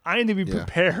 Because I need to be Yeah.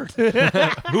 prepared.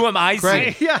 Who am I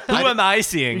seeing? Yeah. Who am I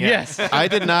seeing? Yeah. Yes. I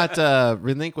did not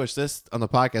relinquish this on the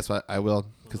podcast, but I will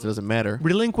because it doesn't matter.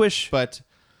 Relinquish But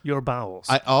your bowels.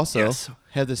 I also Yes.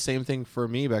 had the same thing for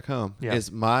me back home. Yeah.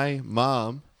 Is my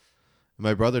mom and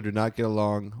my brother do not get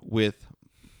along with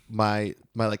my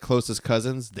like closest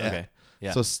cousin's dad. Okay.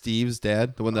 Yeah. So Steve's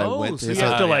dad, the one that I went to. so his you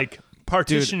have house- to yeah. like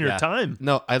partition Dude, your yeah. time.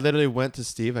 No, I literally went to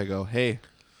Steve. I go, hey,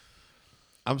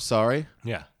 I'm sorry,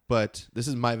 Yeah. but this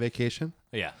is my vacation.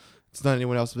 Yeah. It's not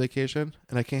anyone else's vacation,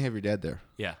 and I can't have your dad there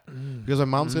Yeah. because my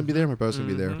mom's gonna be there, my brother's gonna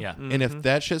be there. Yeah. And if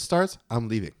that shit starts, I'm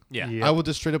leaving. Yeah. Yeah. I will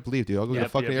just straight up leave, dude. I'll go get a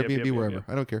Yep, fucking yep, Airbnb yep, wherever. yep.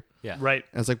 I don't care. Yeah. Right.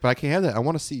 And it's like, but I can't have that. I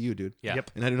want to see you, dude. Yeah.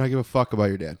 Yep. And I do not give a fuck about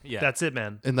your dad. Yeah. That's it,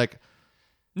 man. And like,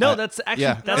 No, Uh, that's actually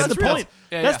yeah. that's That's the real. point.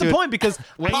 Yeah, That's yeah. the point because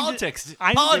Politics.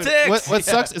 I Politics. what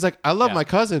sucks is like I love Yeah. my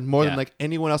cousin more Yeah. than like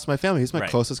anyone else in my family. He's my Right.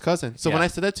 closest cousin. So when Yeah. I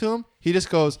said that to him, he just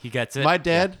goes, He gets it. My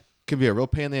dad can be a real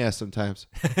pain in the ass sometimes.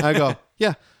 And I go,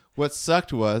 yeah. What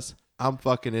sucked was I'm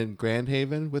fucking in Grand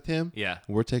Haven with him. Yeah.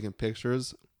 We're taking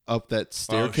pictures up that Oh,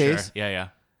 staircase, sure. Yeah. Yeah.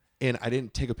 and I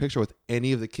didn't take a picture with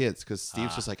any of the kids because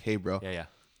Steve's just like, hey, bro, Yeah. Yeah.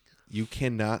 you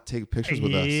cannot take pictures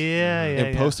with us Yeah,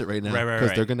 and post it right now Right, right, because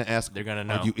right. they're gonna ask, They're gonna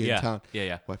know. are you in Yeah. town? Yeah.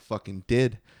 Yeah. Well, I fucking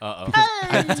did. Uh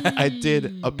Because oh. I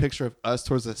did a picture of us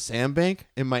towards the sandbank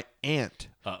and my aunt,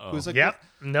 Uh-oh. who's like, Yep.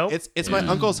 Nope. it's my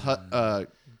uncle's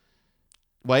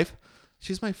wife.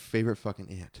 She's my favorite fucking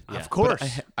aunt. Yeah. Of course.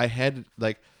 But I had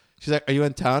like, she's like, are you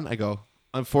in town? I go,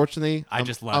 unfortunately, I I'm-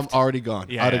 just I'm left. already gone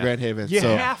Yeah, out of yeah. Grand Haven. You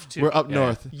so have to. We're up Yeah.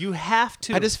 north. You have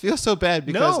to. I just feel so bad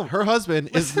because No. her husband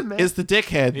Listen, man. is the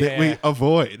dickhead Yeah, that we yeah.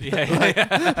 avoid.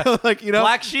 Yeah. Like, you know,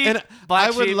 Black sheep, And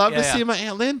black I would sheep, love to yeah, see yeah. my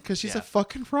Aunt Lynn because she's Yeah. a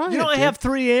fucking riot. You know, I dude. have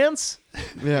 3 aunts.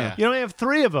 Yeah. You know, I have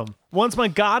 3 of them. One's my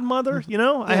godmother. You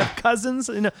know, I have cousins.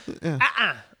 You know,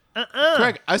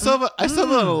 Craig, I still have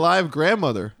an alive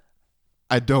grandmother.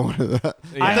 I don't want to.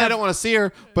 I don't want to see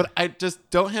her, but I just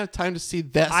don't have time to see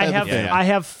that side of the family. I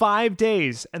have 5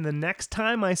 days, and the next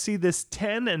time I see this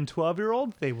 10 and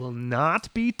 12-year-old, they will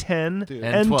not be 10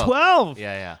 and 12.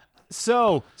 Yeah.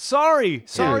 So sorry,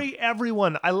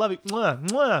 everyone. I love you. Mwah,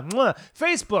 mwah, mwah.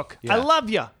 Facebook, I love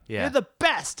you. Yeah. You're the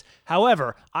best.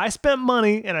 However, I spent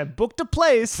money and I booked a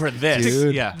place For this.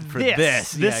 Dude. Yeah. For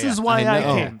this. This Yeah, is yeah. why I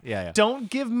know. came. Yeah.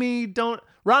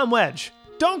 Ron Wedge.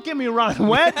 Don't give me Ron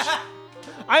Wedge.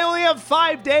 I only have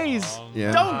 5 days.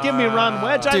 Yeah. Don't give me Ron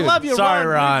Wedge. I Dude, love you, sorry,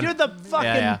 Ron. Ron. You're the fucking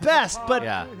Yeah. best. But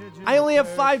Yeah. I only have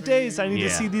 5 days. I need to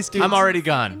see these kids. I'm already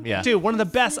gone. Yeah. Dude, one of the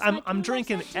best. I'm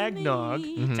drinking eggnog,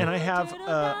 and I have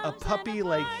a puppy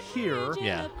like here.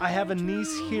 Yeah. I have a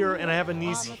niece here, and I have a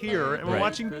niece here, and we're Right.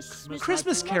 watching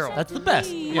Christmas Carol. That's the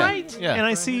best. Yeah. Right. Yeah. And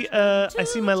I see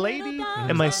my lady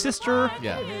and my sister.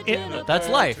 Yeah. It- That's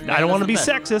life. I don't want to be That's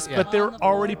the best. sexist, Yeah. but they're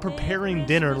already preparing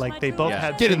dinner. Like they both Yeah.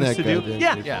 had Get in things that to do. goddamn Yeah.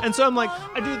 kitchen. Yeah. And so I'm like,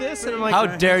 I do this, and I'm like, How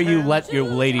dare you let your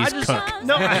ladies I just cook?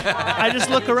 no. I just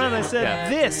look around. And I said, Yeah.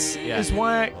 "This Yeah. is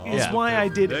why Yeah. I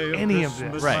did any of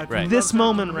this. Right. This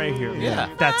moment right here. Yeah.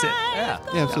 That's it. Yeah.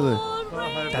 Yeah, absolutely.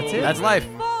 That's it. That's life.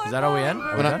 Is that how we end?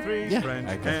 Are we When I- done?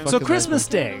 yeah. Okay. So Christmas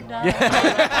Day. All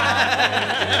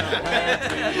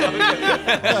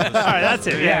right, that's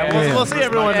it. Yeah, we'll see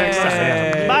everyone next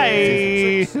time.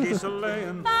 Bye. Geese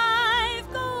a-laying,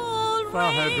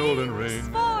 5 golden rings,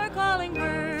 4 calling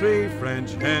birds, 3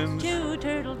 French hens, 2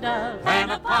 turtle doves,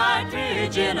 and a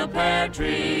partridge in a pear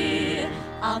tree.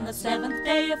 On the 7th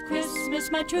day of Christmas,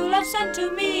 my true love sent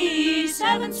to me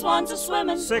 7 swans a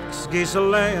swimming, 6 geese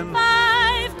a-laying,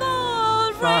 5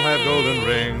 gold 5 golden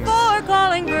rings, 4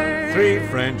 calling birds, 3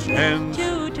 French hens,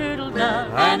 2 turtle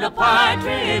doves, and a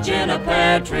partridge in a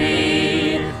pear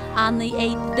tree. On the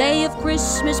 8th day of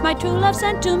Christmas, my true love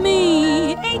sent to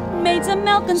me 8 maids a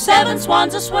milking, 7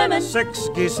 swans a swimming, 6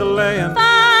 geese a-laying,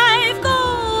 5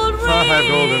 gold rings, 5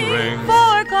 golden rings,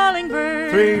 4 calling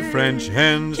birds, 3 French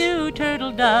hens. 2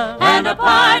 turtle doves, and a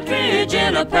partridge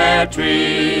in a pear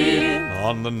tree.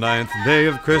 On the 9th day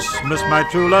of Christmas, my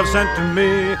true love sent to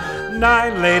me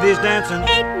 9 ladies dancing,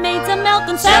 8 maids a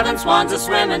milking, 7 swans a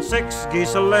swimming, 6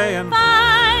 geese a-laying,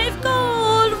 5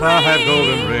 gold 5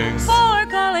 golden rings, 4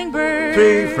 calling birds,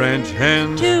 3 French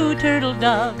hens. 2 turtle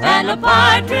doves, and a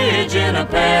partridge in a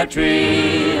pear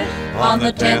tree. On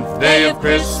the 10th day of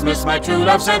Christmas, my true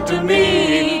love sent to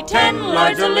me 10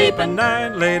 lords a leaping,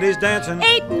 9 ladies dancing,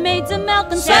 8 maids a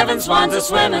milking, 7 swans a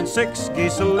swimming, 6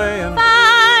 geese a-laying,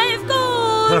 5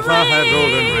 gold 5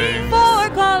 golden rings, 4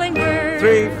 calling birds,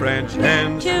 3 French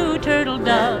hens. 2 turtle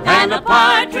doves, and a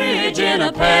partridge in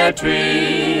a pear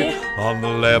tree. On the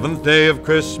 11th day of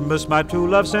Christmas, my true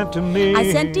love sent to me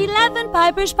I sent 11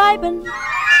 pipers piping,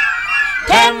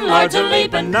 10 lords a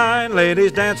leaping, 9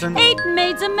 ladies dancing, 8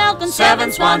 maids a milking,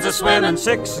 7 swans a swimming,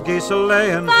 6 geese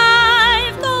a-laying,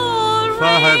 5 gold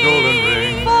 5 golden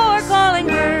rings, 4 calling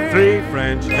birds, 3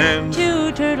 French hens,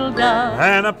 2 turtle doves.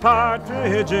 and a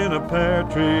partridge in a pear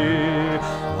tree.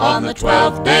 On the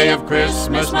 12th day of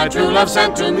Christmas, my true love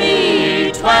sent to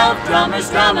me 12 drummers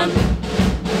drumming,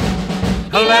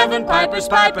 11 pipers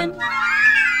piping,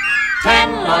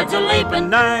 10 lords a leaping,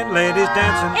 9 ladies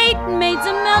dancing, 8 maids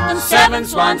a milking, 7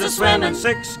 swans a swimming,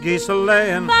 6 geese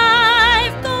a-laying,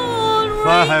 5 gold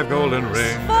 5 golden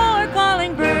rings, 4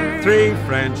 calling birds, 3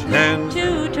 French hens,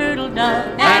 2 turtle doves,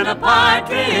 and a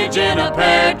partridge in a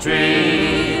pear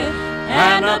tree,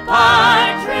 and a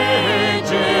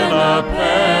partridge in a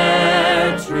pear